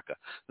in America.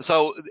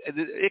 So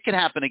it can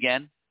happen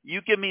again.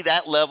 You give me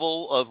that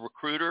level of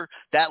recruiter,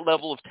 that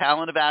level of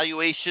talent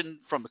evaluation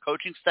from the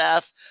coaching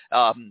staff,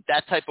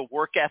 that type of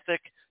work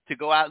ethic to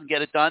go out and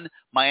get it done,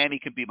 Miami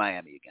can be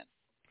Miami again.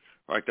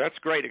 All right, that's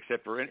great.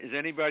 Except for, is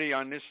anybody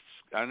on this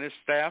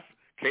staff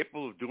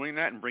capable of doing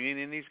that and bringing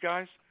in these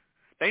guys?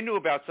 They knew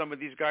about some of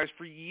these guys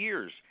for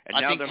years,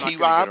 and now they're not going to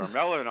get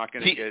Armella. They're not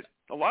going to get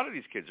a lot of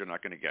these kids. Are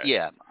not going to get.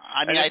 Yeah,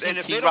 I mean,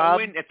 if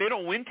they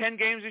don't win 10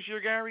 games this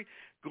year, Gary,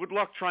 good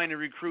luck trying to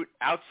recruit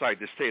outside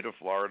the state of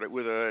Florida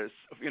with a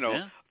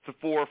the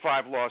 4 or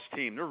 5 loss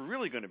team. They're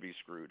really going to be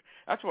screwed.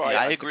 That's why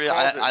I agree.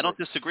 I don't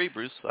disagree,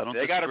 Bruce.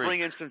 They got to bring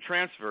in some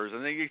transfers,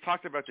 and then you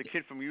talked about the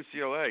kid from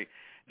UCLA.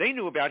 They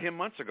knew about him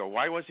months ago.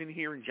 Why wasn't he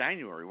here in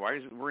January?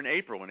 We're in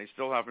April, and they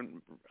still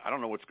haven't. I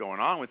don't know what's going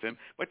on with him,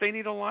 but they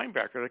need a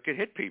linebacker that could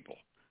hit people.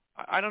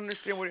 I don't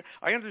understand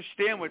I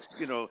understand what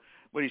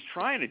he's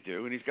trying to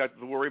do, and he's got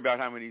to worry about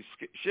how many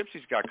ships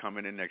he's got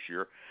coming in next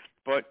year.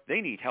 But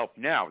they need help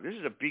now. This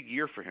is a big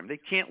year for him. They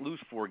can't lose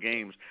 4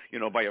 games,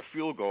 by a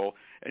field goal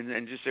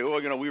and just say,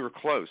 we were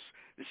close.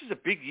 This is a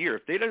big year.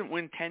 If they don't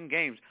win 10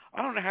 games,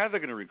 I don't know how they're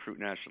going to recruit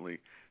nationally.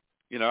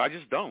 I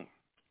just don't.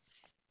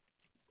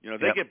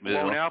 They get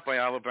blown out by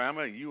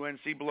Alabama,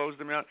 UNC blows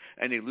them out,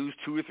 and they lose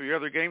 2 or 3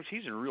 other games.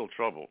 He's in real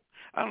trouble.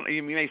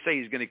 They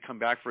say he's going to come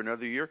back for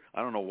another year.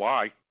 I don't know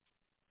why.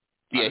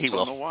 Yeah, he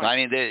will. I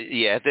mean,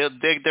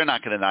 they're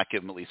not going to not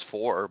give him at least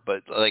 4.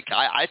 But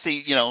I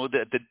think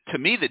to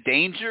me the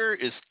danger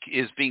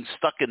is being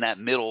stuck in that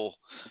middle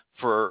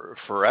for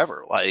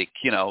forever. 8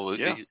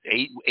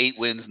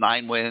 wins,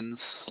 9 wins.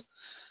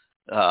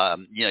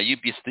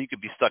 you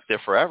could be stuck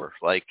there forever.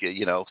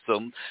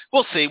 So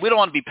we'll see. We don't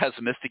want to be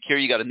pessimistic here.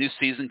 You got a new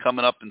season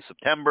coming up in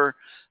September.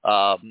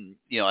 I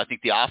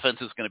think the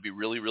offense is going to be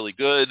really, really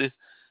good.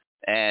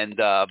 And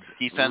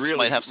defense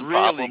might have some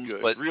problems.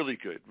 But really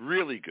good.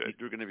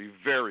 They're going to be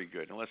very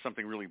good, unless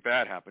something really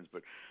bad happens.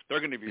 But they're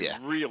going to be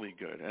really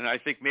good. And I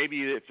think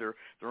maybe if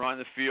they're on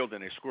the field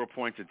and they score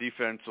points, the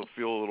defense will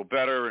feel a little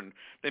better, and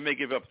they may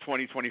give up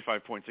 20,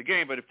 25 points a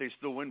game. But if they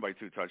still win by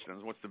 2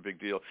 touchdowns, what's the big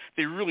deal?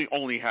 They really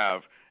only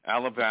have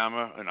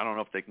Alabama, and I don't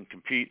know if they can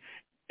compete,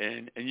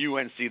 and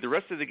UNC. The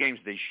rest of the games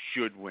they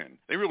should win.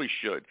 They really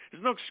should.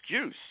 There's no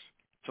excuse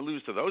to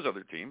lose to those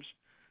other teams.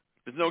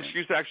 There's no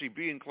excuse to actually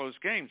be in close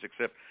games,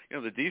 except,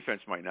 the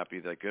defense might not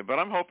be that good. But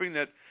I'm hoping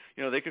that,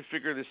 they can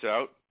figure this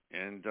out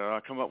and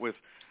come up with,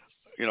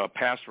 a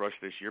pass rush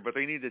this year. But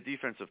they need the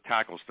defensive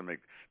tackles to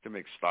make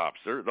stops.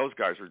 Those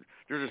guys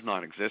they're just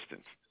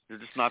non-existent. They're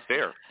just not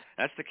there.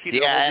 That's the key to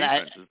the whole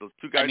defense. Is those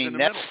two guys in the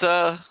middle.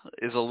 Nets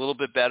is a little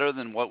bit better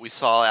than what we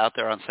saw out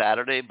there on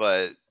Saturday,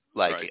 but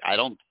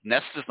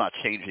Nets is not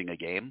changing a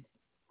game.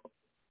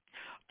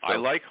 So. I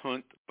like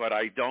Hunt, but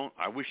I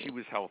wish he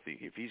was healthy.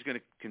 If he's going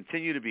to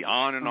continue to be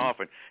on and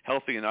off and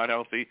healthy and not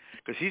healthy,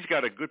 because he's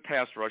got a good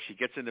pass rush, he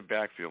gets in the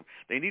backfield.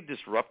 They need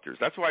disruptors.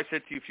 That's why I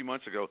said to you a few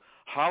months ago,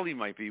 Holly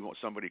might be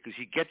somebody because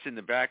he gets in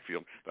the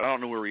backfield, but I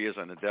don't know where he is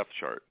on the depth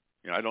chart.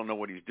 I don't know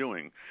what he's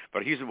doing,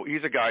 but he's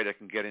a guy that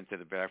can get into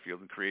the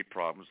backfield and create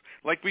problems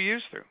like we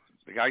used to.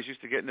 The guys used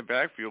to get in the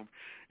backfield,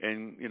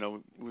 and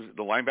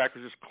the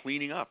linebackers just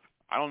cleaning up.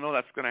 I don't know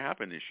that's going to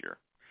happen this year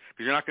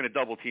because you're not going to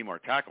double team our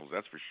tackles.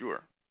 That's for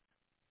sure.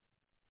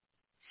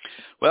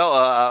 Well,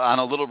 on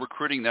a little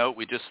recruiting note,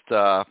 we just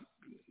got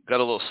a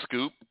little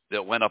scoop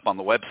that went up on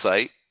the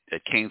website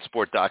at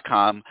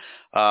CaneSport.com.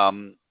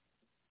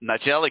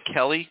 Nigella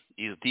Kelly,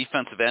 he's a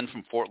defensive end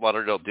from Fort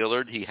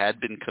Lauderdale-Dillard. He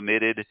had been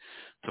committed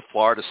to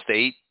Florida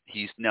State.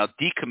 He's now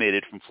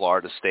decommitted from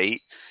Florida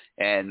State,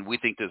 and we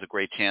think there's a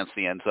great chance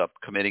he ends up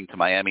committing to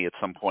Miami at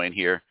some point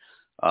here.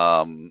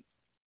 So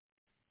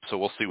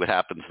we'll see what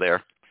happens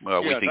there. We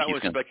think that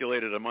was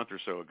speculated a month or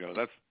so ago.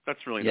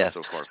 That's really not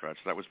so far-fetched.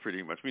 That was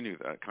pretty much, we knew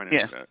that, kind of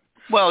knew that.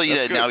 Well,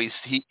 now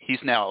he's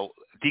now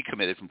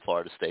decommitted from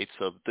Florida State,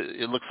 so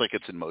it looks like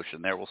it's in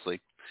motion there. We'll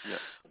see. Yeah.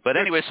 But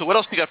anyway, so what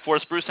else you got for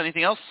us, Bruce?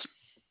 Anything else?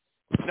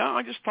 No,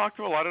 I just talked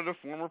to a lot of the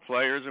former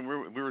players, and we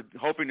were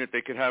hoping that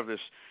they could have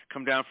this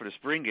come down for the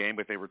spring game,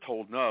 but they were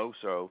told no.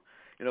 So,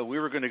 we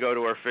were going to go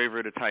to our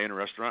favorite Italian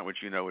restaurant,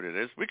 which you know what it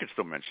is. We could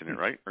still mention it,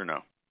 right? Or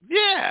no?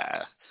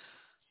 Yeah.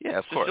 Yeah,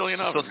 of course.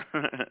 Sicilian oven.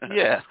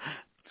 Yeah.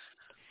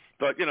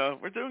 But,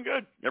 we're doing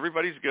good.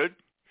 Everybody's good.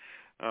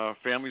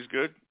 Family's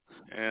good.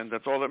 And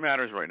that's all that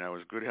matters right now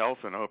is good health,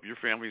 and I hope your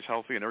family's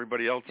healthy and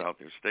everybody else out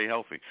there stay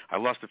healthy. I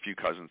lost a few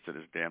cousins to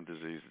this damn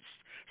disease.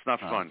 It's not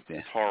fun.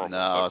 It's horrible.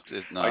 No,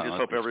 I just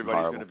hope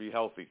everybody's going to be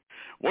healthy.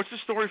 What's the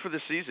story for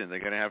the season? They're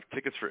going to have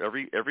tickets for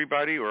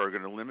everybody, or are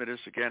going to limit us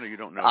again, or you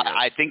don't know yet?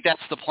 I think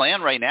that's the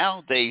plan right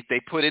now. They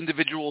put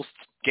individual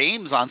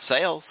games on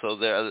sale, so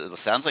it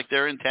sounds like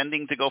they're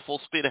intending to go full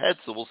speed ahead,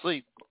 so we'll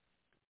see.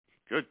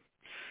 Good.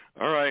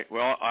 All right.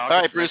 Well,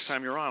 Bruce. Next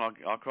time you're on,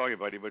 I'll call you,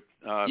 buddy. But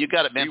you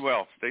got it, man. Be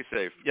well. Stay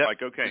safe. Yep. Bye.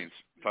 Go Canes.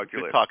 Talk to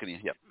you later. Good talking to you.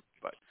 Yep.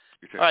 Bye.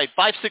 All right,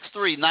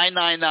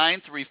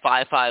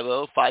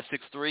 563-999-3550,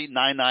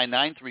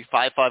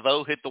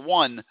 563-999-3550. Hit the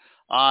 1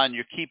 on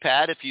your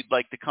keypad if you'd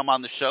like to come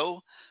on the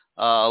show.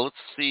 Let's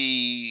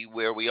see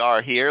where we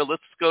are here.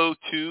 Let's go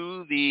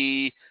to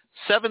the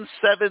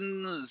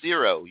 770.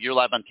 You're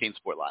live on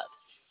CaneSport Live.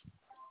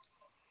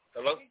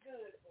 Hello?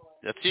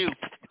 That's you.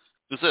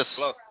 Who's this?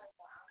 Hello?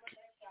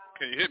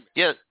 Can you hear me?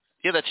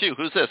 Yeah, that's you.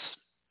 Who's this?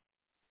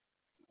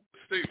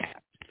 Steve.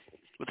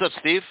 What's up,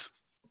 Steve?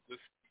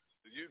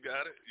 You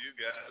got it.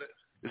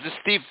 Is this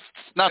Steve?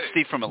 Not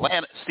Steve from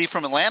Atlanta. Steve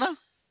from Atlanta?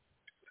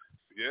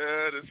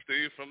 Yeah, this is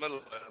Steve from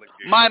Atlanta.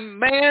 My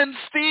man,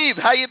 Steve.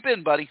 How you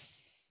been, buddy?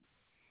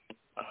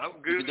 I'm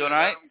good. You doing all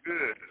right? I'm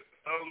good.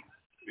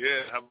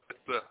 Yeah. How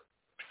about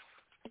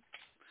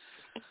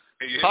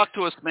Talk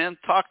to us, man.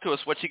 Talk to us.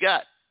 What you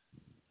got?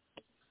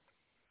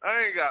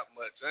 I ain't got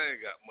much.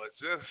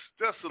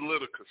 Just a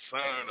little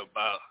concern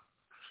about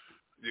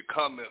your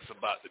comments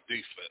about the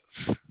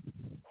defense.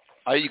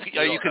 Are you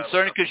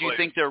concerned because you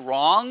think they're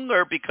wrong,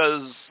 or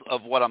because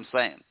of what I'm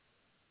saying?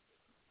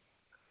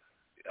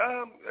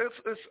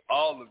 It's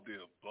all of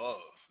the above.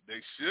 They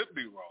should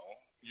be wrong.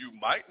 You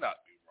might not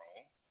be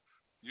wrong.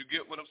 You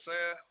get what I'm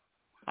saying?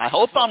 I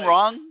hope I'm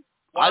wrong.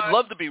 I'd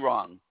love to be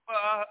wrong.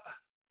 Well,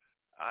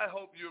 I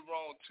hope you're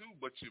wrong too,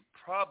 but you're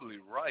probably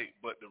right.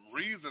 But the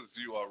reasons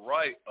you are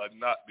right are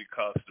not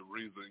because the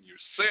reason you're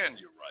saying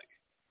you're right.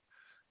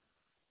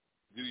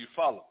 Do you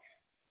follow me?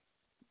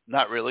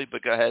 Not really,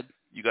 but go ahead.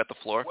 You got the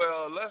floor.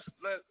 Well,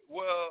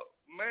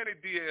 Manny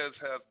Diaz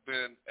has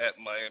been at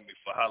Miami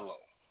for how long?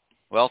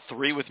 Well,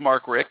 3 with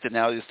Mark Richt, and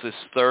now this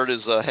third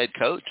as a head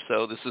coach,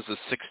 so this is his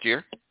 6th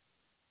year.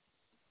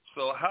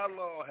 So how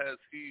long has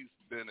he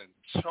been in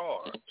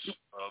charge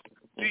of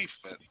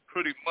defense?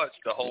 Pretty much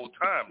the whole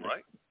time,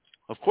 right?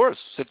 Of course,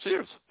 6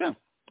 years, yeah.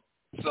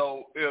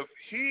 So if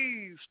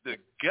he's the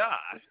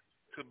guy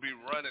to be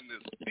running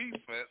this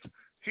defense,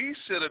 he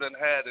should have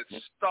had it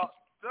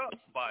stocked up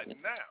by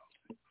now.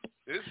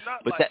 It's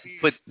not in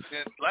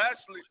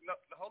Lashley. No,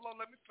 hold on,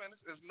 let me finish.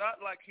 It's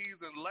not like he's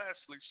in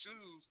Lashley's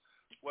shoes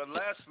where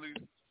Lashley's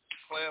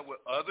playing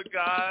with other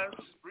guys,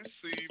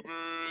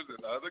 receivers,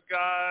 and other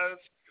guys,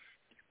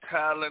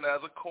 talent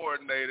as a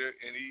coordinator,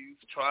 and he's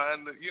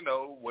trying to,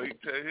 wait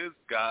till his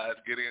guys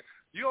get in.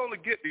 You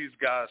only get these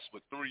guys for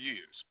 3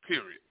 years,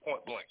 period,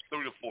 point blank,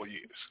 3 to 4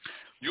 years.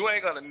 You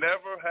ain't going to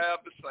never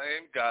have the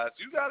same guys.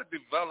 You got to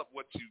develop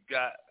what you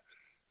got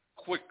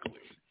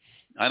quickly.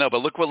 I know,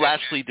 but look what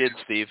Lashley did,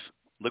 Steve.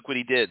 Look what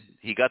he did.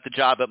 He got the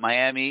job at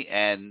Miami,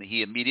 and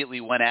he immediately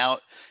went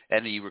out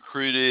and he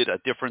recruited a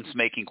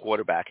difference-making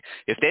quarterback.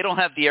 If they don't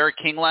have De'Aaron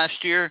King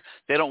last year,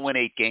 they don't win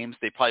 8 games.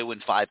 They probably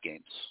win 5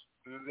 games.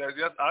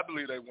 Yes, I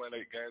believe they win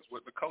 8 games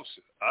with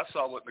Nicosia. I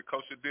saw what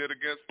Nicosia did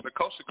against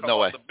Nicosia. No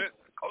way.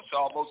 Nicosia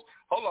almost.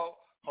 Hold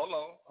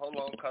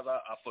on, because I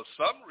for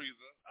some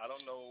reason I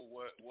don't know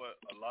what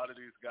a lot of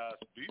these guys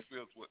beef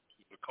is with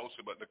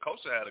Nicosia, but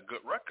Nicosia had a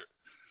good record.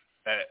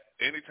 At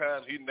any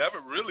time, he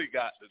never really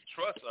got the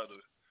trust of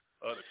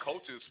the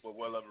coaches for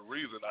whatever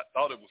reason. I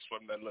thought it was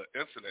from that little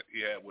incident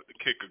he had with the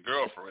kicker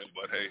girlfriend,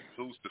 but hey,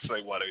 who's to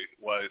say why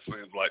it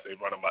seems like they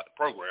run him out the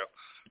program?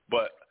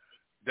 But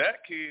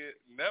that kid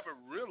never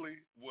really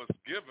was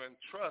given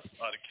trust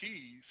or the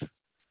keys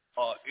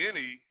or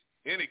any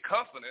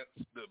confidence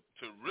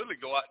to really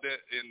go out there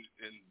and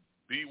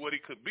be what he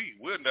could be.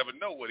 We'll never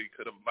know what he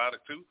could have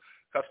amounted to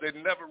because they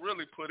never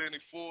really put any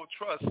full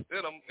trust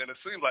in him, and it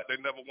seemed like they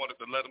never wanted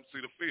to let him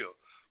see the field.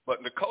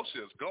 But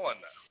Nicosia is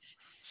gone now.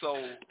 So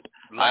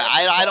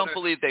I don't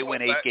believe they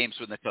win 8 games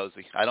with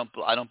Nicosia. I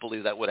don't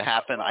believe that would have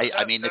happened.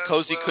 I mean,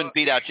 Nicosia couldn't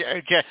beat out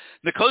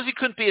Nicosia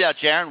couldn't beat out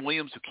Jaron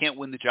Williams, who can't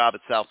win the job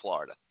at South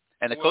Florida.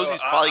 And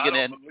Nicosia's probably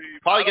going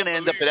to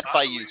end up at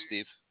FIU,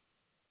 Steve.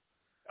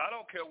 I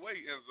don't care where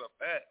he ends up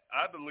at.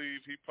 I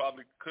believe he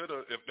probably could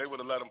have, if they would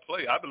have let him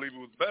play. I believe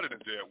he was better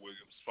than Jared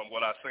Williams from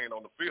what I've seen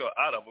on the field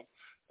out of him.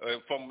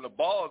 From the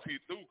balls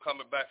he threw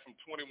coming back from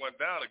 21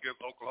 down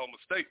against Oklahoma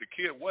State, the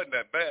kid wasn't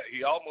that bad.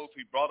 He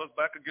brought us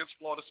back against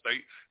Florida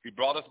State. He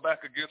brought us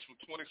back against from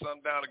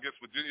 20-something down against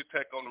Virginia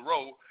Tech on the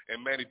road,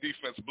 and, man, the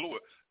defense blew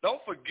it.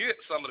 Don't forget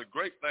some of the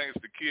great things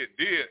the kid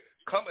did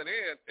coming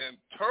in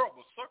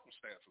terrible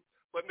circumstances.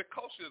 But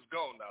Nicosia is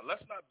gone now.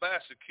 Let's not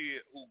bash a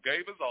kid who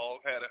gave his all,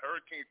 had a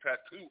hurricane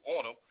tattoo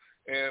on him,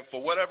 and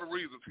for whatever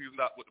reasons, he's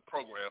not with the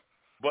program.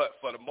 But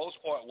for the most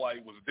part, while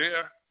he was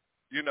there,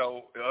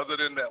 other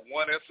than that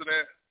one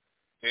incident,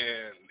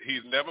 and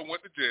he never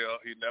went to jail,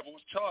 he never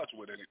was charged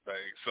with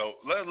anything. So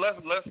let's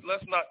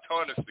not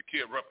tarnish the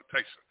kid's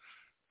reputation.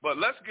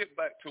 But let's get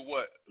back to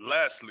what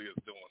Lashley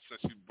is doing, since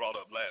you brought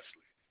up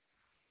Lashley.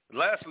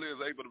 Lashley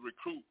is able to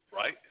recruit,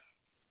 right?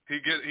 He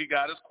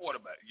got his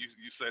quarterback.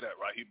 You say that,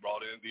 right? He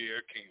brought in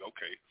De'Aaron King.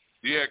 Okay.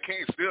 De'Aaron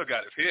King still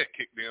got his head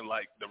kicked in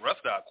like the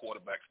rest of our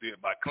quarterbacks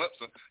did by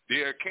Clemson.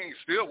 De'Aaron King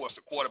still was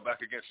the quarterback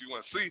against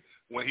UNC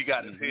when he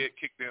got his head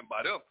kicked in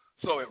by them.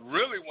 So it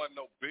really wasn't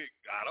no big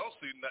 – I don't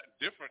see nothing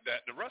different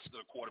that the rest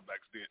of the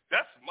quarterbacks did.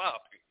 That's my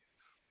opinion.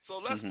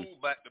 So let's move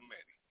back to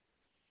Manny.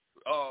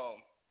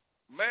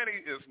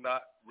 Manny is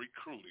not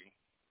recruiting.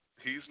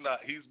 He's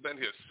been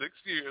here 6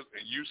 years,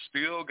 and you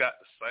still got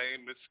the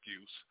same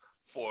excuse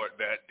for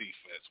that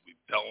defense. We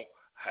don't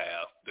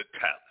have the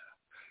talent.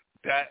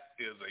 That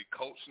is a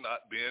coach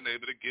not being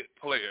able to get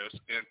players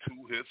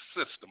into his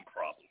system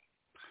problem.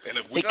 And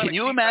if we're can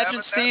you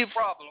imagine, Steve?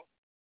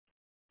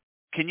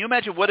 Can you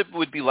imagine what it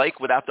would be like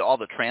without all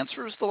the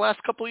transfers the last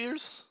couple of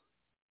years?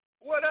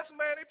 Well, that's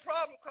Manny's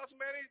problem, because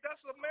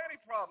that's a Manny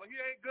problem. He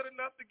ain't good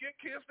enough to get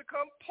kids to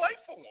come play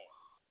for him.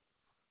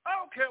 I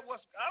don't care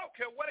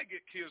where they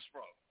get kids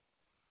from.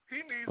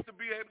 He needs to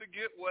be able to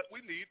get what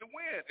we need to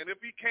win. And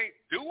if he can't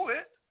do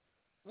it,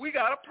 we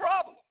got a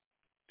problem.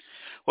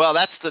 Well,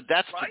 that's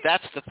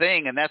the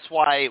thing, and that's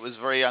why it was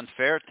very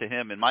unfair to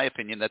him, in my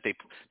opinion, that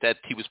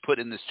he was put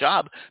in this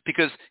job,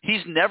 because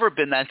he's never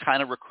been that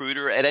kind of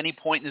recruiter at any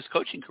point in his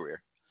coaching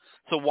career.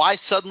 So why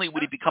suddenly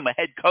would he become a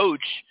head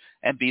coach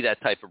and be that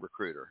type of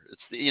recruiter?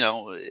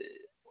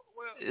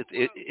 It's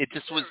it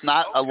just was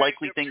not a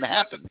likely thing to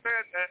happen.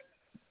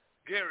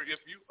 Gary, if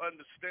you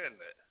understand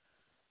that,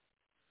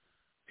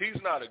 he's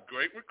not a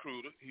great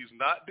recruiter. He's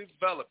not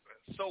developing.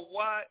 So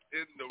why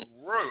in the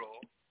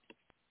world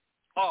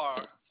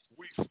are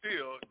we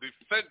still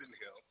defending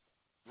him,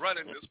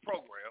 running this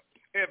program,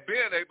 and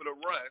being able to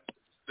run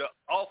the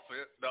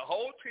offense, the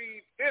whole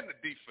team, and the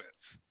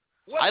defense?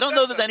 I don't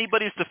know that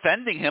anybody's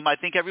defending him. I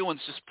think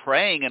everyone's just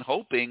praying and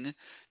hoping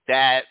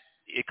that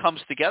it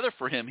comes together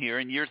for him here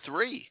in year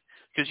 3.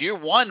 Because year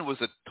 1 was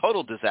a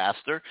total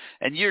disaster,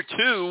 and year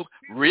 2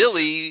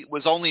 really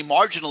was only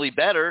marginally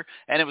better,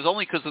 and it was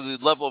only because of the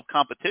level of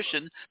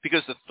competition,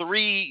 because of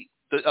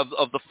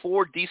the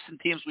 4 decent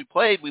teams we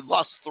played, we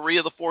lost 3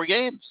 of the 4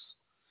 games.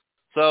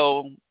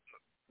 So,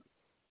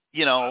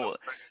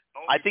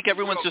 I think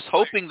everyone's just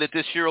hoping that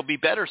this year will be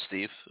better,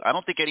 Steve. I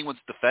don't think anyone's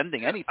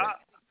defending anything.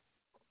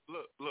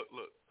 Look.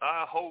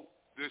 I hope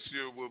this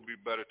year will be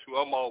better too.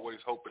 I'm always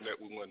hoping that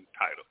we win the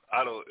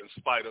title. In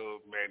spite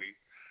of Manny,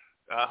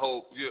 I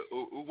hope. Yeah,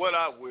 what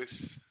I wish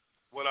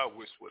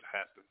would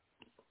happen.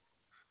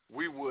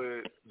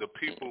 The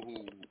people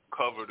who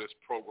cover this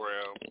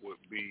program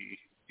would be,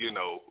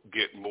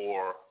 get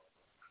more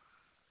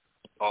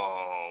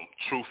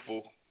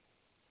truthful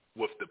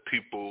with the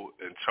people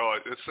in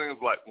charge. It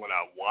seems like when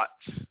I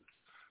watch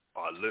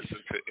or listen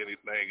to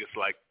anything, it's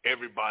like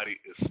everybody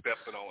is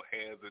stepping on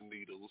hands and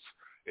needles,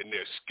 and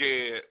they're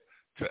scared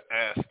to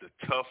ask the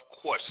tough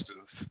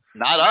questions.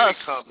 Not us.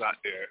 Comes out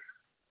there.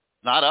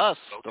 Not us.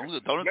 Okay.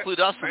 Don't include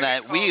us in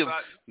that.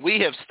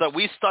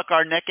 We stuck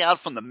our neck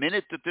out from the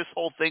minute that this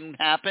whole thing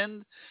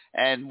happened,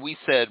 and we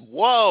said,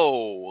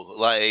 "Whoa!"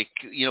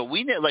 We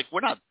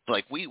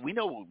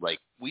know,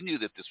 we knew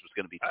that this was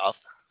going to be tough.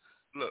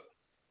 Look,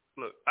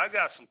 I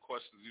got some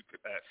questions you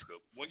could ask him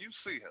when you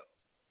see him.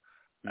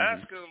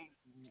 Ask him,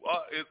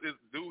 what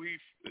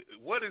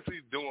is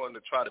he doing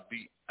to try to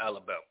beat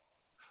Alabama,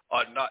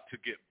 or not to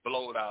get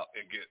blown out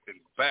and get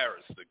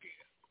embarrassed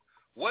again?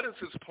 What is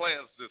his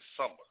plans this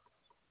summer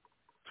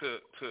to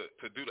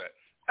do that?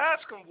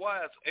 Ask him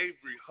why is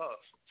Avery Huff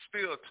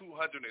still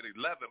 211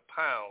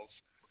 pounds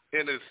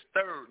in his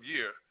third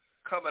year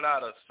coming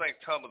out of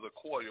St. Thomas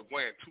Aquinas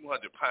weighing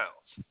 200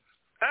 pounds.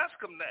 Ask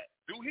him that.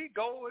 Do he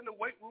go in the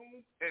weight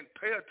room and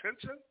pay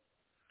attention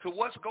to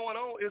what's going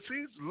on? Is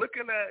he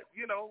looking at,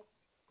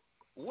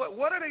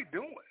 what are they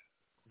doing?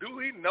 Do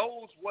he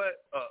knows what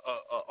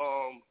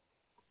a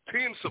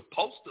team's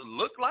supposed to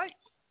look like?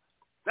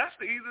 That's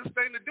the easiest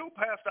thing to do,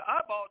 pass the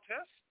eyeball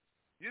test.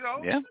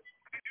 Yeah.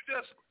 You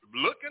just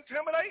look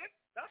intimidating.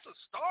 That's a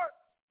start.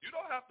 You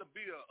don't have to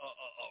be a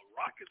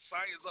rocket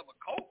science of a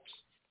coach.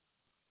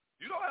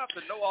 You don't have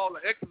to know all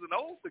the X's and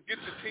O's to get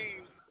the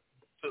team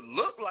to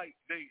look like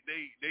they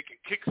can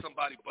kick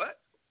somebody's butt.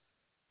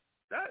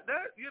 That's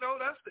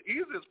the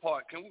easiest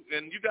part.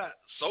 And you got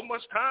so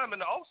much time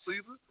in the off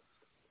season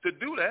to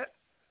do that.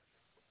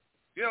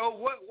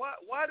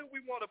 Why do we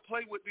want to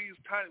play with these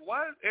tiny?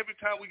 Why every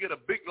time we get a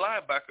big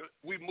linebacker,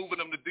 we moving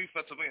them to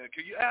defensive end?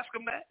 Can you ask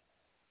him that?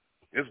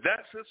 Is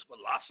that his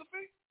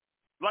philosophy?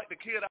 Like the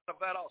kid out of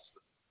Van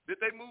Alstyne.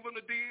 Did they move him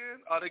to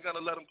DN? Or are they going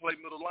to let him play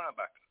middle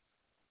linebacker?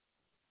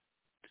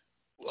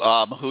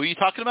 Who are you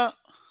talking about?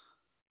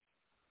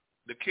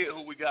 The kid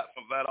who we got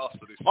from Van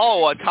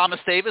Alstyne.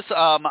 Thomas Davis.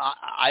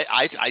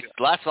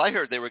 Last I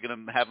heard they were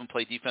going to have him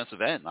play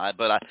defensive end. I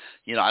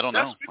don't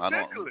know.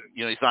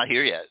 He's not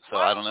here yet, so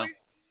I don't know.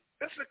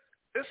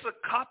 It's a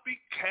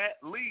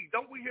copycat league.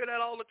 Don't we hear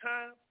that all the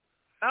time?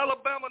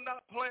 Alabama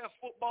not playing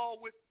football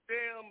with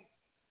damn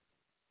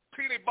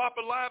teeny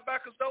bopper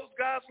linebackers. Those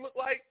guys look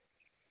like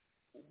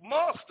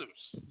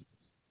monsters.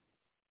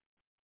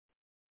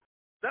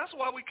 That's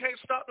why we can't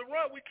stop the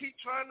run. We keep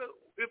trying to.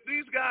 If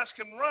these guys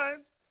can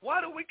run,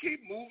 why do we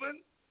keep moving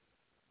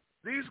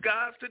these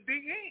guys to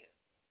DN?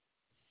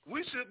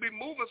 We should be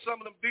moving some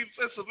of them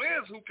defensive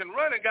ends who can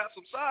run and got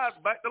some size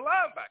back to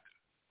linebacker.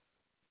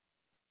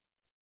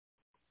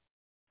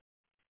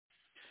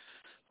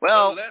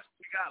 Well, unless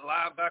we got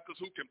linebackers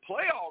who can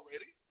play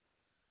already.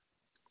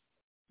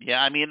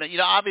 Yeah,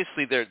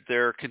 obviously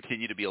there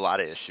continue to be a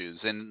lot of issues,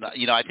 and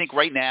I think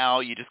right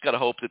now you just got to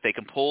hope that they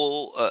can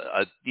pull.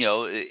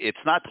 It's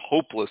not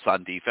hopeless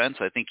on defense.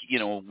 I think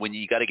when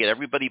you got to get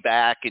everybody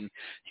back, and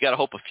you got to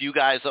hope a few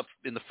guys up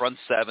in the front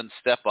seven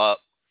step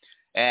up,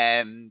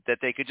 and that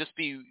they could just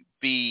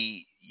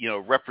be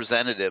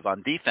representative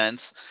on defense,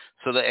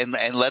 so that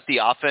and let the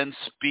offense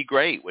be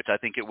great, which I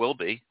think it will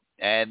be,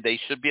 and they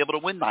should be able to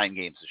win 9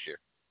 games this year.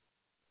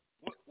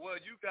 Well,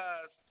 you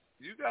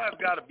guys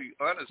got to be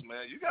honest,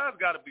 man. You guys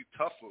got to be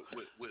tougher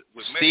with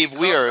Steve,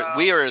 we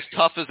are as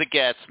tough as it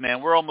gets,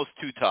 man. We're almost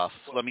too tough.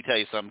 Let me tell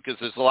you something, because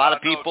there's a lot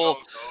of people.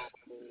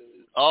 No.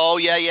 Oh,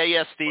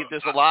 yeah, Steve.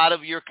 There's a lot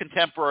of your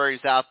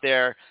contemporaries out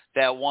there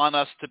that want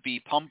us to be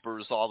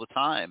pumpers all the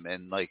time,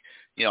 and there's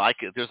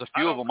a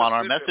few of them on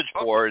our message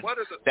board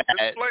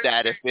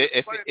that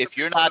if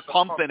you're not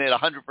pumping it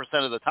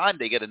 100% of the time,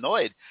 they get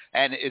annoyed.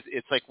 And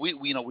it's like we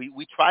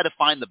try to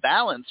find the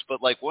balance, but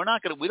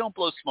we don't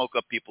blow smoke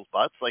up people's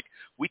butts.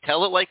 We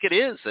tell it like it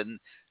is, and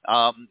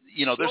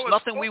there's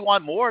nothing we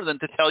want more than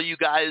to tell you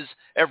guys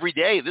every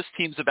day this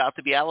team's about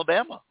to be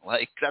Alabama.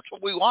 That's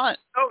what we want.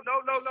 No.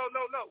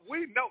 We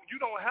know you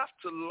don't have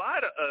to lie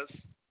to us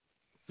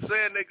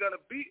saying they're going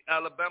to beat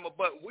Alabama,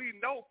 but we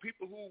know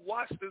people who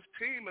watch this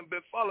team and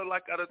been following,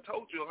 like I done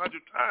told you 100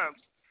 times.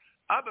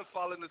 I've been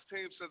following this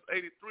team since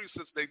 '83,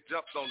 since they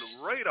jumped on the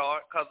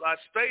radar, because I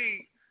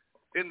stayed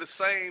in the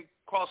same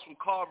cross from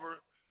Carver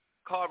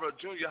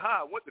Junior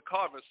High. I went to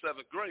Carver in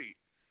 7th grade,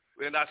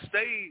 and I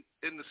stayed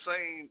in the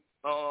same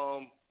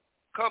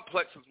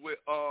complexes with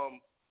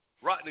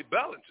Rodney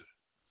Bellinger.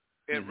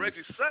 And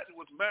Reggie Sutton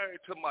was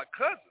married to my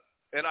cousin.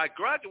 And I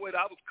graduated.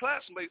 I was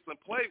classmates and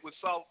played with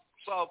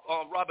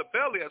Robert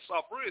Bailey at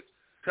South Ridge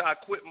till I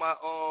quit my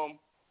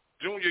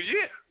junior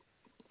year.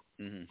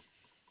 Mm-hmm.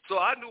 So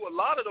I knew a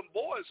lot of them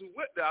boys who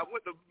went there. I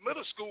went to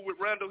middle school with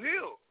Randall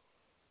Hill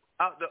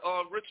out the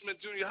Richmond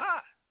Junior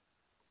High.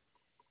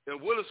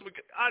 And Willis,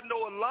 I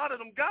know a lot of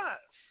them guys.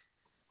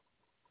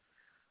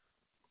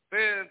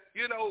 And,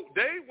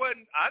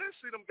 I didn't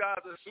see them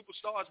guys as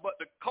superstars, but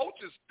the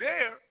coaches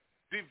there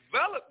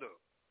developed them.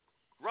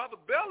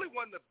 Robert Bailey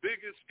wasn't the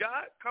biggest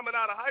guy coming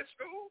out of high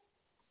school.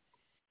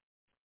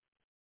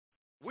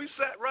 We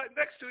sat right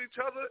next to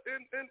each other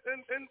in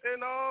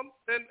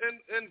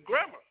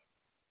grammar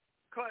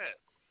class.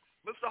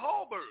 Mr.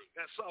 Hallberg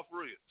at South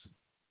Ridge.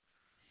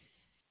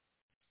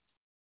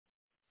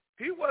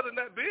 He wasn't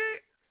that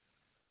big.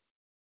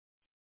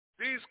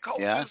 These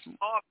coaches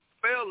are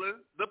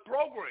failing the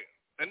program.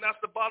 And that's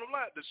the bottom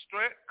line. The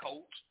strength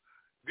coach,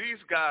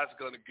 these guys are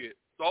going to get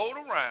thrown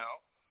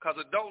around because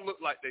it don't look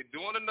like they're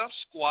doing enough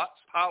squats,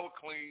 power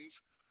cleans.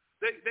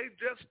 They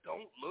just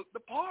don't look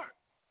the part.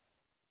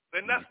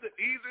 And that's the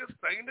easiest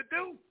thing to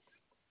do.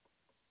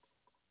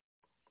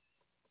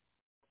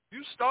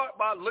 You start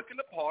by looking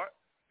the part,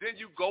 then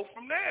you go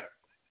from there.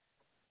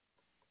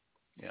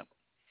 Yeah.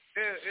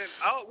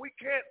 And we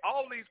can't,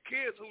 all these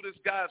kids who this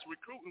guy's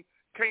recruiting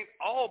can't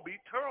all be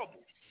terrible.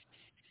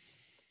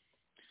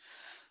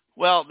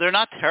 Well, they're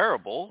not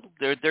terrible.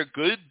 They're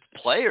good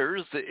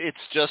players. It's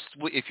just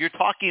if you're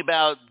talking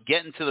about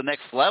getting to the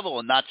next level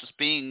and not just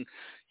being,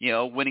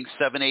 winning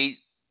 7, 8,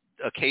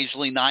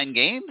 occasionally 9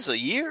 games a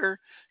year,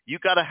 you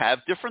got to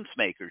have difference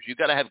makers. You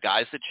got to have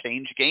guys that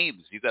change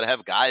games. You got to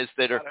have guys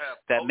that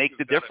make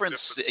the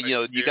difference.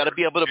 You got to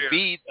be able to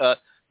beat.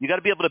 You got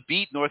to be able to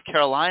beat North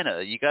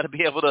Carolina. You got to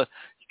be able to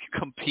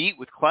compete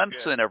with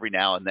Clemson every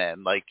now and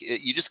then. Like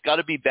you just got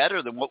to be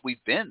better than what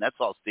we've been. That's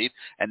all, Steve.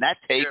 And that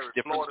takes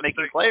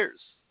difference-making players.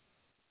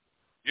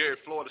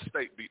 Florida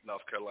State beat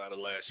North Carolina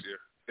last year.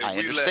 And I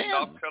understand.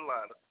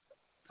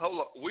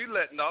 We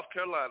let North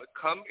Carolina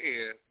come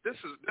in. This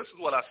is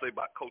what I say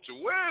about coaching.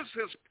 Where's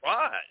his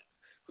pride?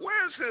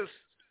 Where's his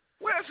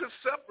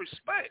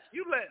self-respect?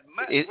 You let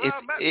Matt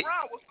Brown. Matt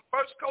Brown was the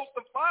first coach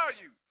to fire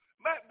you.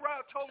 Matt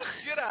Brown told him,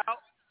 get out.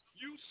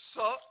 You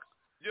suck.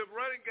 Your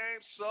running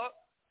game sucked.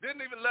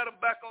 Didn't even let him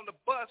back on the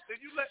bus. Then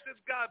you let this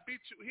guy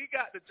beat you. He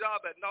got the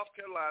job at North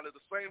Carolina at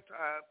the same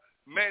time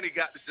Manny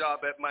got the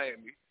job at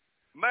Miami.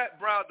 Matt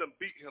Brown done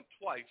beat him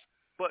twice.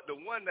 But the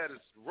one that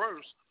is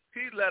worse,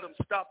 he let him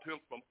stop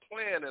him from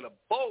playing in a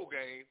bowl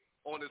game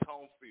on his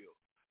home field.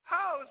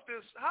 How is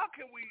this? How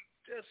can we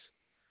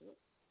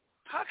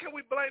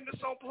blame this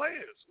on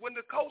players when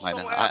the coach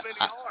don't have any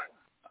heart?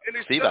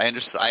 Steve, I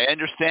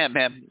understand,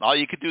 man. All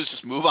you could do is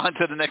just move on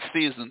to the next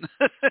season.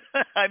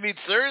 I mean,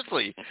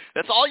 seriously,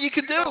 that's all you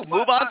can do.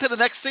 Move on to the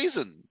next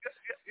season.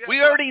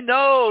 We already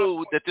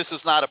know that this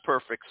is not a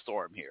perfect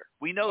storm here.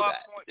 We know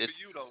that.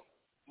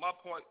 My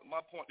point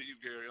to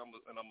you, Gary, I'm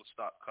gonna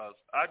stop because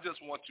I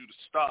just want you to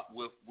stop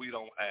with we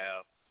don't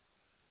have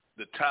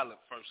the talent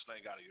first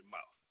thing out of your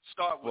mouth.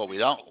 Start with we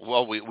don't.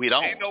 Well, we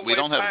don't. We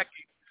don't have.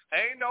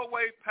 Ain't no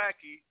way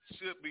Packy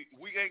should be.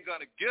 We ain't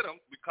going to get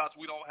him because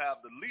we don't have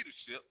the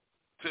leadership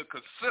to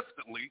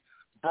consistently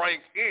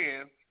bring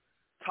in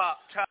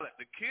top talent.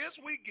 The kids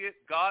we get,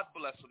 God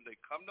bless them, they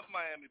come to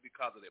Miami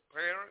because of their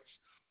parents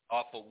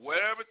or for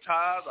whatever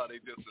ties, or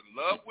they just in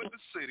love with the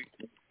city.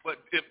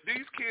 But if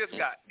these kids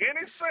got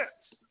any sense,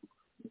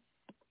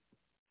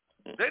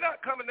 they're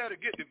not coming there to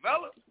get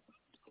developed,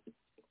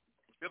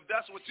 if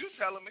that's what you're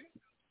telling me.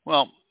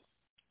 Well,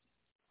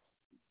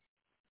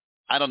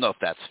 I don't know if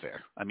that's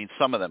fair. I mean,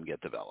 some of them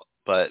get developed,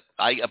 but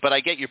I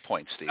get your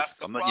point, Steve.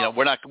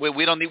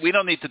 We don't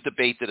need to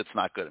debate that it's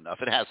not good enough.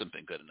 It hasn't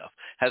been good enough.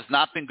 Has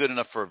not been good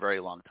enough for a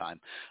very long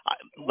time.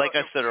 Like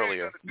I said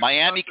earlier,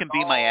 Miami can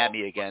be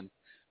Miami again.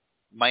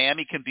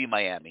 Miami can be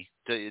Miami.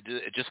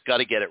 Just got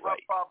to get it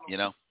right.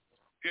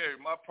 Gary,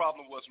 my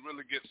problem, what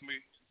really gets me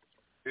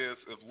is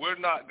if we're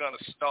not going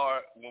to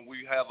start when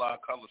we have our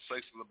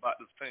conversations about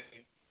this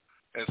team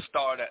and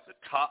start at the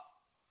top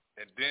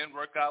and then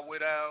work our way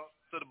down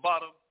to the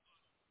bottom,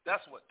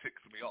 that's what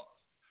ticks me off.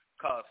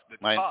 Because the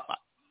top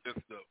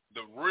is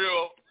the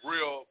real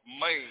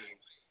main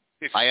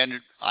issue.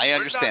 I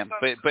understand,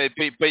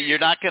 but you're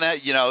not gonna.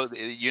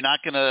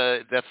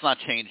 That's not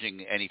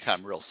changing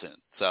anytime real soon.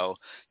 So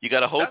you got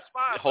to hope.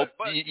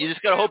 You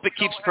just got to hope it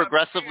keeps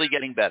progressively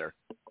getting better.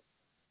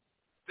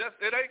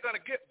 It ain't gonna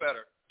get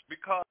better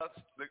because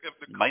if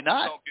the might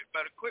not don't get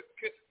better quick.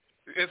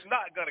 It's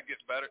not going to get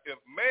better if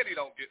Manny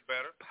don't get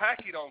better,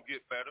 Packy don't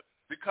get better,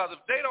 because if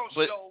they don't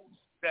show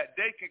that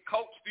they can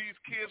coach these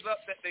kids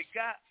up that they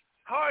got,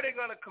 how are they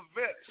going to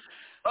convince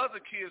other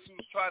kids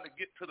who's trying to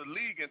get to the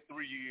league in 3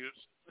 years?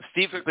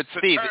 Steve,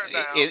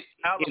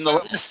 in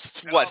the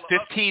last,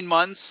 15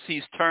 months,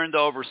 he's turned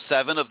over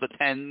 7 of the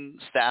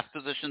 10 staff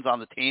positions on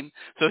the team.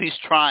 So he's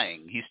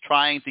trying. He's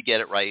trying to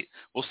get it right.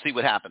 We'll see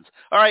what happens.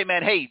 All right,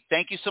 man. Hey,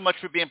 thank you so much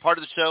for being part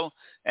of the show,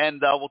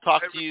 and we'll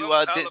talk to you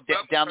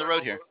down the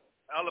road here.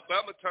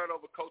 Alabama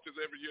turnover coaches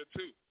every year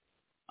too.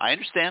 I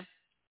understand,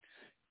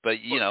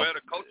 but better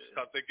coaches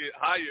because they get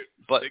hired.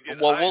 But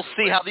we'll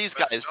see how these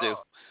guys do.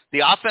 The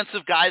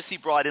offensive guys he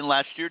brought in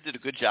last year did a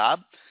good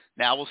job.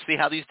 Now we'll see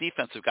how these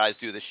defensive guys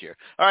do this year.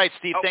 All right,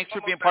 Steve, thanks for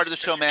being part of the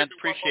show, man.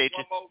 Appreciate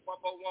you.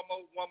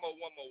 One more,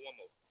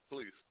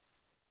 please.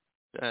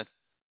 Go ahead.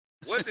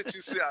 What did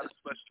you see out of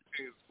special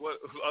teams?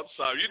 I'm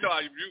sorry. You know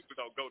I usually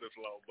don't go this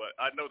long, but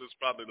I know this is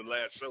probably the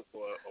last show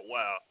for a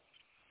while.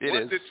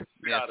 What did you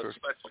see out of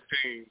special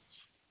teams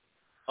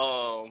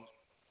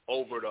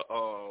over the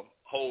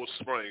whole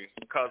spring?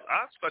 Because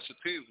our special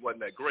teams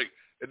wasn't that great.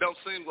 It don't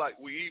seem like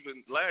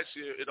last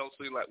year, it don't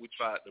seem like we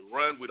tried to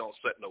run. We don't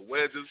set no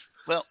wedges.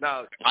 Well,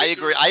 now, I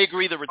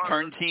agree. The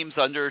return teams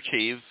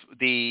underachieve.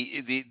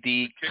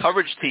 The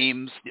coverage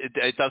teams,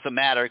 it doesn't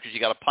matter because you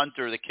got a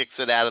punter that kicks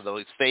it out of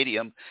the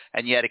stadium,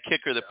 and you had a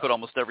kicker that put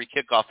almost every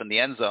kickoff in the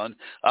end zone.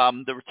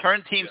 The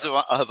return teams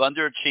have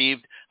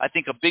underachieved. I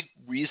think a big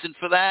reason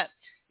for that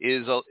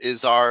is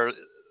our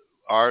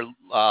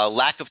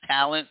lack of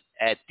talent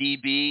at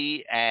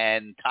DB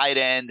and tight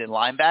end and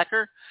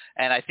linebacker,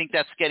 and I think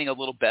that's getting a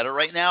little better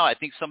right now. I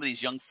think some of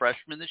these young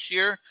freshmen this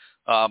year,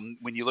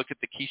 when you look at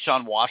the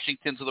Keyshawn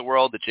Washingtons of the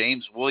world, the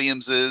James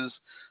Williamses,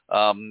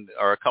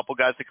 are a couple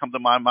guys that come to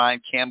my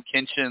mind, Cam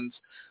Kinchins.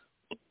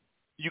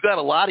 You got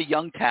a lot of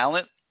young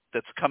talent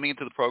that's coming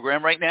into the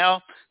program right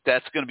now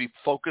that's going to be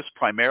focused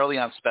primarily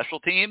on special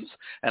teams,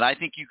 and I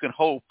think you can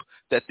hope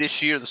that this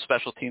year the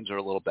special teams are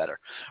a little better.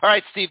 All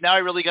right, Steve, now I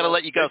really got to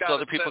let you go so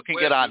other people can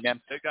get on,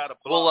 man.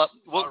 We'll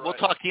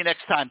talk to you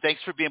next time.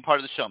 Thanks for being part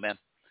of the show, man.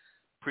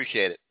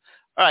 Appreciate it.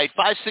 All right,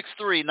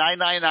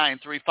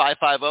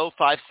 563-999-3550,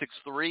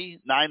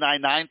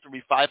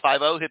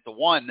 563-999-3550. Hit the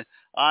 1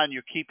 on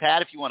your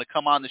keypad if you want to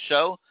come on the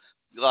show.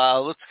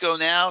 Let's go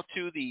now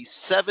to the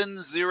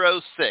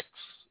 706.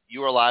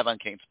 You are live on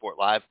CaneSport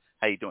Live.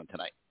 How you doing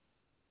tonight?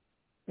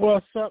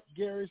 What's up,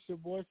 Gary? It's your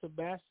boy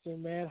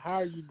Sebastian, man. How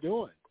are you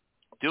doing?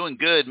 Doing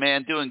good,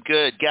 man. Doing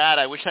good. God,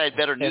 I wish I had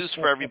better news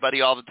for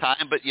everybody all the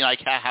time, but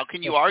how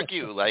can you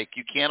argue? Like,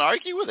 you can't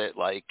argue with it.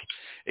 Like,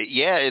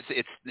 yeah,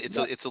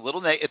 it's a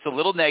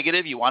little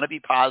negative. You want to be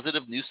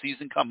positive. New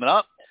season coming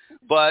up,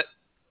 but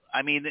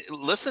I mean,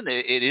 listen,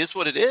 it is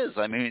what it is.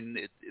 I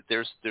mean,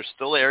 there's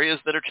still areas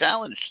that are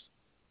challenged.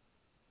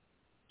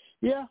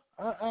 Yeah,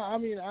 I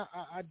mean,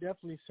 I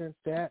definitely sense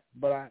that,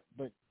 but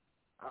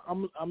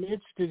I'm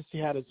interested to see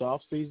how this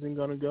off season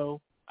going to go.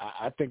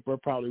 I think we're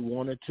probably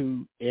 1 or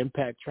 2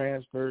 impact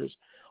transfers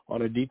on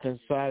the defense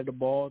side of the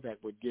ball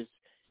that would just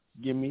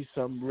give me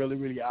some really,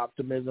 really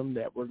optimism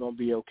that we're going to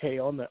be okay.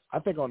 I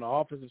think on the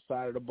offensive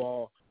side of the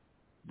ball,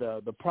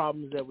 the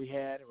problems that we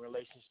had in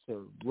relation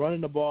to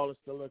running the ball is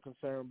still a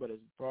concern, but as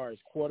far as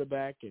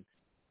quarterback and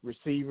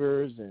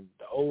receivers and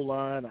the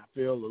O-line, I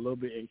feel a little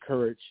bit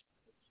encouraged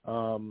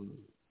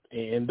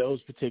in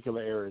those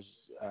particular areas.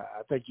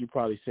 I think you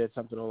probably said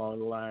something along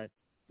the line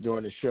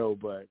during the show,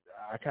 but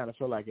I kind of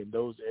feel like in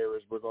those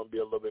areas we're going to be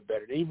a little bit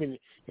better. Even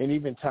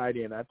tight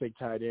end, I think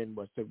tight end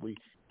we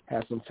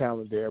have some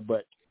talent there.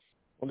 But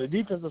on the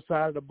defensive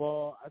side of the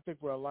ball, I think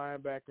we're a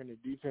linebacker and a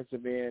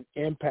defensive end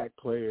impact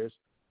players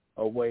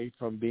away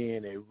from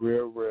being a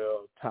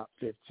real top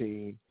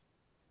 15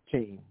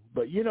 team.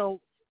 But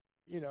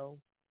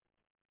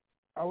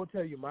I will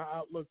tell you my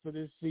outlook for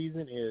this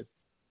season is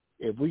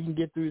if we can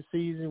get through the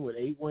season with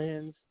 8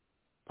 wins,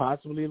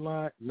 possibly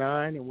 9,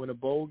 and win a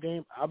bowl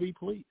game, I'll be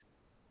pleased.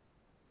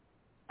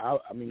 I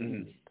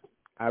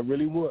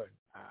really would.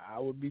 I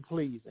would be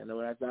pleased. And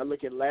as I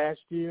look at last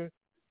year,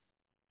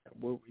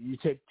 you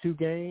take 2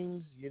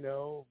 games, we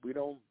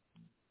don't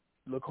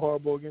look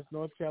horrible against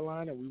North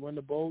Carolina. We won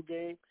the bowl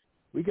game.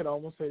 We could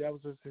almost say that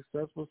was a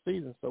successful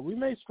season. So we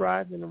may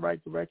strive in the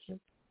right direction.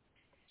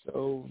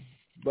 So,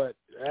 but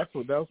that's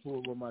what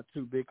my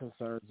 2 big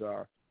concerns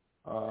are.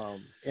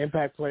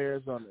 Impact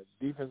players on the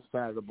defensive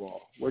side of the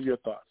ball. What are your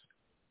thoughts?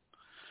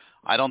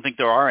 I don't think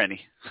there are any.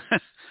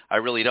 I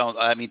really don't.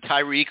 I mean,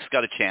 Tyreek's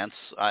got a chance.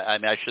 I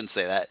shouldn't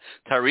say that.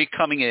 Tyreek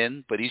coming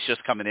in, but he's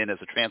just coming in as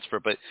a transfer.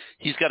 But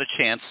he's got a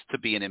chance to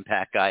be an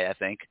impact guy, I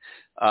think.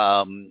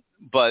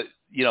 But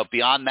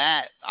beyond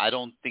that, I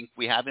don't think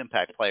we have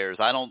impact players.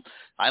 I don't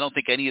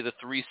think any of the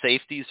 3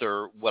 safeties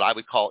are what I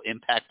would call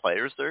impact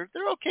players. They're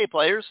okay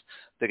players.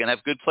 They're gonna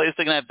have good plays.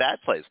 They're gonna have bad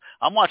plays.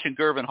 I'm watching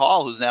Gervin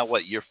Hall, who's now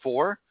year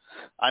 4.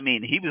 I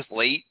mean, he was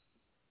late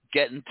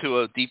getting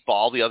to a deep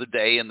ball the other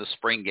day in the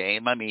spring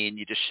game. I mean,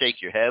 you just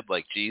shake your head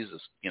like, Jesus,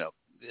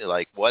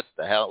 like what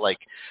the hell? Like,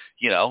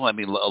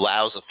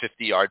 allows a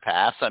 50-yard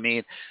pass. I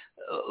mean,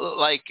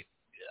 like,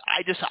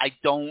 I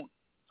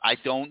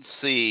don't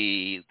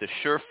see the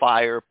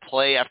surefire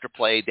play after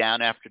play,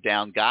 down after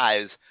down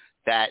guys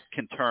that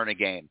can turn a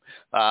game.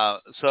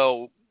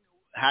 So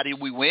how do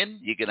we win?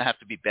 You're going to have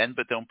to be bend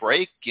but don't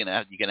break. You're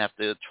going to have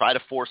to try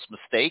to force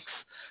mistakes.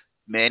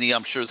 Manny,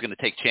 I'm sure, is going to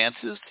take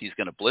chances. He's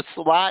going to blitz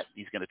a lot.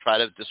 He's going to try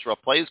to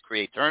disrupt plays,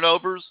 create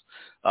turnovers,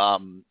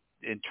 and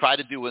try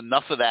to do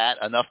enough of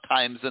that enough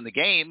times in the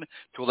game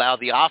to allow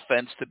the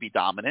offense to be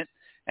dominant.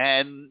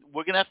 And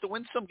we're going to have to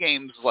win some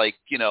games like,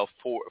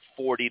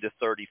 40 to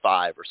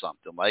 35 or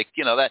something. Like,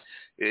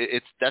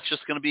 that's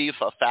just going to be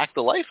a fact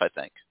of life, I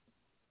think.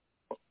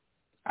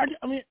 I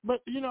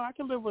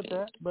can live with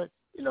that. But,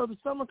 the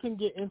summer can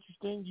get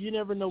interesting. You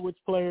never know which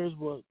players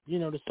will,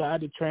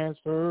 decide to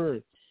transfer or,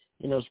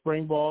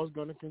 spring ball is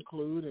going to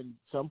conclude, and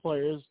some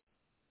players,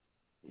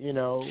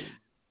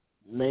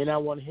 may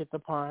not want to hit the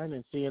pine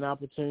and see an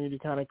opportunity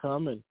to kind of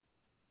come and,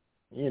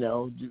 I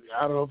don't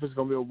know if it's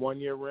going to be a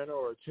 1-year rental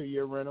or a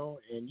 2-year rental,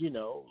 and,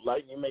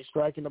 lightning may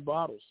strike in the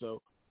bottle.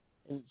 So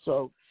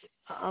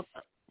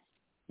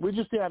we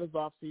just see how this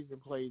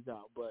offseason plays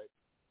out. But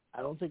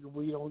I don't think if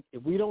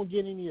we don't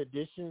get any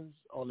additions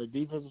on the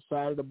defensive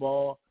side of the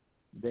ball,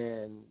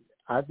 then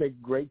I think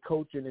great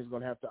coaching is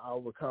going to have to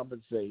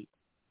overcompensate,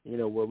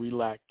 where we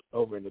lack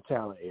over in the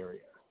talent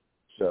area.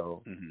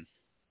 So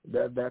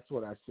that's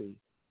what I see.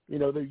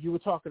 You were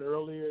talking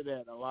earlier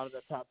that a lot of the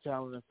top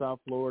talent in South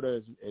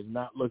Florida is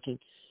not looking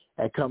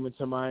at coming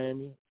to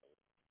Miami.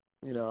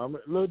 I'm a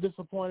little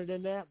disappointed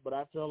in that, but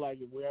I feel like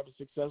if we have a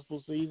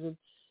successful season,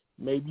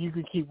 maybe you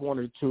could keep 1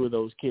 or 2 of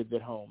those kids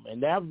at home,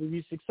 and that would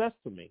be success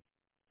to me.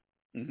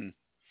 We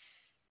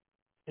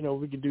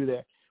could do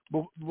that.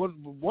 But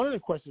one of the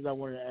questions I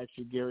wanted to ask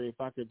you, Gary,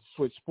 if I could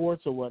switch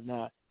sports or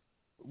whatnot,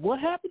 what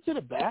happened to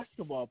the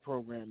basketball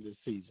program this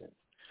season?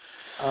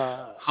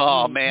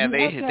 Man,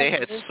 they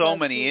had so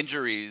many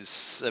injuries.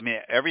 I mean,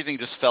 everything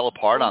just fell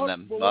apart on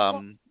them.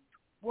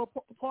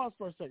 Pause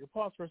for a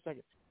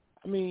second.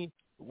 I mean,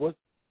 was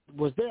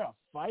there a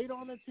fight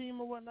on the team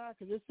or whatnot?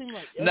 Because it seemed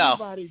like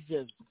everybody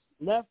just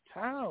left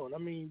town. I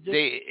mean,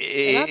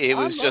 it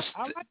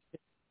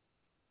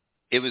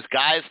was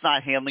guys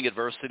not handling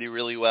adversity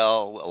really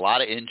well. A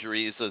lot of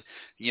injuries.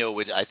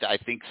 Which I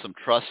think some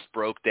trust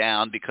broke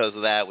down because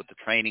of that with the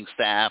training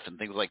staff and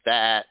things like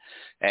that.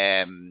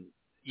 And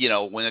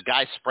when a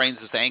guy sprains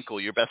his ankle,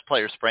 your best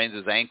player sprains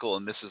his ankle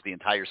and misses the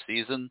entire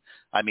season,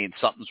 I mean,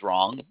 something's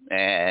wrong.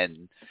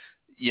 And,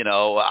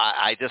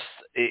 I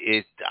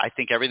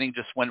think everything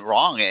just went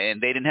wrong, and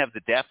they didn't have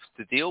the depth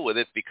to deal with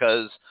it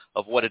because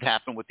of what had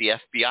happened with the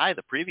FBI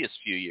the previous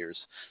few years.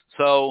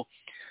 So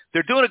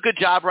they're doing a good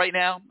job right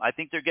now. I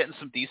think they're getting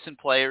some decent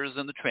players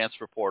in the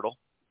transfer portal,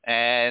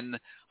 and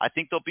I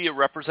think they'll be a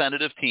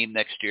representative team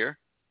next year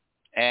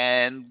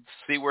and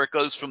see where it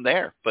goes from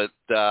there. But,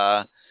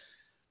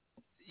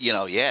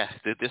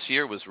 this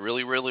year was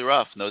really, really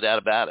rough, no doubt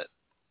about it.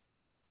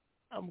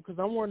 Because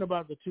I'm worried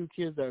about the 2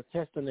 kids that are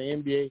testing the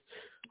NBA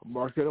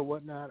market or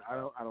whatnot. I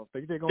don't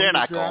think they're going. They're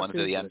not going to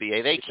the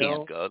NBA. They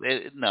can't go.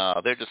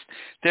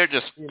 They're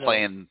just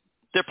playing.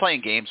 They're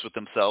playing games with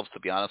themselves. To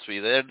be honest with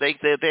you, they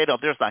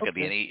don't. There's not going to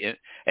be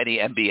any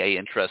NBA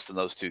interest in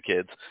those 2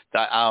 kids.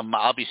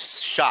 I'll be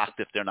shocked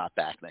if they're not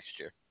back next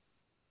year.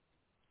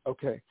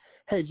 Okay.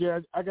 Hey,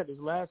 Jared, I got this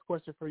last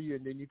question for you,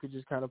 and then you could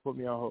just kind of put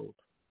me on hold.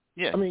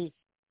 Yeah. I mean,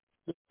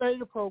 the state of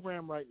the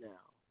program right now,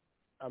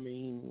 I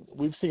mean,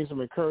 we've seen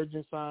some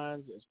encouraging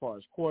signs as far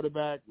as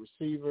quarterback,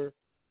 receiver.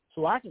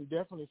 So I can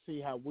definitely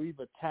see how we've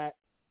attacked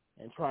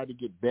and tried to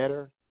get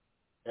better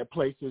at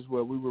places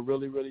where we were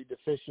really, really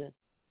deficient.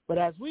 But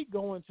as we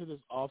go into this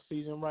off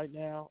season right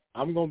now,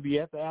 I'm going to be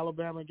at the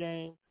Alabama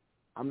game.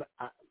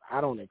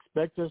 I don't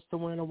expect us to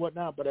win or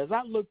whatnot. But as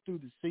I look through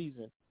the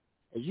season,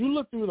 as you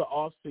look through the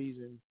off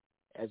season,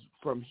 as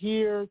from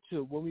here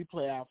to when we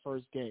play our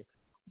first game,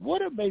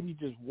 what are maybe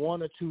just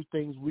 1 or 2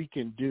 things we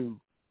can do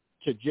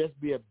to just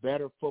be a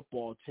better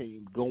football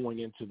team going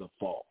into the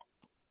fall?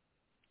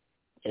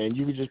 And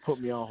you can just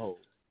put me on hold.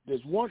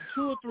 There's 1,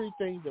 2, or 3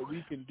 things that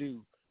we can do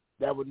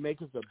that would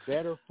make us a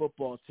better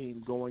football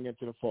team going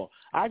into the fall.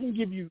 I can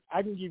give you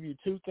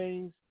 2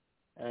 things,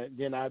 and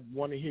then I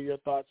want to hear your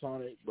thoughts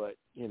on it. But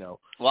well,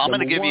 I'm going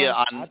to give you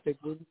on.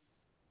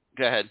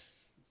 Go ahead.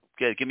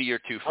 Give me your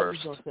 2 first.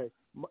 I was going to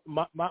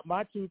say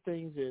my 2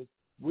 things is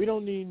we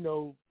don't need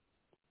no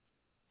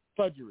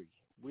fudgery.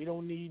 We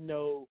don't need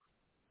no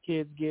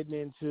kids getting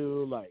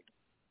into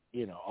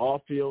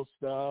off-field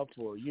stuff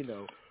or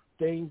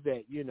things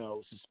that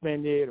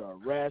suspended or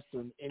arrest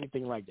or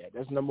anything like that.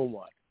 That's number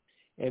 1.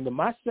 And then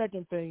my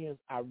second thing is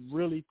I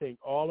really think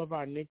all of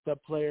our nicked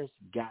up players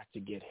got to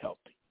get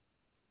healthy.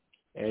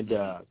 And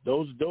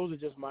those are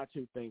just my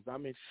 2 things.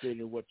 I'm interested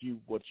in what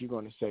you're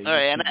going to say. All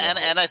right,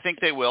 and I think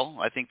they will.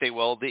 I think they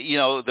will.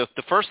 The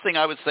first thing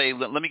I would say,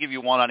 let me give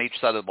you 1 on each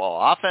side of the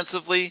ball.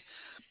 Offensively,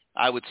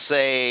 I would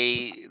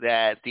say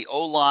that the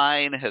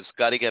O-line has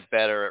got to get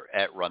better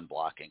at run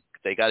blocking.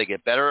 They got to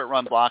get better at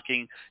run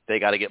blocking. They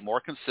got to get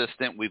more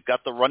consistent. We've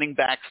got the running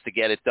backs to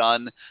get it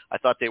done. I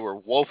thought they were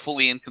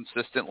woefully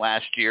inconsistent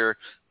last year.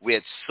 We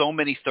had so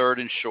many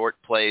 3rd and short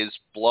plays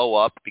blow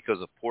up because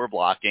of poor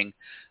blocking.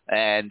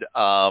 And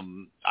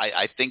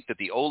I think that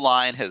the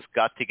O-line has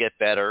got to get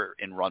better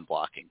in run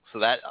blocking. So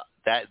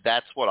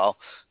that's what I'll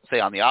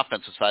say on the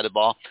offensive side of the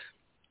ball.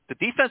 The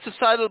defensive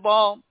side of the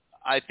ball,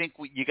 I think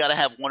you got to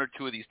have 1 or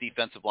 2 of these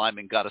defensive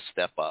linemen got to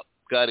step up.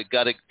 Got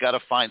to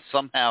find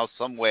somehow,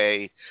 some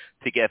way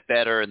to get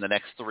better in the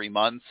next 3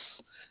 months.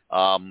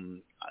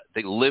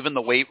 They live in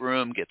the weight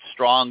room, get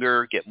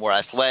stronger, get more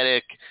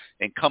athletic,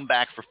 and come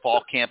back for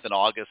fall camp in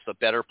August a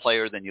better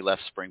player than you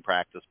left spring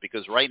practice.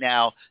 Because right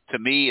now, to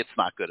me, it's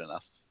not good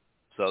enough.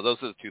 So those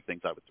are the 2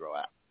 things I would throw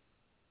out.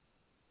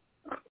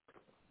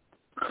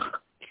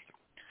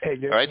 Hey,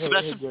 Gary, all right,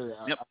 Sebastian. Hey, Gary,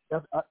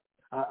 yep.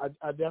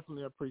 I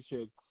definitely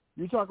appreciate it.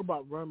 You talk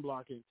about run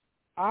blocking.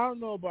 I don't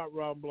know about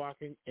run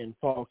blocking in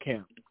fall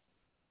camp.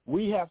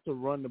 We have to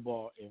run the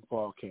ball in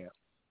fall camp.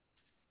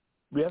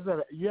 you have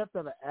to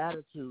have an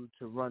attitude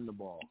to run the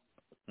ball.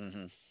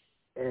 Mm-hmm.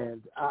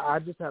 And I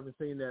just haven't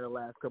seen that in the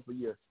last couple of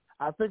years.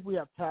 I think we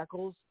have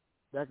tackles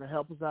that can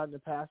help us out in the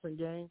passing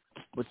game,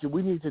 but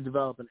we need to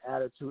develop an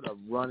attitude of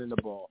running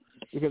the ball.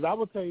 Because I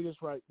will tell you this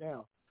right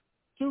now,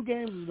 2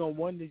 games is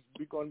going to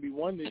be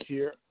won this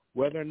year,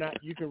 whether or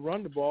not you can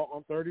run the ball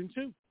on 3rd and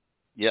 2.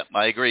 Yep,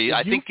 I agree.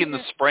 I think in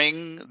the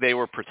spring they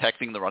were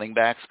protecting the running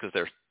backs because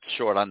they're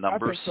short on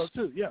numbers. I think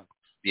so too. Yeah.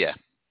 Yeah.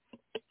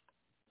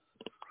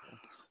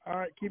 All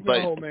right, keep it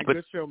on hold, man.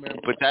 Good show, man.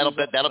 But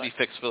that'll be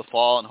fixed for the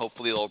fall, and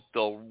hopefully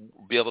they'll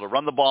be able to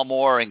run the ball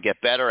more and get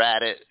better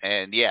at it.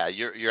 And yeah,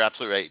 you're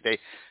absolutely right.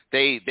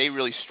 They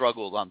really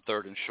struggled on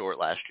 3rd and short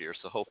last year,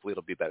 so hopefully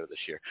it'll be better this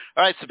year.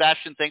 All right,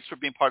 Sebastian, thanks for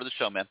being part of the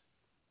show, man.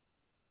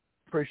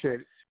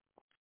 Appreciate it.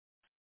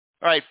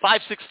 All right,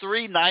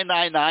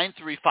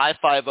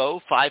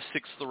 563-999-3550,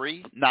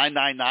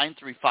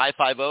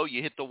 563-999-3550.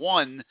 You hit the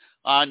 1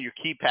 on your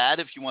keypad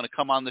if you want to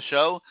come on the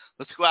show.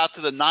 Let's go out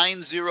to the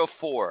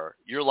 904.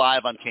 You're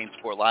live on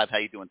CaneSport Live. How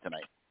you doing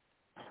tonight?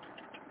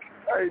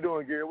 How you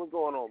doing, Gary? What's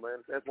going on,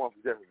 man? That's one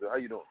from Jefferson. How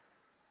you doing?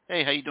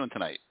 Hey, how you doing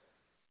tonight?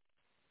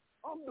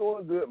 I'm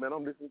doing good, man.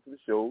 I'm listening to the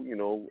show. You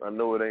know, I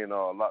know it ain't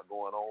a lot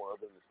going on other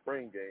than the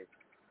spring game,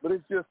 but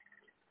it's just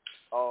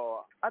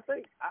I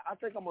think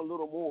I'm a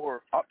little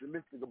more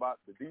optimistic about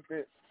the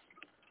defense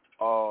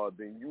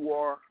than you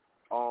are.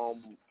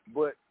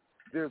 But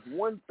there's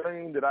one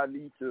thing that that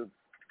needs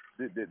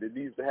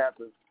to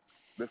happen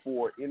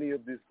before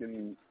anything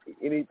can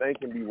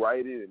be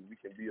righted and we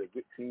can be a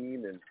good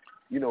team and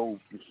the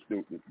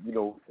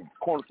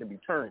corner can be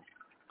turned.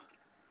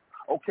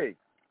 Okay,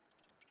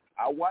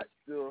 I've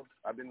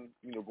been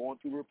going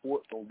through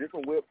reports on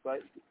different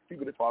websites,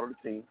 people that follow the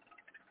team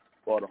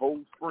for the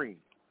whole spring.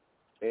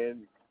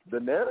 And the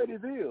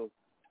narrative is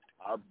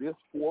our best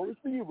 4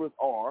 receivers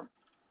are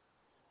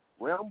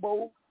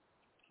Rambo,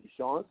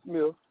 Keyshawn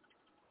Smith,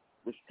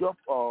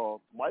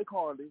 Mike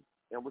Harley,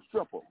 and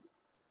Restrepo.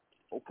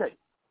 Okay,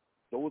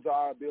 those are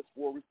our best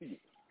 4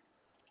 receivers.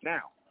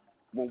 Now,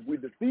 when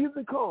the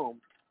season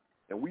comes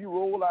and we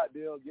roll out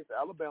there against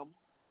Alabama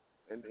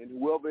and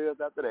whoever is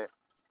after that,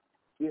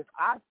 if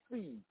I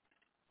see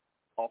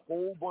a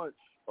whole bunch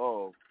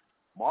of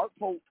Mark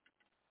Pope,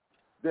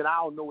 then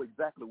I'll know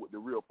exactly what the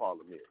real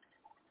problem is.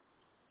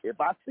 If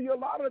I see a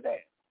lot of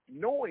that,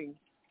 knowing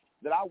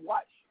that I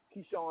watch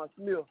Keyshawn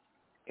Smith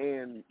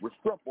and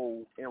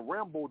Restrepo and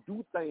Rambo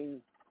do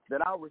things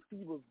that our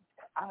receivers,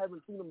 I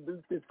haven't seen them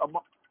do since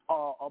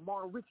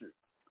Amari Richards.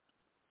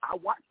 I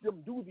watch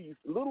them do these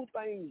little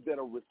things that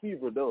a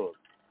receiver does.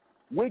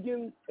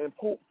 Wiggins and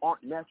Pope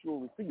aren't natural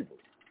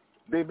receivers.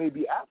 They may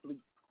be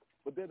athletes,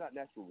 but they're not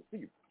natural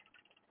receivers.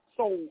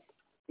 So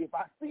if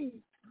I see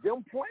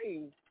them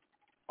playing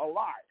a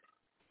lot,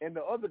 and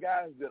the other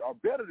guys that are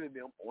better than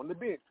them on the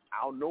bench,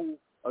 I'll know,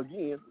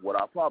 again, what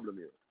our problem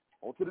is.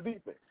 On to the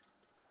defense.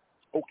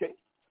 Okay,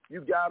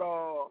 you got,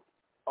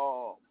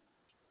 what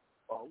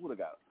I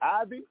got?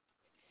 Ivy,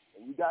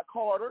 and you got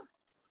Carter,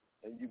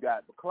 and you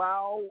got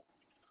McLeod,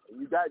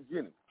 and you got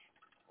Jennings.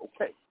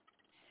 Okay,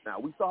 now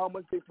we saw how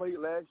much they played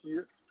last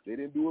year. They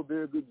didn't do a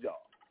very good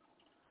job.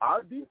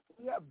 Our defense,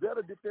 we have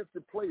better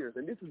defensive players,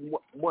 and this is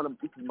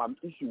my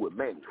issue with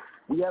Manny.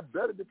 We have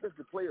better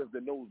defensive players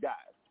than those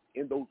guys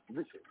in those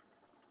positions.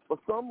 For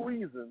some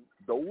reason,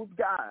 those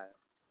guys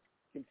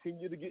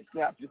continue to get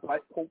snaps just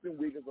like Pope and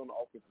Wiggins on the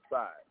offensive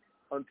side.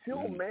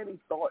 Until Manny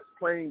starts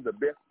playing the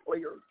best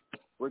players,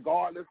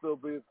 regardless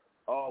of if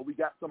we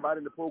got somebody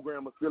in the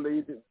program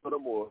affiliated with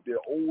them or if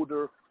they're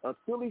older,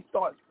 until he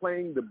starts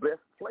playing the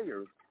best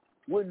players,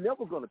 we're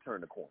never going to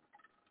turn the corner.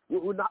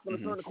 We're not going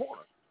to turn the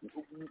corner.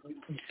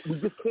 We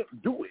just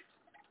can't do it.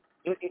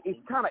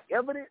 It's kind of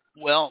evident.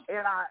 Well,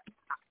 and I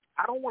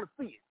don't want to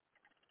see it.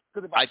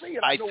 Because if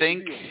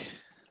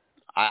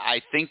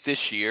I think this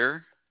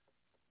year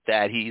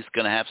that he's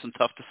going to have some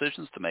tough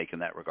decisions to make in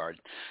that regard.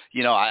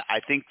 I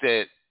think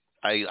that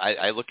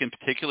I look in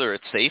particular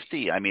at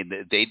safety. I mean,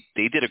 they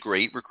did a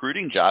great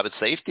recruiting job at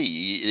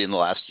safety in the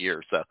last year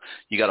or so.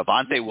 You got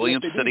Avante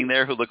Williams sitting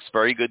there who looks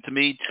very good to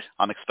me.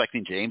 I'm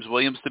expecting James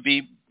Williams to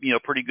be,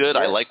 pretty good.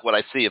 Yeah. I like what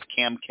I see of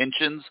Cam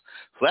Kinchins.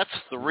 So that's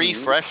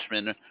 3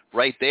 freshmen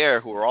right there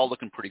who are all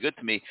looking pretty good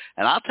to me.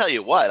 And I'll tell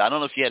you what, I don't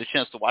know if you had a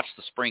chance to watch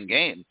the spring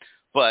game,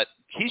 but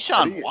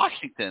Keyshawn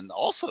Washington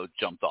also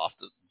jumped off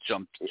the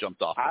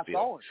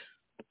field.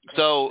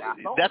 So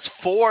that's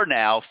 4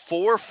 now,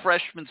 4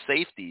 freshman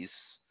safeties,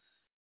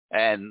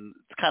 and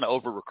it's kind of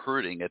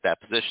over-recruiting at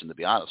that position, to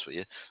be honest with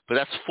you. But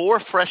that's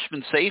 4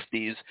 freshman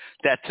safeties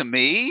that, to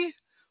me,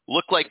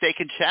 look like they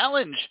can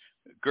challenge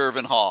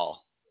Gervin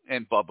Hall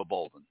and Bubba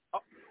Bolden.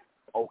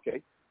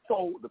 Okay.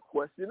 So the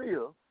question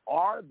is,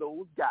 are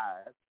those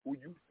guys who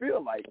you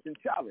feel like can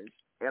challenge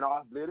and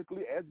are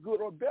athletically as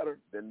good or better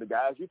than the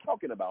guys you're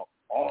talking about,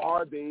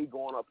 are they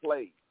going to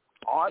play?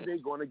 Are they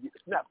going to get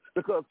snapped?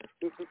 Because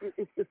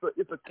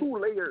it's a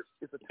two-layered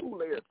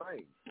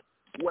thing.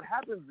 What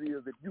happens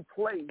is if you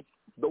play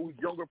those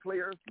younger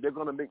players, they're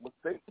going to make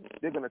mistakes.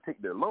 They're going to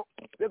take their lumps.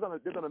 They're going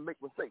to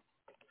make mistakes.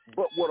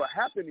 But what will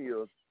happen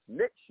is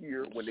next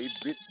year when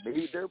they've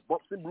made their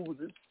bumps and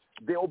bruises,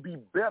 they'll be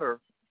better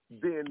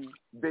than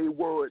they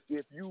would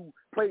if you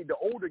played the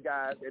older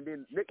guys and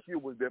then next year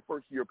was their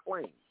first year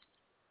playing.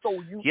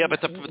 So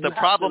but the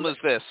problem is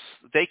this: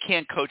 they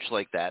can't coach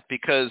like that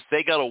because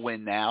they got to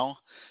win now,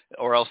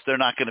 or else they're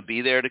not going to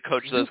be there to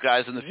coach those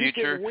guys in the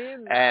future.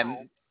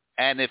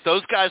 And if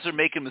those guys are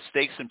making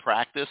mistakes in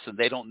practice and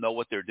they don't know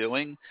what they're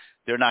doing,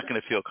 they're not going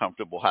to feel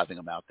comfortable having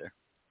them out there.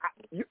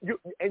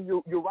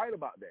 You're right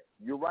about that.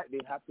 You're right.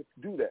 They have to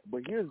do that.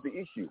 But here's the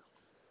issue.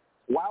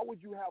 Why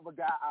would you have a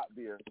guy out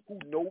there who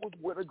knows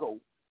where to go,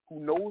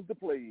 who knows the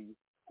plays,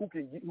 who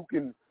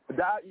can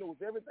diagnose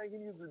everything he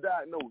needs to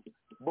diagnose,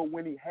 but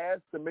when he has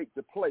to make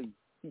the play,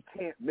 he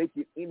can't make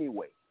it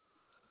anyway.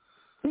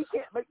 He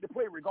can't make the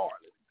play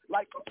regardless.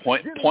 Like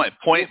point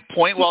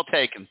well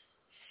taken.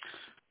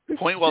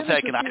 Point well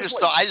taken.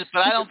 But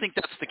I don't think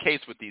that's the case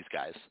with these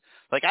guys.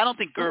 Like, I don't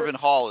think Gervin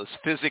Hall is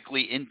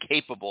physically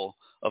incapable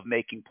of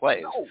making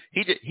plays. No.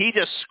 He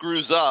just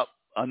screws up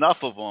enough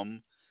of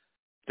them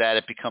that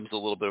it becomes a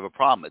little bit of a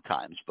problem at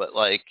times. But,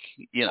 like,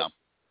 you know.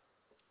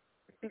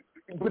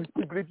 But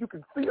if you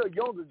can see a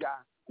younger guy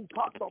who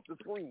pops off the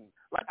screen,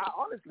 like, I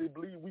honestly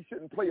believe we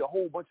shouldn't play a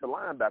whole bunch of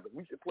linebackers.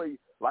 We should play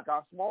like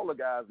our smaller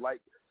guys like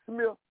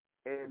Smith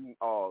and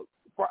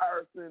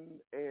Frierson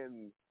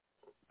and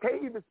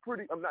Cave is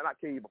pretty. I'm not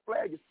Cave, but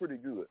Flag is pretty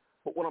good.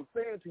 But what I'm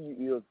saying to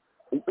you is,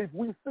 if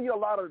we see a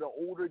lot of the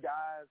older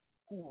guys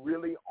who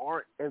really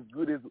aren't as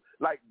good as,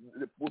 like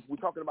what we were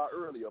talking about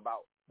earlier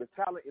about the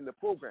talent in the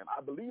program,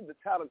 I believe the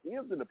talent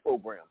is in the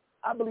program.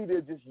 I believe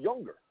they're just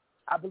younger.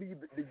 I believe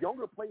that the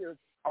younger players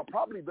are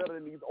probably better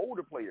than these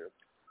older players.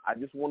 I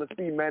just want to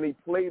see Manny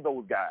play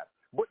those guys.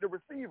 But the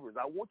receivers,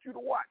 I want you to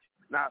watch.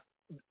 Now,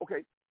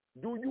 okay,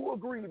 do you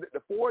agree that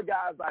the four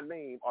guys I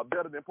named are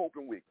better than Pope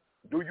and Wiggins?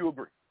 Do you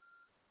agree?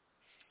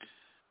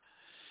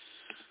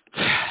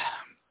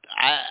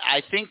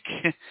 I think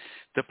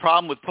the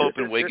problem with Pope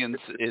and Wiggins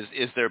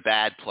is their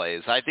bad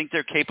plays. I think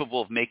they're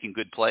capable of making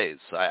good plays.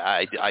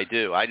 I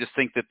do. I just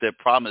think that the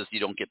problem is you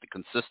don't get the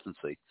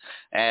consistency.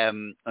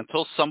 And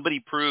until somebody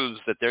proves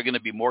that they're going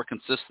to be more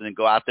consistent and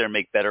go out there and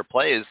make better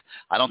plays,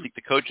 I don't think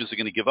the coaches are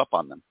going to give up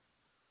on them.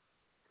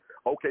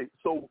 Okay,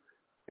 so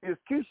is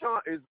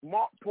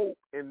Mark Pope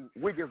and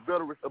Wiggins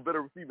a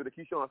better receiver than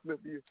Keyshawn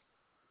Smith to you?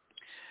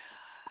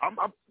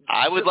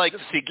 I would like to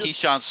see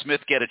Keyshawn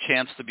Smith get a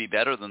chance to be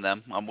better than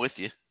them. I'm with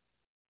you.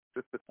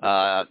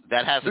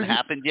 That hasn't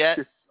happened yet.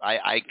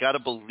 I got to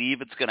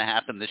believe it's going to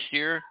happen this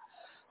year.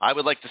 I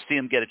would like to see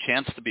him get a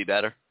chance to be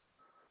better.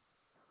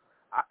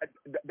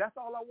 That's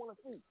all I want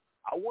to see.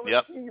 I want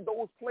to see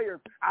those players.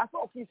 I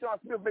saw Keyshawn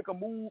Smith make a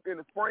move in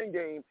the spring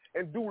game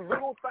and do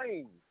little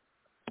things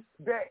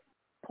that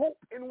Pope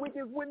and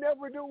Wiggins would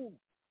never do.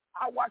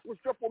 I watched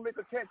Restrepo make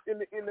a catch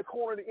in the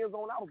corner of the end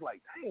zone. I was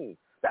like, dang,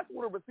 that's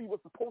what a receiver's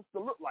supposed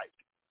to look like.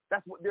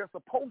 That's what they're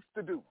supposed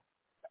to do.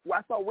 Well,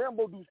 I saw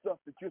Rambo do stuff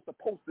that you're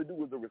supposed to do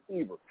as a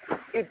receiver.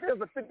 If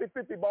there's a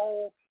 50-50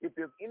 ball, if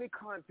there's any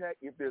contact,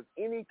 if there's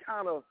any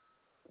kind of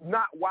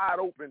not wide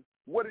open,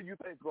 what do you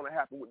think is going to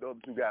happen with the other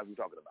two guys we're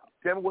talking about?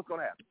 Tell me what's going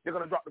to happen. They're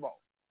going to drop the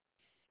ball.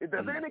 If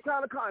there's any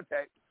kind of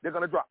contact, they're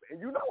going to drop it. And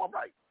you know I'm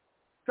right.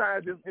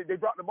 Times they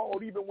dropped the ball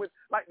even with,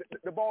 like,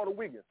 the ball to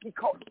Wiggins. He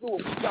caught through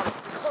him. He got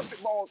a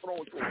perfect ball thrown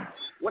to him.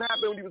 What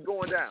happened when he was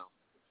going down?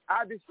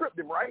 I just stripped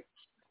him, right?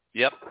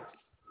 Yep.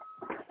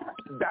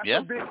 That's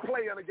a big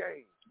play in a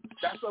game.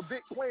 That's a big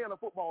play in a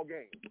football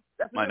game.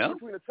 That's the difference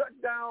between a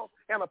touchdown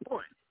and a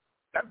punt.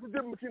 That's the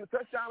difference between a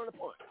touchdown and a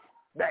punt.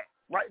 That,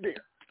 right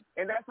there.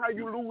 And that's how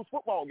you lose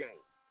football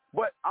games.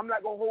 But I'm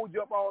not going to hold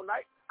you up all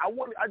night. I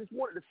just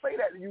wanted to say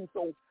that to you,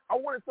 so I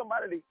wanted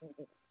somebody to –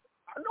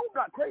 I know I'm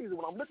not crazy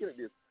when I'm looking at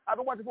this. I've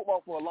been watching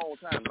football for a long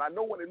time, and I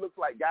know when it looks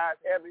like guys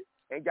have it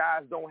and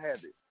guys don't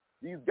have it.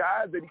 These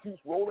guys that he keeps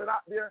rolling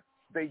out there,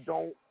 they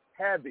don't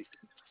have it.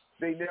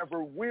 They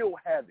never will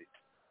have it.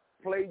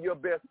 Play your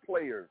best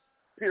players,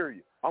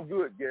 period. I'm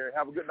good, Gary.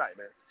 Have a good night,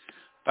 man.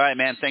 All right,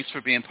 man. Thanks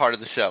for being part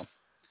of the show.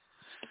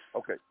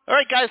 Okay. All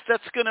right, guys.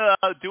 That's going to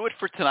do it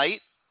for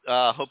tonight.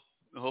 Hope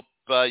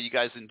you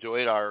guys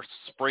enjoyed our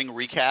spring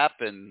recap,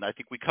 and I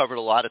think we covered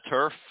a lot of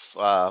turf.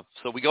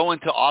 So we go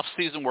into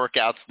off-season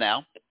workouts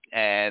now,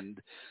 and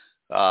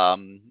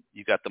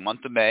you got the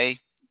month of May,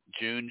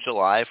 June,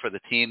 July for the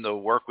team to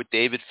work with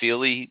David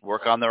Feely,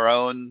 work on their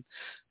own.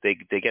 They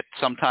get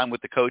some time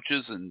with the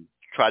coaches and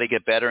try to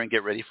get better and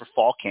get ready for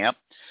fall camp.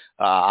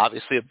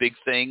 Obviously, a big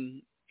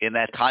thing in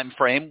that time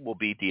frame will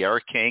be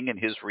De'Ara King and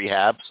his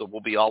rehab, so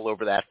we'll be all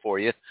over that for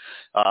you.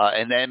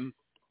 And then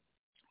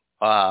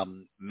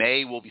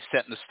May will be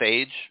setting the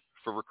stage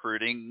for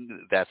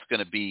recruiting. That's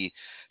going to be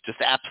just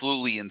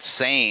absolutely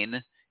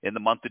insane in the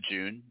month of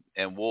June,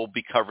 and we'll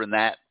be covering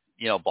that,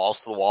 balls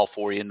to the wall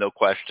for you, no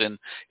question,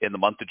 in the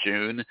month of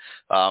June.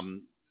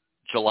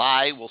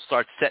 July, we'll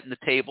start setting the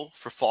table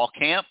for fall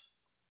camp.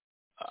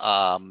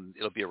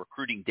 It'll be a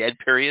recruiting dead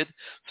period,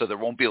 so there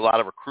won't be a lot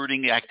of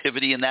recruiting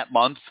activity in that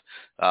month.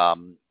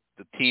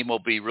 The team will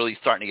be really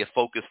starting to get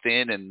focused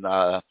in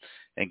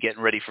and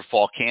getting ready for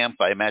fall camp.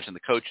 I imagine the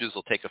coaches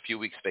will take a few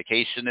weeks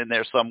vacation in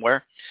there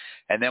somewhere.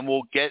 And then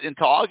we'll get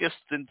into August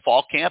in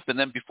fall camp. And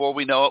then before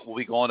we know it, we'll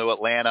be going to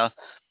Atlanta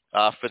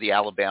for the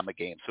Alabama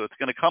game. So it's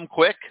going to come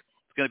quick.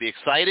 It's going to be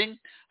exciting.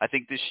 I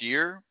think this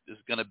year is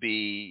going to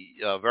be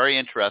very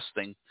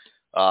interesting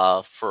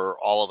for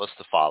all of us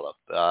to follow.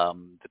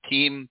 The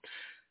team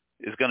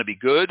is going to be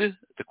good.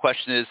 The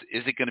question is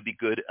it going to be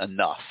good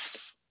enough?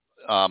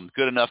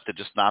 Good enough to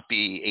just not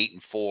be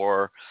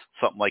 8-4,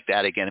 something like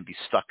that again, and be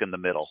stuck in the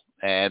middle.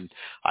 And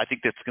I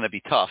think that's going to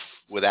be tough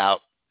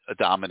without a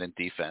dominant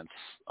defense.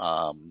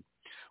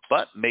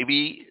 But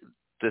maybe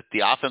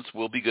the offense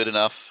will be good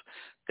enough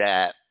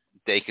that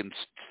they can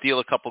steal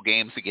a couple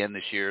games again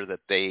this year that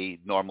they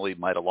normally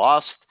might have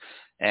lost.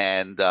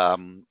 And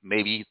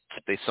maybe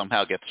they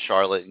somehow get to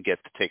Charlotte and get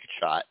to take a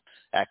shot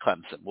at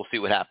Clemson. We'll see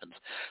what happens.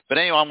 But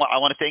anyway, I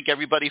want to thank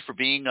everybody for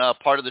being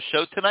part of the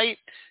show tonight.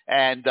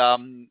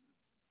 And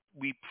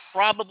we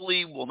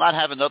probably will not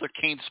have another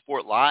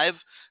CaneSport Live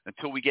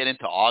until we get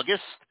into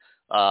August.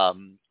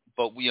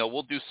 But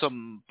we'll do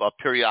some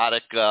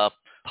periodic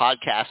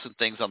podcasts and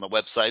things on the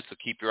website, so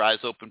keep your eyes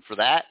open for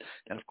that.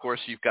 And, of course,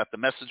 you've got the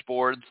message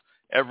boards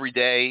every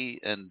day,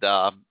 and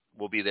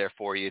we'll be there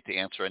for you to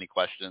answer any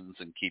questions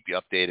and keep you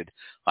updated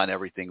on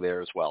everything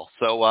there as well.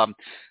 So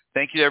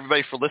thank you to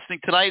everybody for listening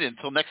tonight.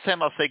 Until next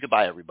time, I'll say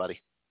goodbye, everybody.